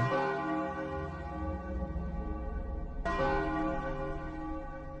good.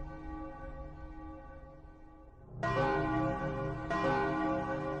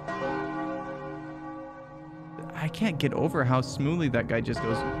 I can't get over how smoothly that guy just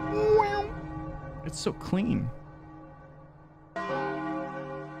goes. It's so clean.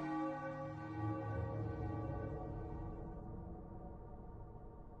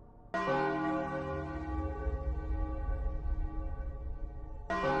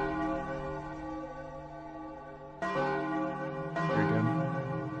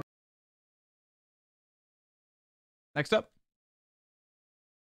 Next up.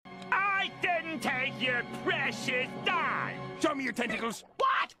 I didn't take your precious dime! Show me your tentacles.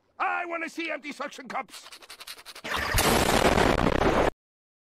 What? I want to see empty suction cups.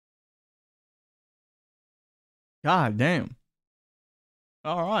 God damn.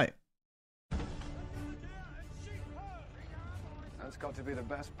 All right. That's got to be the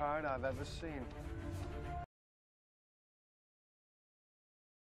best part I've ever seen.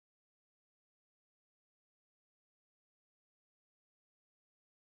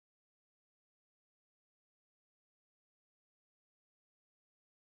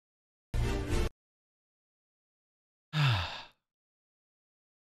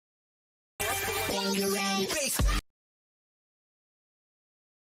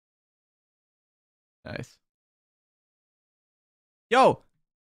 Nice. Yo,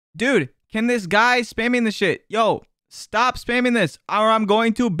 dude, can this guy spamming the shit? Yo, stop spamming this or I'm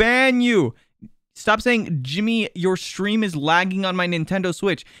going to ban you. Stop saying, Jimmy, your stream is lagging on my Nintendo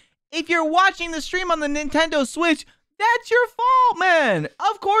Switch. If you're watching the stream on the Nintendo Switch, that's your fault, man.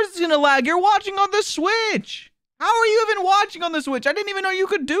 Of course it's gonna lag. You're watching on the Switch. How are you even watching on the Switch? I didn't even know you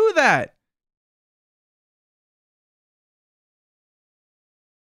could do that.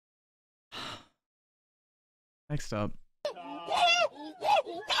 Next up.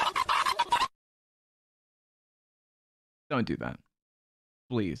 Don't do that.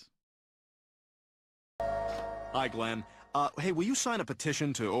 Please. Hi, Glenn. Hey, will you sign a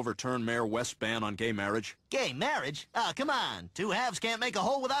petition to overturn Mayor West's ban on gay marriage? Gay marriage? Ah, come on. Two halves can't make a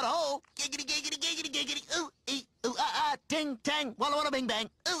hole without a hole. Giggity, giggity, giggity, giggity. Ooh, ee, ooh, ah, ah, ting, tang, walla, walla, bing, bang.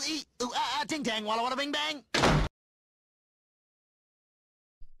 Ooh, ee, ooh, ah, ah, ting, tang, walla, walla, bing, bang.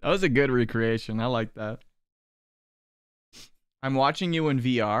 That was a good recreation. I like that. I'm watching you in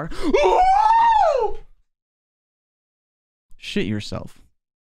VR. Shit yourself.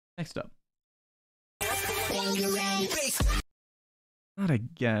 Next up. Not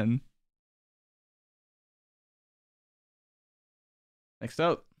again. Next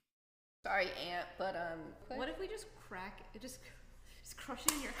up. Sorry, Aunt, but what if we just crack it? Just crush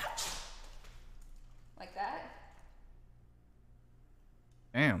it in your like that?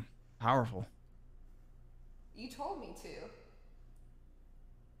 Damn. Powerful. You told me to.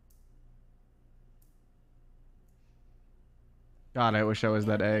 God, I wish I was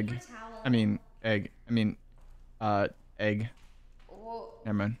that egg. I mean, egg. I mean, egg. Well,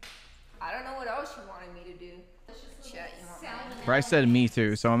 Never mind. I don't know what else you wanted me to do. Chat, you want me? Bryce said me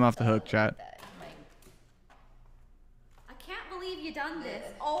too, so I'm off the hook, chat. I can't believe you done this.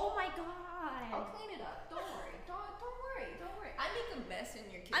 Oh my god. I'll clean it up. Don't worry. Don't worry. Don't worry. I make a mess in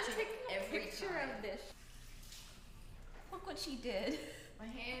your kitchen. I'm taking a every picture time. of this. Look what she did. My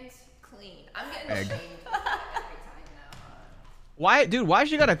hands clean. I'm getting Egg. ashamed of that every time now. Why, dude? Why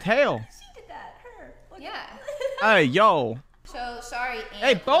she got a tail? She did that. Her. Look Yeah. Hey, yo. So sorry, Aunt,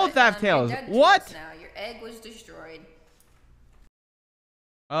 Hey, both but, have you're tails. dead to What? us Now your egg was destroyed.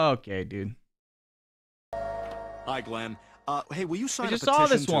 Okay, dude. Hi, Glenn. Hey, will you sign a just saw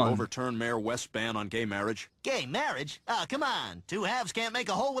petition this to one. overturn Mayor West's ban on gay marriage? Gay marriage? Oh, come on. Two halves can't make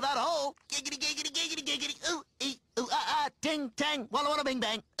a hole without a hole. Giggity, giggity, giggity, giggity. Ooh, ee, ooh, ah, ah, ting, tang, walla, walla, bing,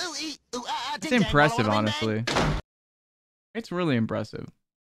 bang. Ooh, ee, ooh, ah, ah, It's ting, tang, impressive, walla, walla, bing, bang. honestly. It's really impressive.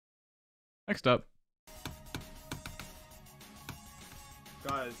 Next up.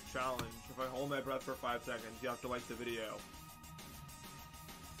 Guys, challenge. If I hold my breath for 5 seconds, you have to like the video.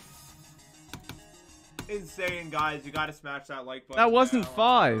 Insane, guys. You gotta smash that like button. That wasn't now.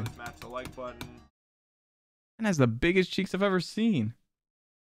 5. Smash the like button. And has the biggest cheeks I've ever seen.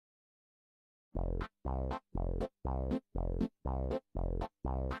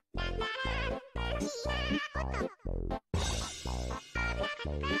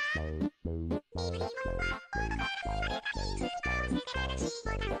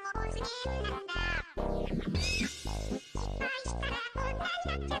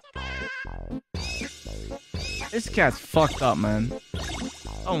 This cat's fucked up, man.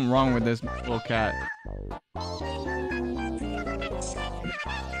 Something wrong with this little cat.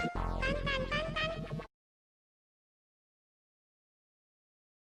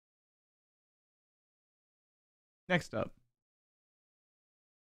 Next up.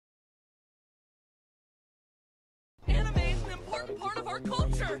 Anime is an important part of our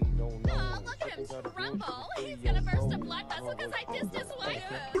culture. Oh, look at him tremble. He's gonna burst a blood vessel because I dissed his wife.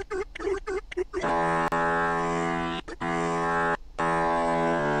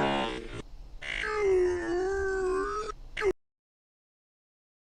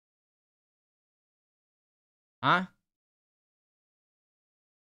 Huh?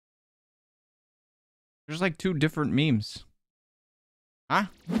 There's like 2 different memes. Huh?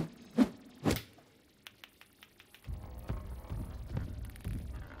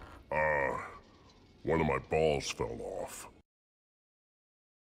 One of my balls fell off.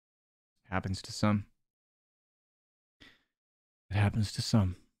 Happens to some. It happens to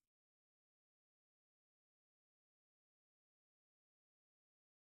some.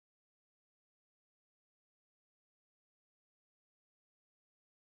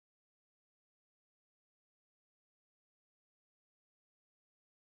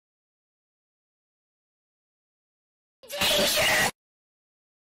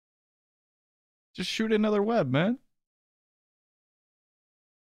 Just shoot another web, man.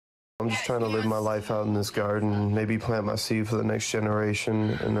 I'm just trying to live my life out in this garden, maybe plant my seed for the next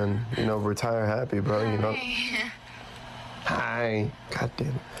generation, and then, you know, retire happy, bro, you know? Hi. God damn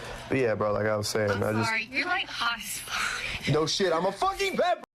it. But yeah, bro, like I was saying, I just... Sorry, you're like hot as fuck. No shit, I'm a fucking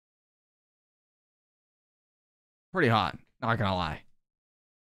vet! Pretty hot. Not gonna lie.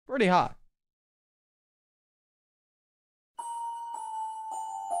 Pretty hot.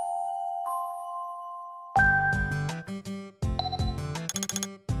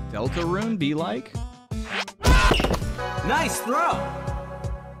 Deltarune be like? Nice throw!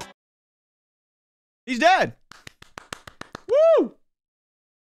 He's dead! Woo!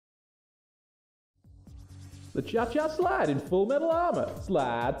 The cha-cha slide in full metal armor.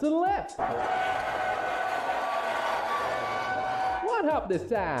 Slide to the left. 1 hop this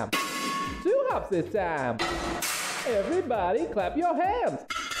time. 2 hops this time. Everybody clap your hands.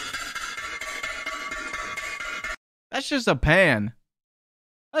 That's just a pan.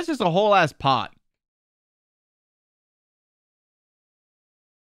 That's just a whole ass pot.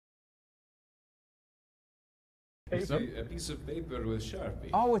 A piece of paper with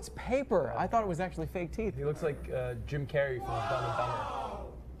Sharpie. Oh, it's paper. I thought it was actually fake teeth. He looks like Jim Carrey from Dumb and Dumber.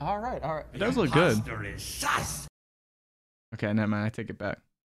 All right, all right. It does look good. Is sus. Okay, never mind. I take it back.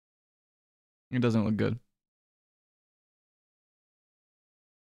 It doesn't look good.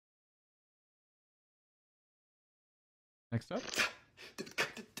 Next up.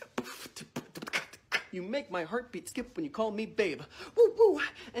 You make my heartbeat skip when you call me babe. Woo woo,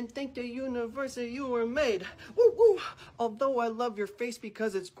 and thank the universe that you were made. Woo woo, although I love your face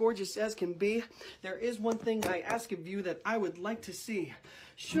because it's gorgeous as can be, there is one thing I ask of you that I would like to see.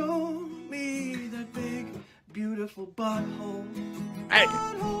 Show me that big, beautiful butthole. Hey,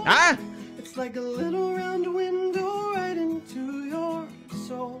 Butthole. huh? It's like a little round window right into your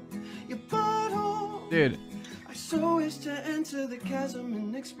soul. Your butthole. Dude. I so wish to enter the chasm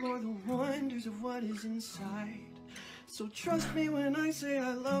and explore the wonders of what is inside. So trust me when I say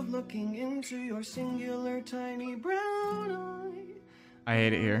I love looking into your singular tiny brown eye. I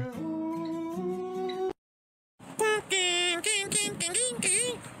hate it here.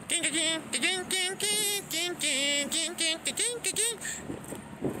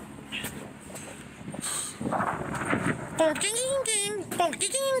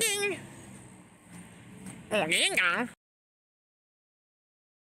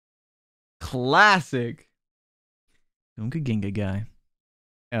 Classic. Unka Ginga guy.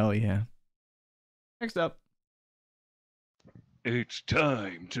 Hell yeah. Next up. It's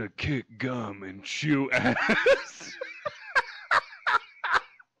time to kick gum and chew ass.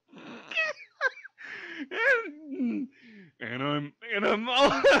 and I'm all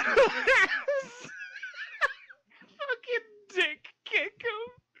fucking dick kick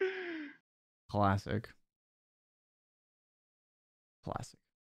him. Classic. Classic.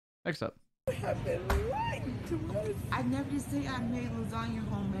 Next up. I never did say I made lasagna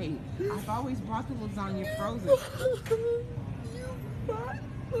homemade. I've always bought the lasagna frozen. You bought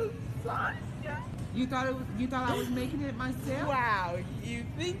lasagna? You thought I was making it myself? Wow, you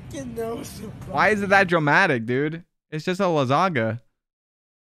think you know something. Why is it that dramatic, dude? It's just a lasagna.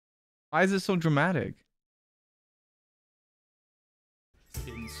 Why is it so dramatic?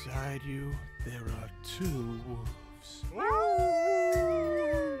 Inside you, there are two wolves.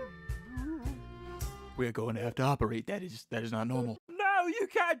 We're going to have to operate. That is not normal. No, you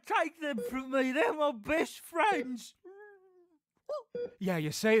can't take them from me. They're my best friends. Yeah,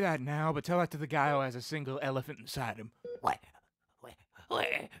 you say that now, but tell that to the guy who has a single elephant inside him.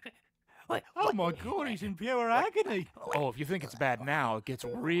 Oh my god, he's in pure agony. Oh, if you think it's bad now, it gets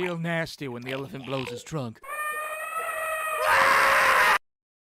real nasty when the elephant blows his trunk.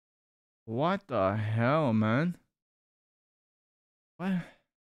 What the hell, man? What?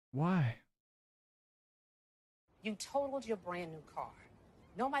 Why? You totaled your brand new car.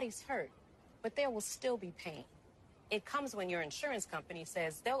 Nobody's hurt, but there will still be pain. It comes when your insurance company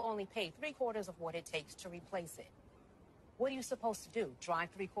says they'll only pay 3/4 of what it takes to replace it. What are you supposed to do? Drive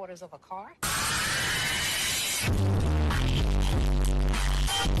 3/4 of a car?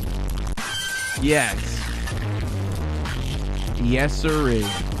 Yes. Yes, sirree.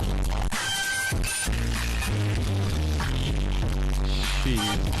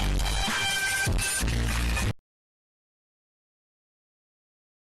 Jeez.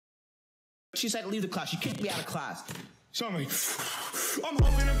 She said to leave the class. She kicked me out of class. Something. I'm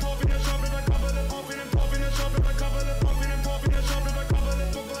hopping and popping and jumping, I cover the popping and popping and jumping, I cover the popping and popping and jumping, I cover the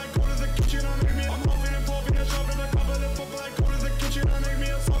pop like go to the kitchen, I make me. I'm hopping and popping and jumping, I cover the pop like go to the kitchen, I make me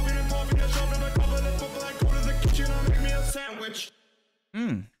a hopping and popping and jumping, I cover the pop like go to the kitchen, I make me a sandwich.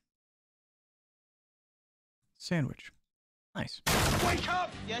 Sandwich. Nice. Wake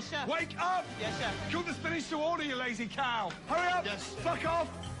up! Yes, sir. Wake up! Yes, sir. Cook the spinach to order, you lazy cow. Hurry up! Yes. Fuck off!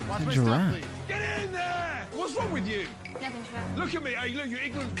 Watch my stuff, please. Get in there! What's wrong with you? Nothing, sir. Look at me. Hey, look, you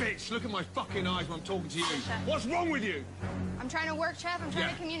ignorant bitch. Look at my fucking eyes when I'm talking to you. Yes, sir. What's wrong with you? I'm trying to work, Chef. I'm trying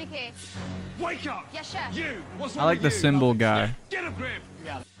to communicate. Wake up! Yes, Chef. You! What's I wrong like with the you? symbol guy. Get a grip!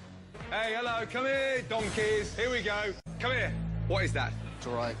 Hey, hello, come here, donkeys. Here we go. Come here. What is that? It's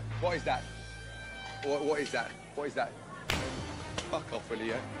all right. What is that? What is that? What is that? Fuck off, will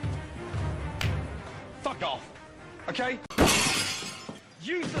you? Fuck off. Okay?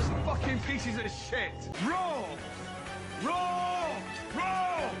 Useless fucking pieces of shit. Raw! Raw!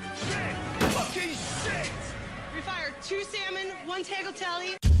 Raw! Shit! Fucking shit! We fired 2 salmon, 1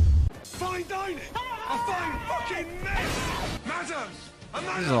 tagliatelle. Fine dining! A fine fucking mess! Madam!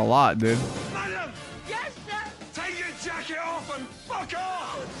 This is a lot, dude. Madam! Yes, Chef. Take your jacket off and fuck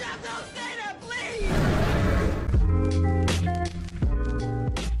off! Oh, Chef, don't say that, please.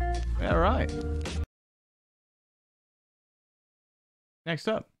 All right. Next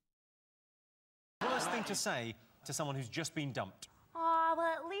up. Worst thing to say to someone who's just been dumped. Aw,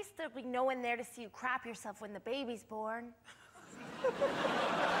 well, at least there'll be no one there to see you crap yourself when the baby's born. You're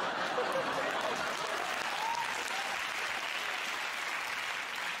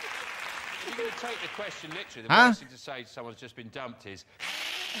going to take the question literally. The Huh? worst thing to say to someone who's just been dumped is...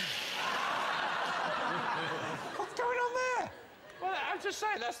 What's going on there? Well, I'm just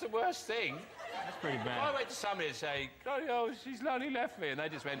saying that's the worst thing. That's pretty bad. I went to somebody and say, oh, she's lonely left me, and they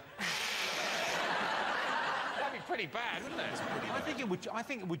just went. That'd be pretty bad, wouldn't it? I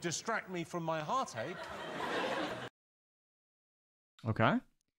think it would distract me from my heartache. Okay.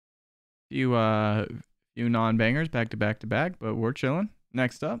 Few non-bangers back to back to back, but we're chilling.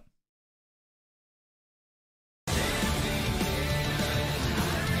 Next up.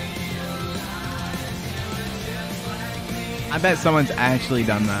 I bet someone's actually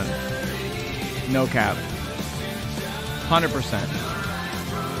done that. No cap. 100%.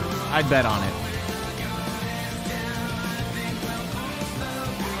 I'd bet on it.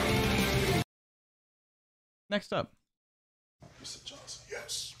 Next up. Mr. Johnson,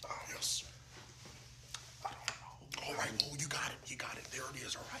 yes. Yes. I don't know. All right, well, you got it. You got it. There it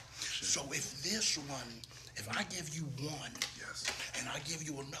is, all right? So if this one, if I give you one, yes, and I give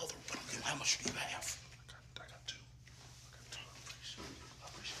you another one, then how much do you have? I got two. I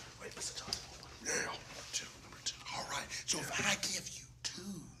appreciate it. Wait, Mr. Johnson, hold on. Yeah, number two. All right, so if I give you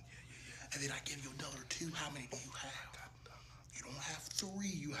two, and then I give you another two, how many do you have? You don't have three,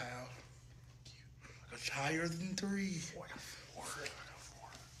 you have. It's higher than three. Four. I got four.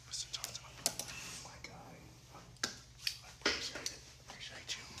 Mr. Johnson, my guy. I appreciate it.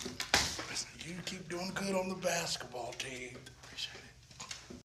 Appreciate you. Listen, you keep doing good on the basketball team. Appreciate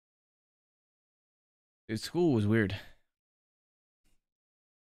it. Dude, school was weird. Did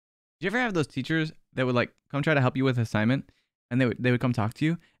you ever have those teachers that would like come try to help you with an assignment, and they would come talk to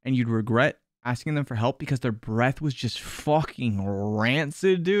you, and you'd regret asking them for help because their breath was just fucking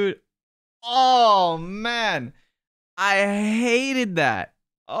rancid, dude? Oh man, I hated that.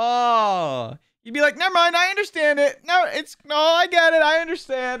 Oh, you'd be like, never mind, I understand it. No, I get it. I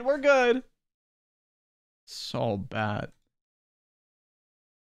understand. We're good. So bad.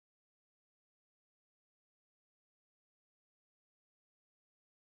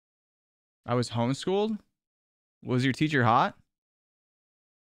 I was homeschooled. Was your teacher hot?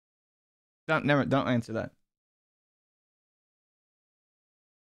 Don't answer that.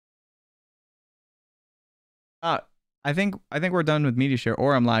 I think we're done with media share,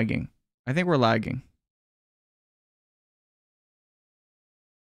 or I'm lagging. I think we're lagging.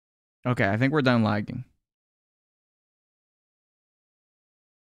 Okay, I think we're done lagging.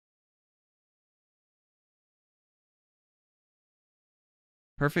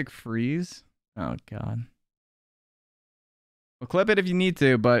 Perfect freeze? Oh god. Well, clip it if you need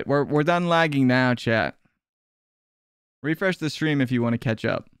to, but we're done lagging now, chat. Refresh the stream if you want to catch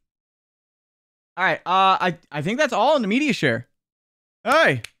up. All right, I think that's all in the media share.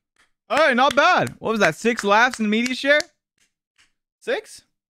 Hey, not bad. What was that? 6 laughs in the media share? 6?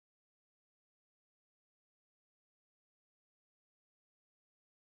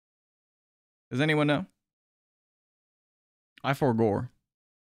 Does anyone know? I forgore.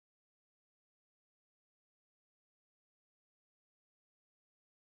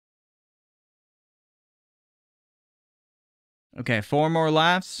 Okay, 4 more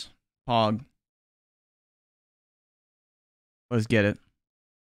laughs. Pog. Let's get it.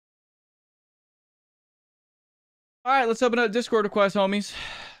 All right, let's open up Discord request, homies.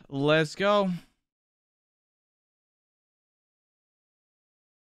 Let's go.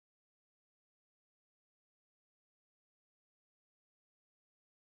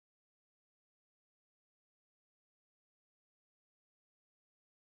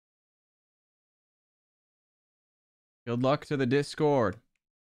 Good luck to the Discord.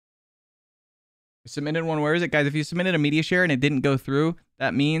 I submitted one. Where is it, guys? If you submitted a media share and it didn't go through,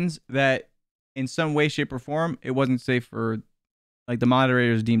 that means that in some way, shape, or form, it wasn't safe for, like, the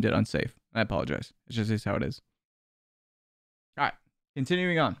moderators deemed it unsafe. I apologize. It's just how it is. All right,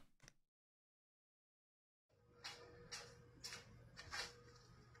 continuing on.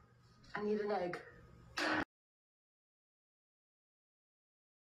 I need an egg.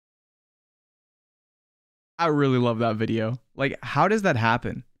 I really love that video. Like, how does that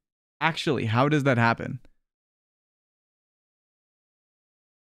happen? Actually, how does that happen?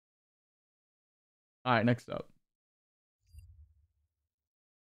 All right, next up.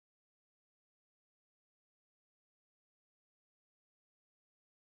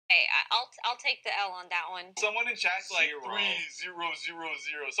 Hey, I'll take the L on that one. Someone in chat's like 3000.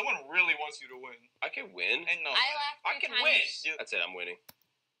 Someone really wants you to win. I can win. Ain't no. I can times. win. That's it, I'm winning.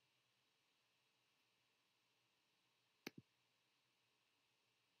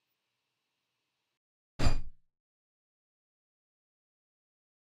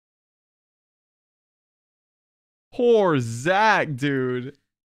 Poor Zach, dude.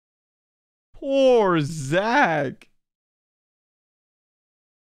 Poor Zach.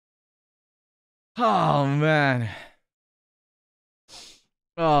 Oh, man.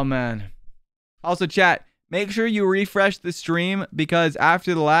 Oh, man. Also, chat, make sure you refresh the stream because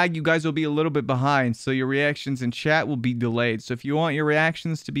after the lag, you guys will be a little bit behind. So your reactions in chat will be delayed. So if you want your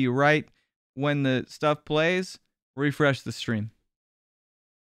reactions to be right when the stuff plays, refresh the stream.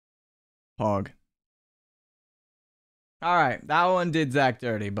 Pog. All right, that one did Zach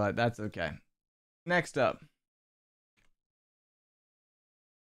dirty, but that's okay. Next up.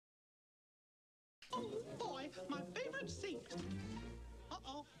 Oh boy, my favorite seat.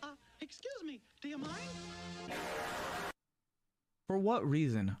 Uh-oh, excuse me, do you mind? For what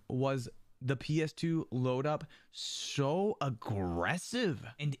reason was the PS2 load up so aggressive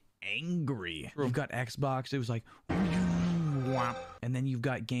and angry? You've got Xbox, it was like, and then you've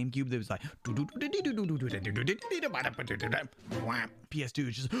got GameCube that was like, PS2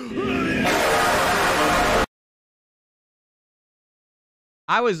 is just.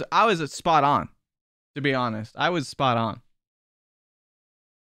 I was spot on, to be honest. I was spot on.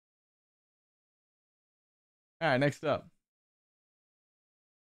 All right, next up.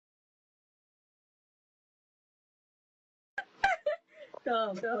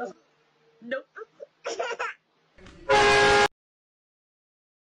 Go. Nope.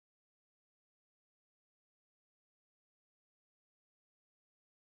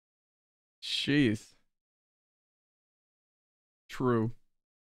 Jeez. True.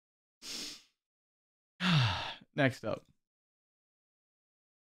 Next up.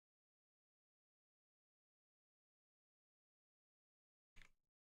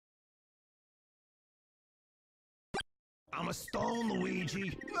 I'm a stone,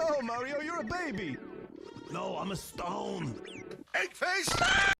 Luigi. No, Mario, you're a baby. No, I'm a stone. Egg face!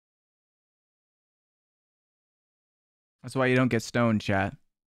 That's why you don't get stoned, chat.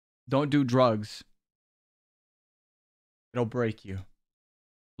 Don't do drugs. It'll break you.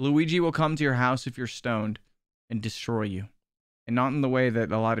 Luigi will come to your house if you're stoned and destroy you. And not in the way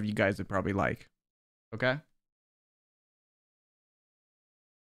that a lot of you guys would probably like. Okay?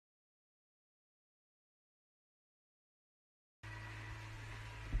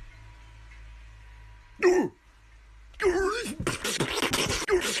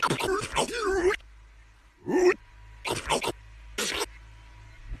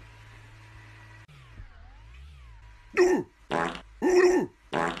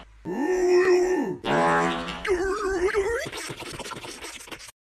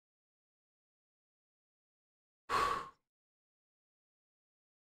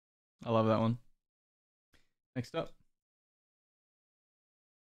 I love that one. Next up.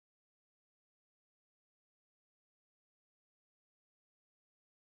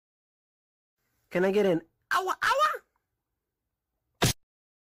 Can I get an ow?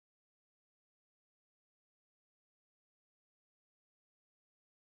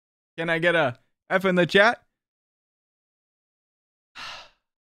 Can I get a F in the chat?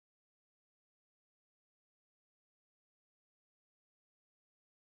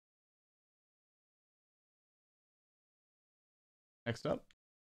 Next up.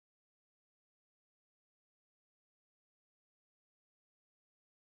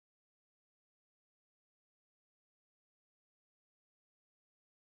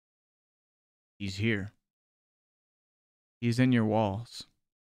 He's here. He's in your walls.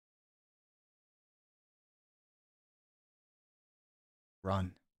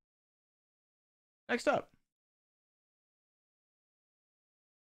 Run. Next up.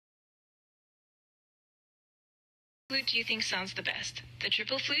 Flute do you think sounds the best? The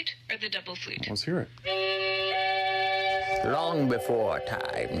triple flute or the double flute? Let's hear it. Long before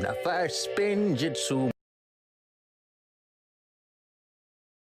time, the first spinjitzu.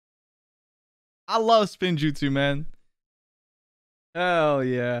 I love Spinjitzu, man. Hell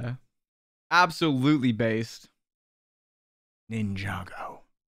yeah. Absolutely based. Ninjago.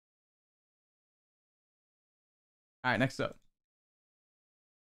 Alright, next up.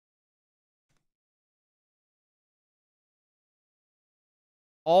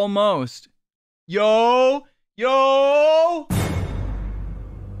 Almost. Yo! Yo!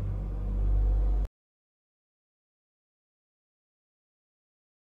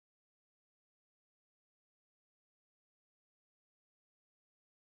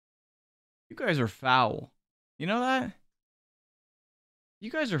 You guys are foul. You know that? You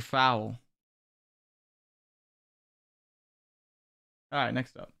guys are foul. Alright,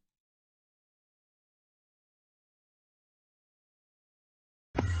 next up.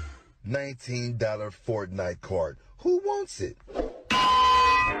 $19 Fortnite card. Who wants it?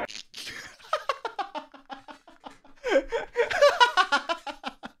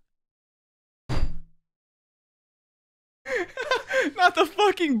 Not the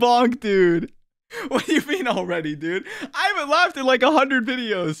fucking bonk, dude. What do you mean already, dude? I haven't laughed in like 100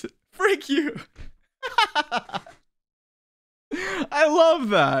 videos. Freak you. I love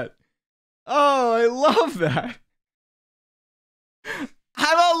that. Oh, I love that.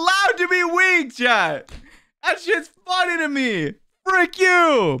 I'm allowed to be weak, chat. That shit's funny to me. Frick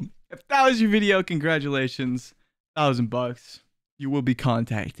you. If that was your video, congratulations. $1,000. You will be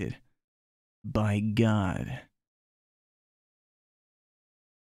contacted by God.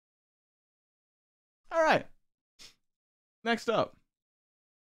 All right. Next up.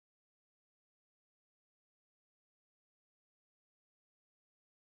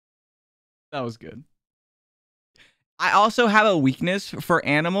 That was good. I also have a weakness for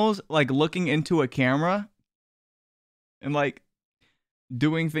animals, like looking into a camera and like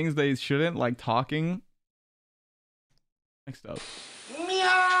doing things they shouldn't, like talking. Next up.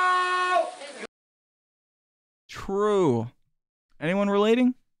 Meow! True. Anyone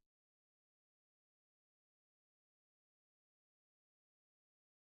relating?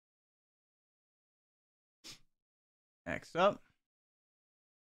 Next up.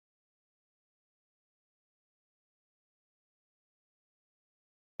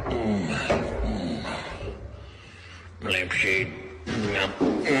 Lampshade.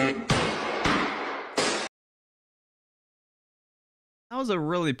 That was a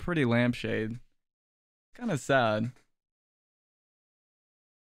really pretty lampshade. Kind of sad.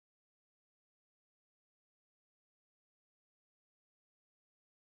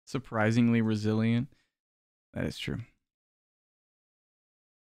 Surprisingly resilient. That is true.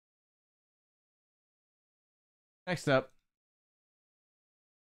 Next up.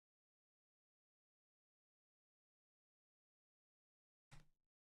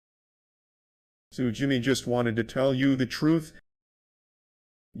 So Jimmy just wanted to tell you the truth.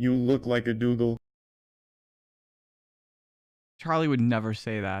 You look like a Dougal. Charlie would never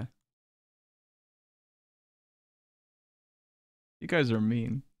say that. You guys are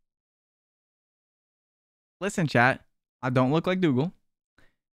mean. Listen, chat. I don't look like Dougal.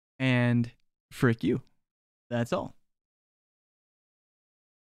 And frick you. That's all.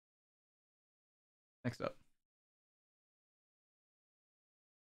 Next up.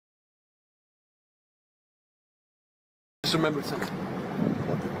 Just remember something.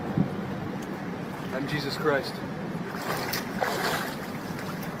 I'm Jesus Christ.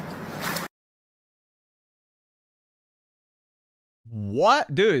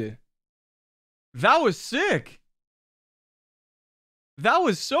 What? Dude. That was sick. That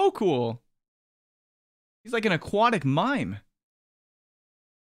was so cool. He's like an aquatic mime.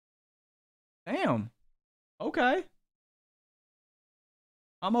 Damn. Okay.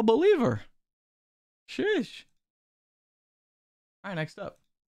 I'm a believer. Sheesh. All right, next up.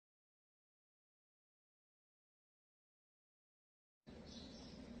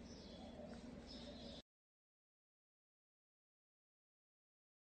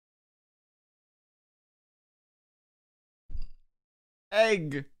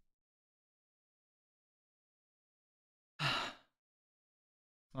 Egg.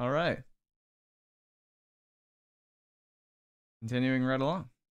 All right. Continuing right along.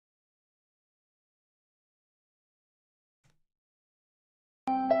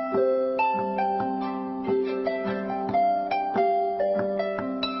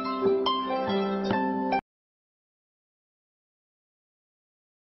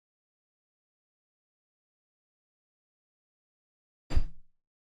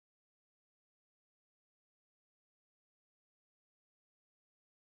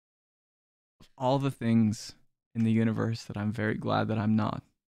 All the things in the universe that I'm very glad that I'm not.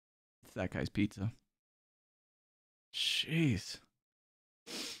 It's that guy's pizza. Jeez.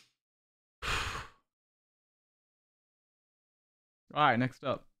 All right, next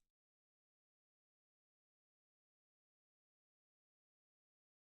up.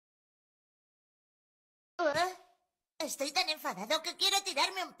 Estoy tan enfadado que quiero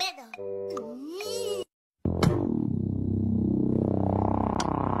tirarme un pedo.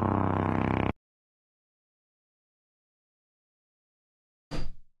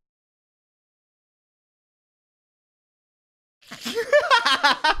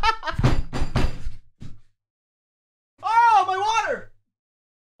 Oh, my water!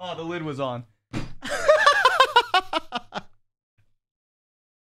 Oh, the lid was on.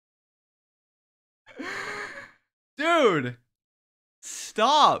 Dude!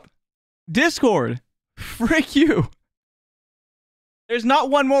 Stop! Discord! Frick you! There's not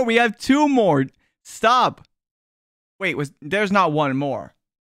one more. We have two more. Stop! Wait, there's not one more.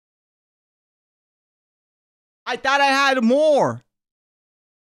 I thought I had more.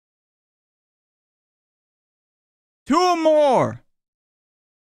 Two more.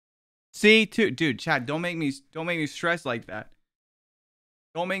 See, dude, chat, don't make me stress like that.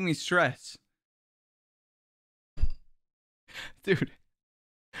 Don't make me stress. Dude,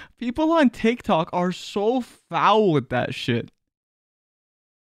 people on TikTok are so foul with that shit.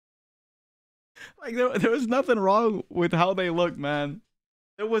 Like, there was nothing wrong with how they look, man.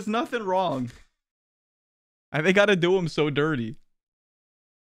 There was nothing wrong. They gotta do them so dirty.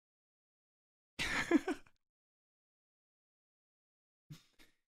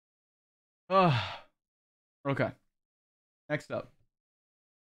 Okay. Next up.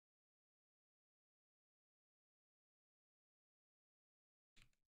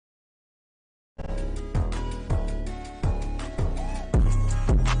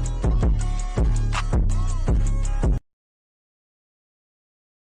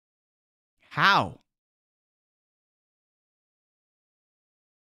 How?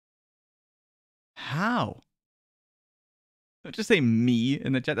 How? Don't just say me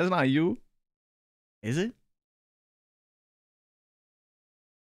in the chat. That's not you. Is it?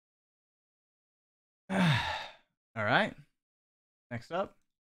 All right. Next up.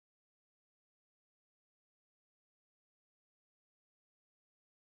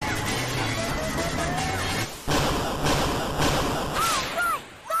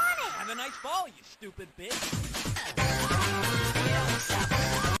 Have a nice ball, you stupid bitch.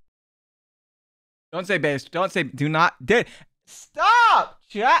 Don't say base. Don't say. Do not. Stop,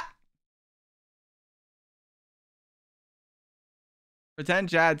 chat. Pretend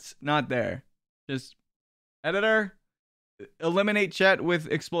chat's not there. Just editor, eliminate chat with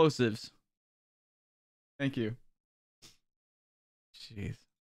explosives. Thank you. Jeez.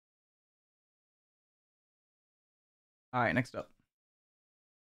 All right, next up.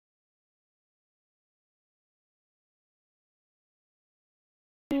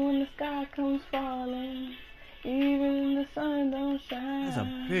 When the sky comes falling, even the sun don't shine. That's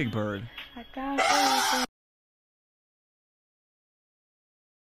a big bird. I got everything.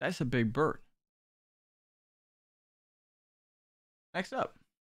 That's a big bird. Next up.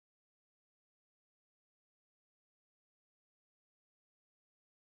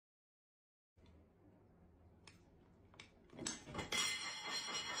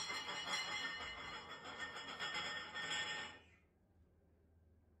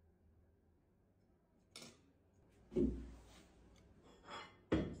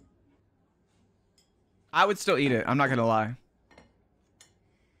 I would still eat it. I'm not gonna lie.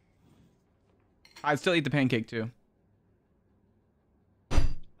 I'd still eat the pancake too.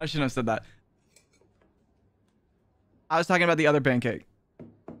 I shouldn't have said that. I was talking about the other pancake.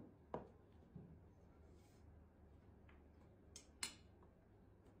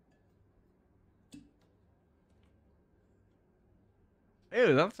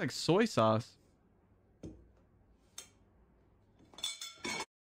 Ew, that looks like soy sauce.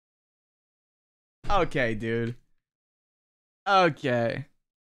 Okay, dude. Okay.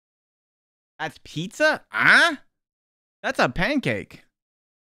 That's pizza? Huh? That's a pancake.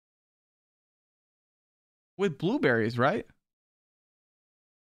 With blueberries, right?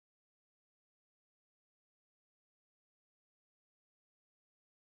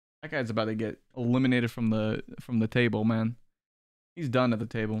 That guy's about to get eliminated from the table, man. He's done at the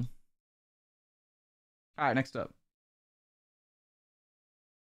table. All right, next up.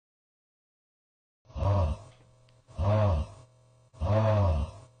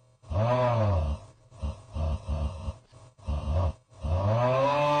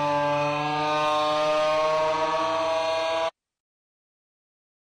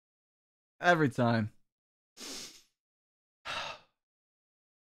 Every time.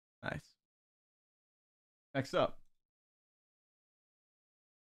 Nice. Next up.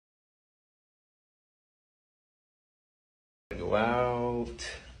 Go out.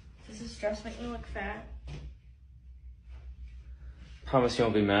 Does this dress make me look fat? Promise you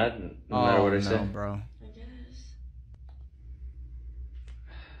won't be mad, no matter what I say. Bro. I guess.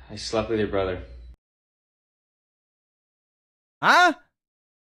 I slept with your brother. Huh?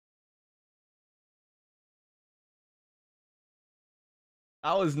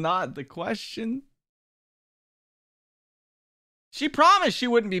 That was not the question. She promised she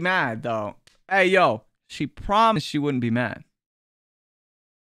wouldn't be mad, though. Hey, yo. She promised she wouldn't be mad.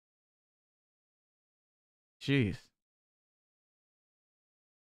 Jeez.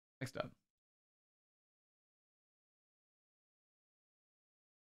 Next up.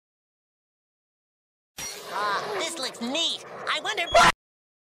 This looks neat. I wonder.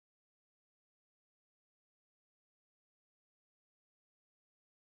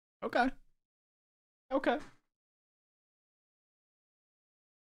 Okay. Okay.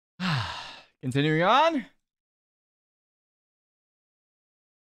 Continuing on.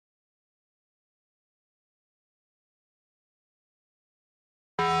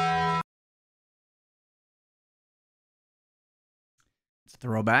 It's a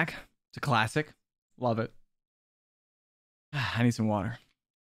throwback. It's a classic. Love it. I need some water.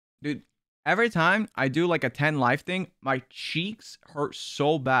 Dude, every time I do like a 10 life thing, my cheeks hurt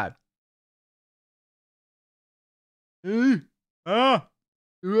so bad. Dude,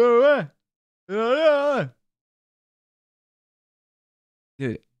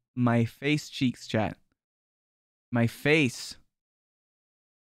 my face cheeks, chat. My face.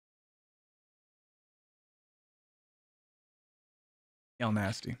 Y'all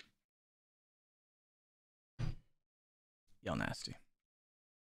nasty. Y'all nasty.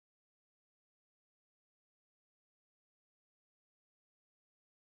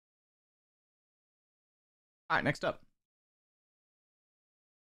 All right, next up.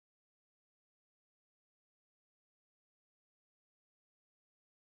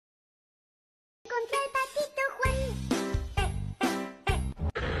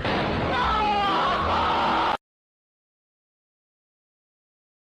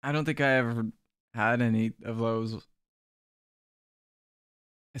 I don't think I ever had any of those.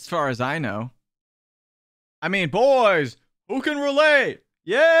 As far as I know. I mean, boys, who can relate?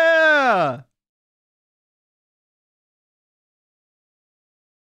 Yeah!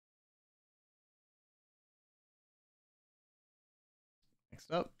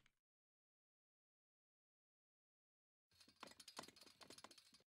 Next up.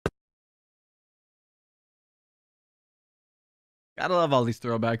 Gotta love all these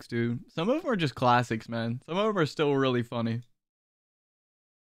throwbacks, dude. Some of them are just classics, man. Some of them are still really funny.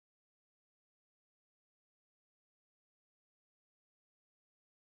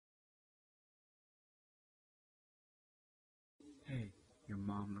 Hey, your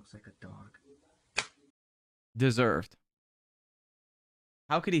mom looks like a dog. Deserved.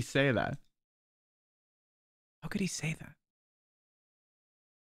 How could he say that? How could he say that?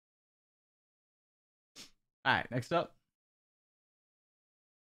 All right, next up.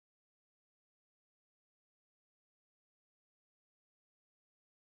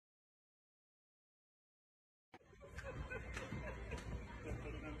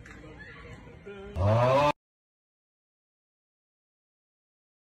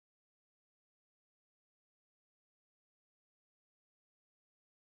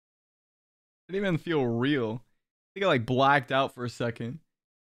 It didn't even feel real. I think I like blacked out for a second.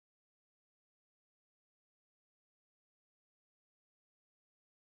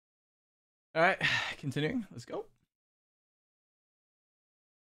 All right, continuing. Let's go.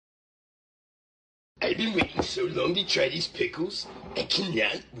 I've been waiting so long to try these pickles. I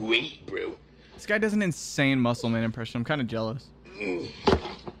cannot wait, bro. This guy does an insane Muscle Man impression. I'm kind of jealous.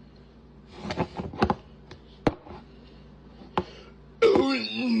 Oh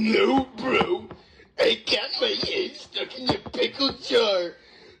no, bro. I got my head stuck in the pickle jar.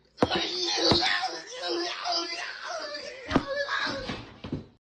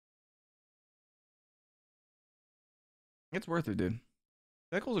 It's worth it, dude.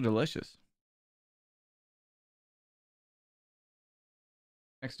 Pickles are delicious.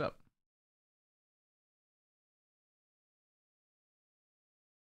 Next up.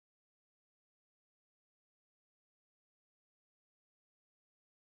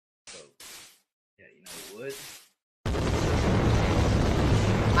 Yeah, you know what?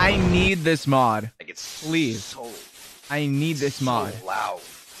 I need this mod. Like it's Please. so I need this mod. loud.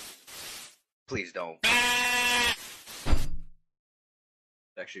 Please don't. It's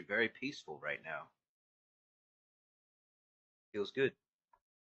actually very peaceful right now. Feels good.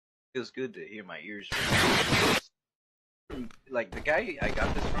 Feels good to hear my ears. Like the guy I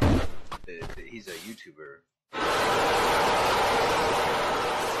got this from, he's a YouTuber.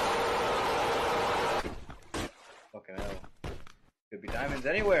 Fucking hell. Could be diamonds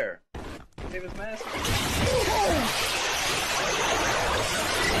anywhere. Save his mask.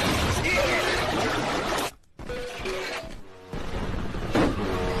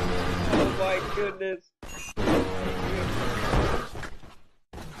 Oh my goodness.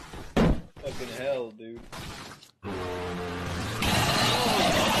 Fucking hell, dude.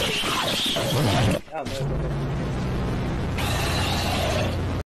 Oh, no.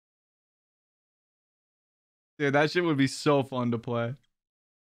 Dude, that shit would be so fun to play.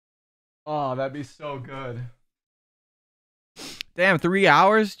 Oh, that'd be so good. Damn, 3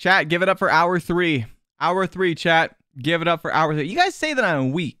 hours? Chat, give it up for hour 3. Hour 3, chat. Give it up for hour 3. You guys say that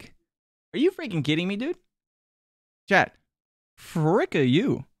I'm weak. Are you freaking kidding me, dude? Chat. Fricka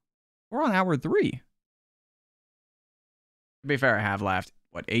you. We're on hour 3. To be fair, I have laughed,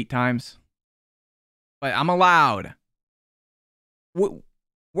 what, 8 times? But I'm allowed.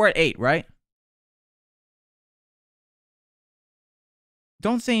 We're at 8, right?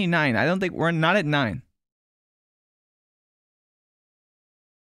 Don't say 9. I don't think we're not at 9.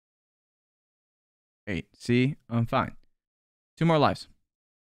 8. See? I'm fine. 2 more lives.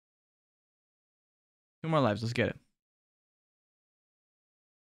 2 more lives. Let's get it.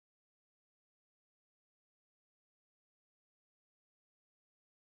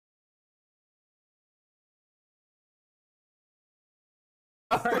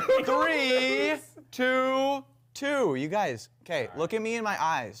 All right, 3, 2, 2. You guys, okay, look at me in my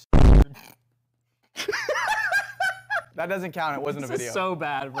eyes. That doesn't count. It wasn't a This video. is so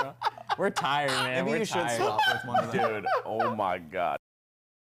bad, bro. We're tired, man. Maybe We're you should tired. stop with one of them. Dude, oh my god.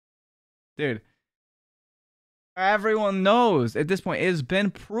 Dude. Everyone knows at this point, it has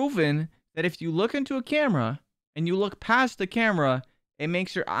been proven that if you look into a camera and you look past the camera, it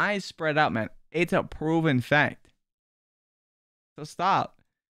makes your eyes spread out, man. It's a proven fact. So stop.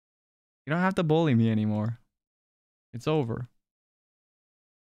 You don't have to bully me anymore. It's over.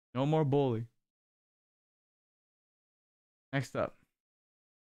 No more bully. Next up.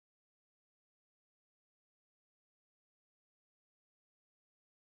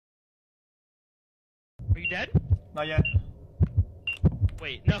 Are you dead? Not yet.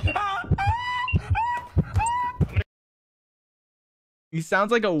 Wait, no. He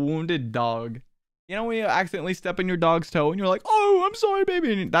sounds like a wounded dog. You know when you accidentally step on your dog's toe and you're like, oh, I'm sorry,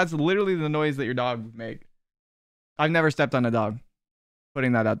 baby. And that's literally the noise that your dog would make. I've never stepped on a dog.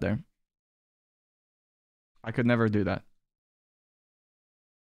 Putting that out there. I could never do that.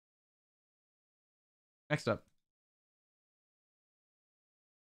 Next up.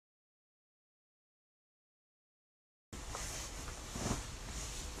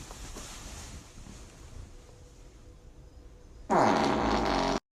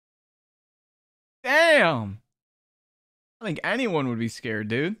 Damn! I think anyone would be scared,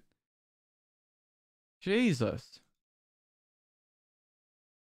 dude. Jesus.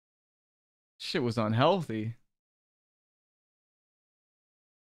 Shit was unhealthy.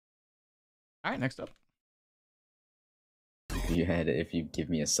 Alright, next up. If you give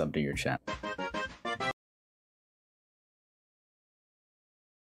me a sub to your chat.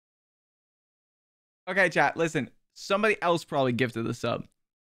 Okay, chat, listen. Somebody else probably gifted the sub.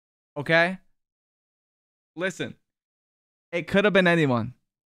 Okay? Listen. It could have been anyone.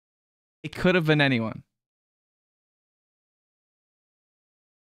 It could have been anyone.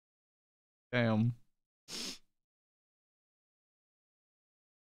 Damn.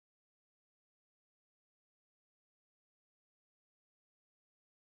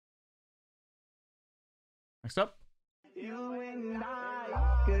 Next up. You and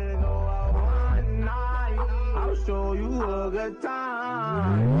I could go out one night. I'll show you a good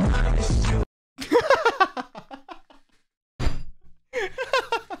time.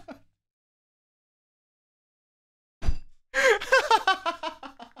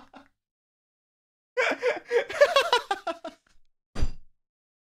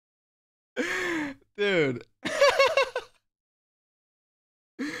 Dude.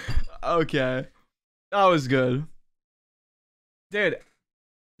 Okay. That was good. Dude.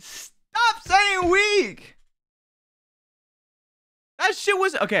 Stop saying weak. That shit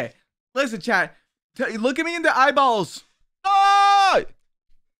was... Okay. Listen, chat. Look at me in the eyeballs. Ah!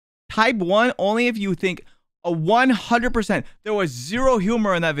 Type 1 only if you think a 100%. There was zero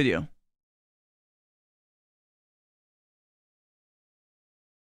humor in that video.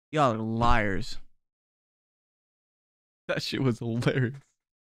 Y'all are liars. That shit was hilarious.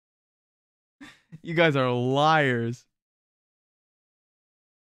 You guys are liars.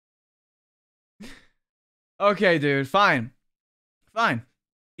 Okay, dude. Fine. Fine.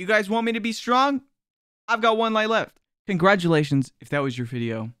 You guys want me to be strong? I've got 1 light left. Congratulations if that was your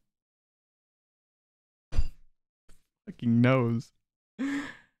video. Fucking nose.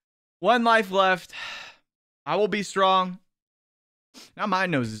 1 life left. I will be strong. Now my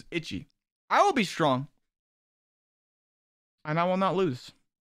nose is itchy. I will be strong. And I will not lose.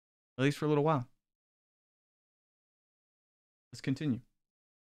 At least for a little while. Let's continue.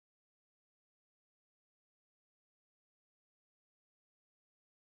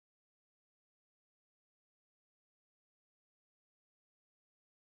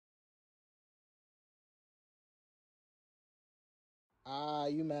 Ah,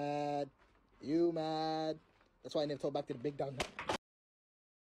 you mad. You mad. That's why I never told back to the big dog.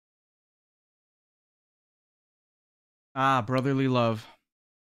 Ah, brotherly love.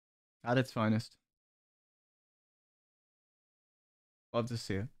 At its finest. Love to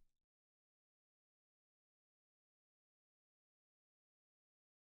see it.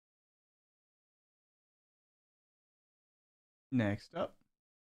 Next up.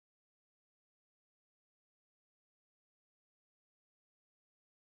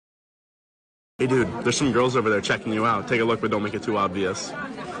 Hey dude, there's some girls over there checking you out. Take a look, but don't make it too obvious.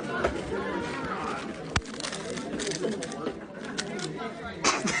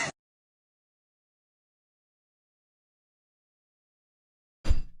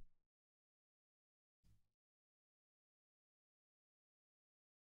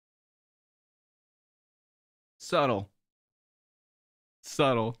 Subtle.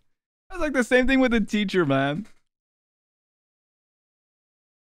 Subtle. That's like the same thing with the teacher, man.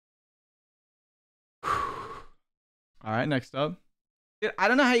 All right, next up. Dude, I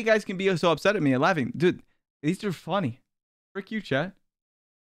don't know how you guys can be so upset at me and laughing. Dude, these are funny. Frick you, chat.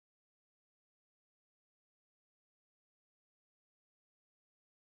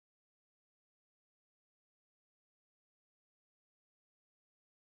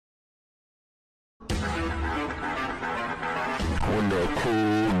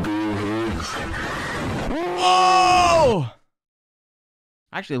 Oh!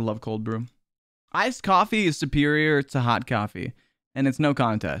 I actually love cold brew. Iced coffee is superior to hot coffee, and it's no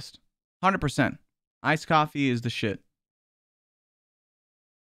contest. 100%. Iced coffee is the shit.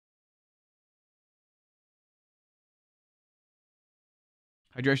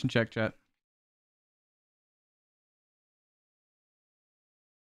 Hydration check, chat.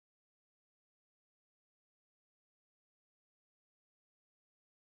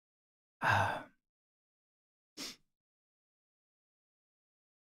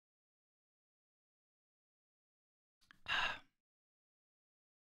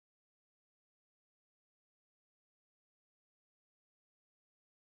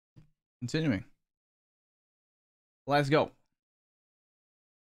 Continuing. Let's go.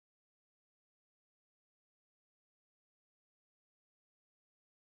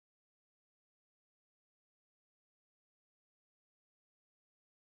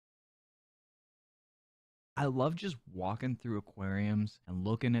 I love just walking through aquariums and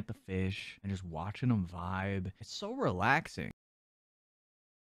looking at the fish and just watching them vibe. It's so relaxing.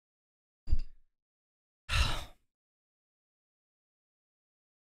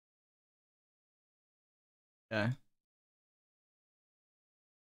 Yeah.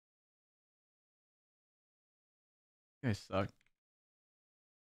 You guys suck.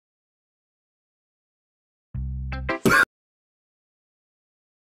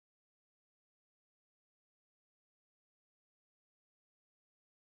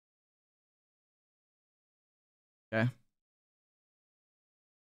 Okay.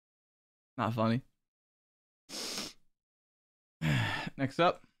 Not funny. Next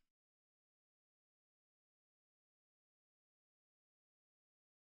up.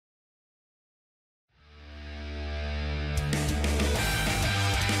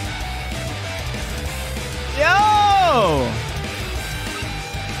 Yo!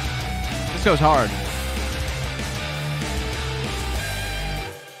 This goes hard.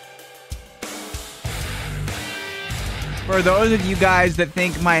 For those of you guys that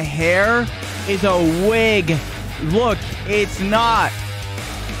think my hair is a wig, look, it's not.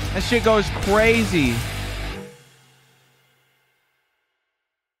 That shit goes crazy.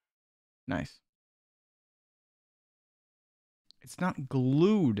 Nice. It's not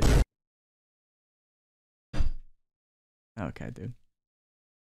glued. Okay, dude.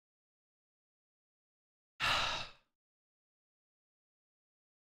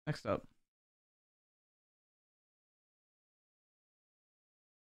 Next up.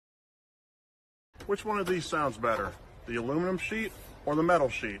 Which one of these sounds better? The aluminum sheet or the metal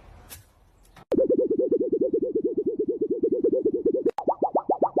sheet?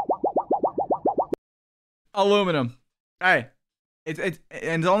 Aluminum. Hey,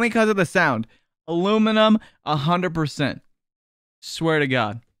 it's only because of the sound. Aluminum, 100%. Swear to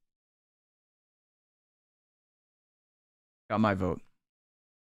God. Got my vote.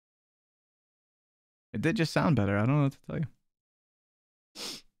 It did just sound better. I don't know what to tell you.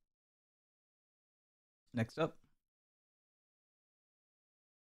 Next up.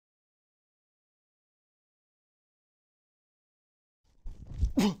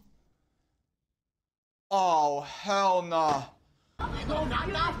 Oh, hell no.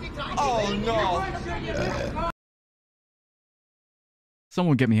 Oh, no.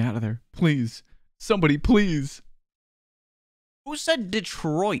 Someone get me out of there. Please. Somebody, please. Who said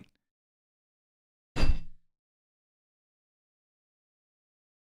Detroit? It's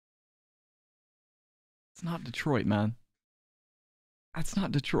not Detroit, man. That's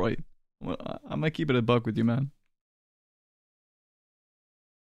not Detroit. I'm gonna keep it a buck with you, man.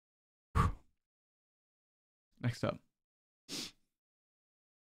 Next up.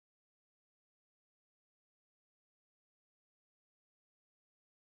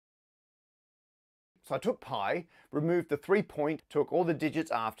 So I took pi, removed the 3 point, took all the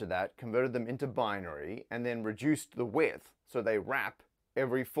digits after that, converted them into binary, and then reduced the width so they wrap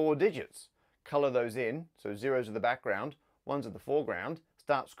every 4 digits. Color those in, so zeros are the background, ones are the foreground,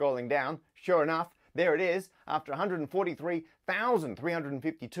 start scrolling down. Sure enough, there it is, after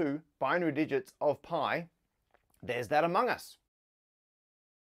 143,352 binary digits of pi, there's that Among Us.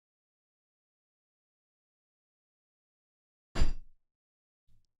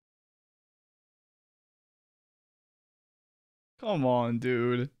 Come on,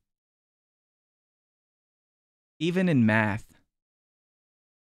 dude. Even in math,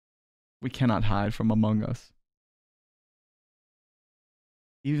 we cannot hide from Among Us.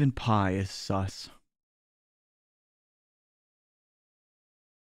 Even pi is sus.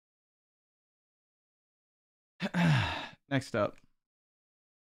 Next up.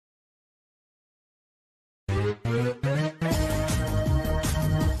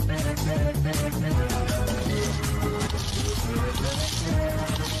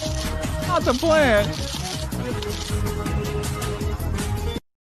 Not the plan.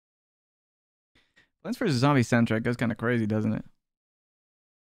 Plants vs. Zombie soundtrack goes kind of crazy, doesn't it?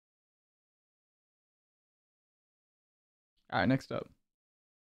 All right, next up.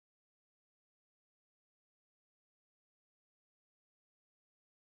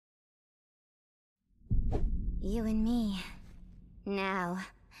 You and me. Now.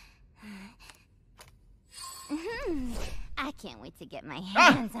 I can't wait to get my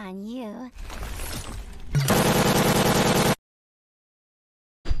hands on you.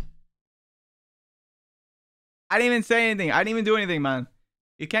 I didn't even say anything. I didn't even do anything, man.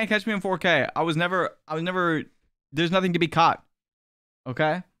 You can't catch me in 4K. I was never, there's nothing to be caught.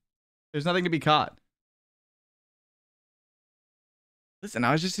 Okay? There's nothing to be caught. Listen,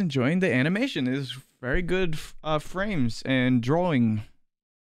 I was just enjoying the animation. It was very good frames and drawing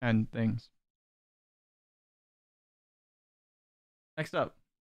and things. Next up.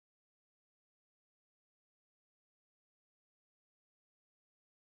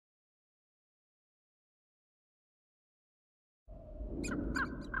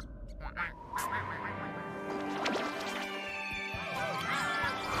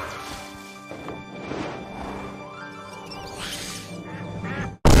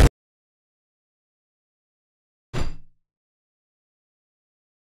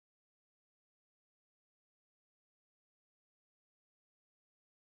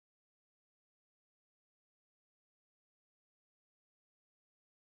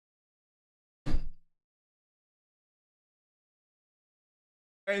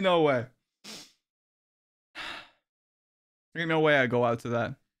 Ain't no way. Ain't no way I go out to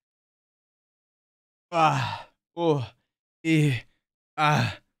that.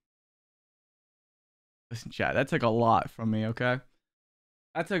 Listen, chat, that took a lot from me, okay?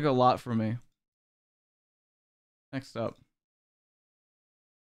 That took a lot from me. Next up.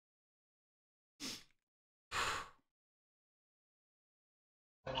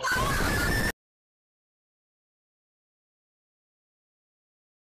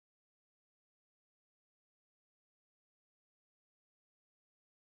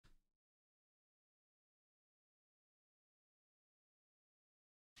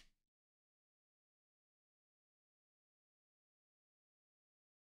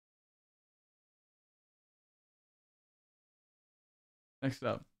 Next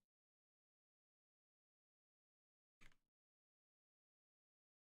up.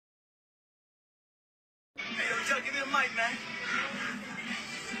 Hey, yo, Chuck, give me the mic, man.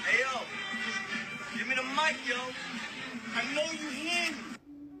 Hey, yo. Give me the mic, yo. I know you hear me.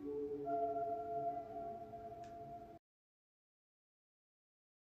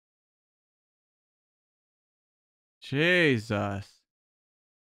 Jesus.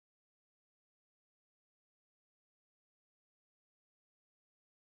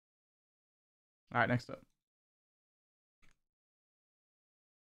 All right, next up.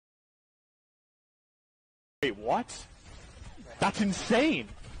 Wait, what? That's insane.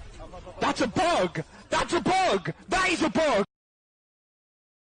 That's a bug. That's a bug. That is a bug.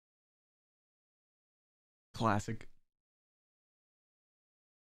 Classic.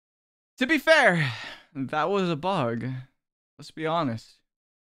 To be fair, that was a bug. Let's be honest.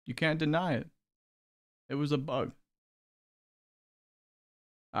 You can't deny it. It was a bug.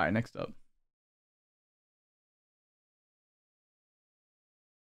 All right, next up.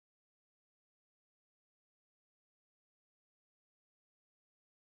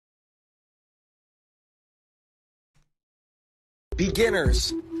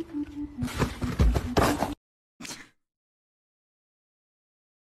 Beginners.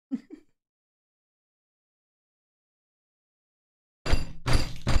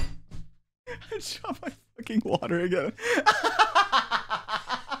 I shot my fucking water again.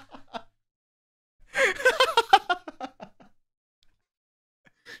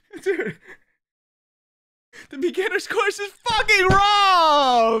 Dude. The beginner's course is fucking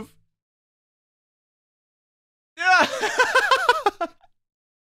rough! Yeah!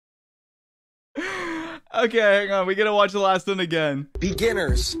 Okay, hang on. We gotta watch the last one again.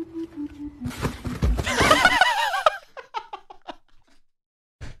 Beginners.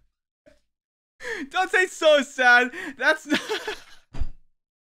 Don't say so sad. That's not...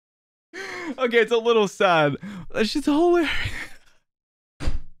 Okay, it's a little sad. That's just hilarious.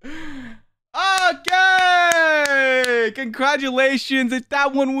 Okay! Congratulations. If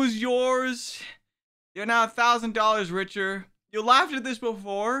that one was yours, you're now $1,000 richer. You laughed at this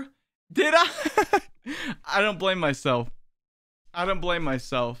before. Did I? I don't blame myself. I don't blame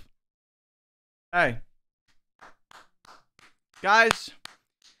myself. Hey. Guys,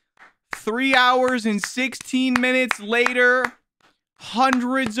 3 hours and 16 minutes later,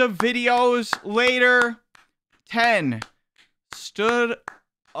 hundreds of videos later, 10 stood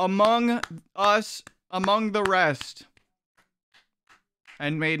among us, among the rest,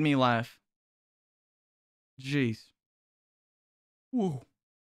 and made me laugh. Jeez. Woo.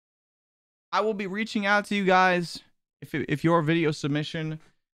 I will be reaching out to you guys if your video submission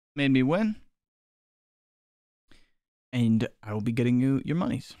made me win. And I will be getting you your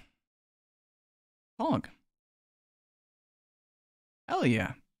monies. Hog. Hell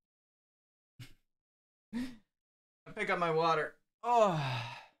yeah. I pick up my water. Oh.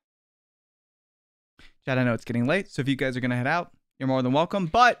 Chad, I know it's getting late, so if you guys are going to head out, you're more than welcome.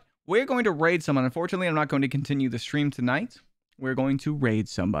 But we're going to raid someone. Unfortunately, I'm not going to continue the stream tonight. We're going to raid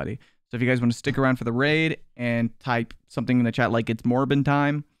somebody. So if you guys want to stick around for the raid and type something in the chat like it's Morbin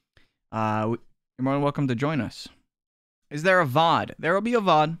time, you're more than welcome to join us. Is there a VOD? There will be a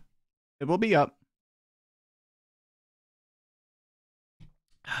VOD. It will be up.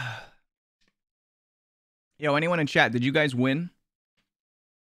 Yo, anyone in chat, did you guys win?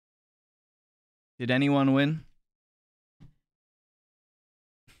 Did anyone win?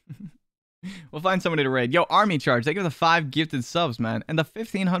 We'll find somebody to raid. Yo, Army Charge, thank you for the 5 gifted subs, man. And the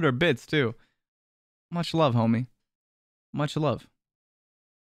 1,500 bits, too. Much love, homie. Much love.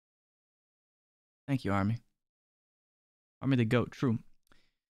 Thank you, Army. Army the GOAT, true.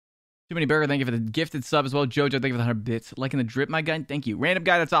 Too Many Burger, thank you for the gifted sub as well. Jojo, thank you for the 100 bits. Liking the drip, my guy, thank you. Random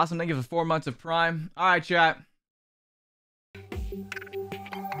Guy, that's awesome. Thank you for 4 months of Prime. All right, chat.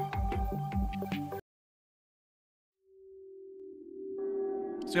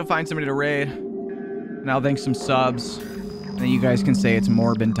 So you'll find somebody to raid. And I'll thank some subs. And then you guys can say it's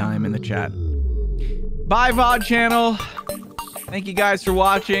Morbin time in the chat. Bye, VOD channel. Thank you guys for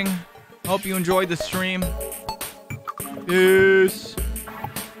watching. Hope you enjoyed the stream. Peace.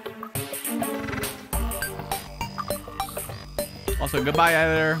 Also, goodbye,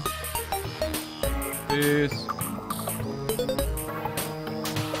 editor. Peace.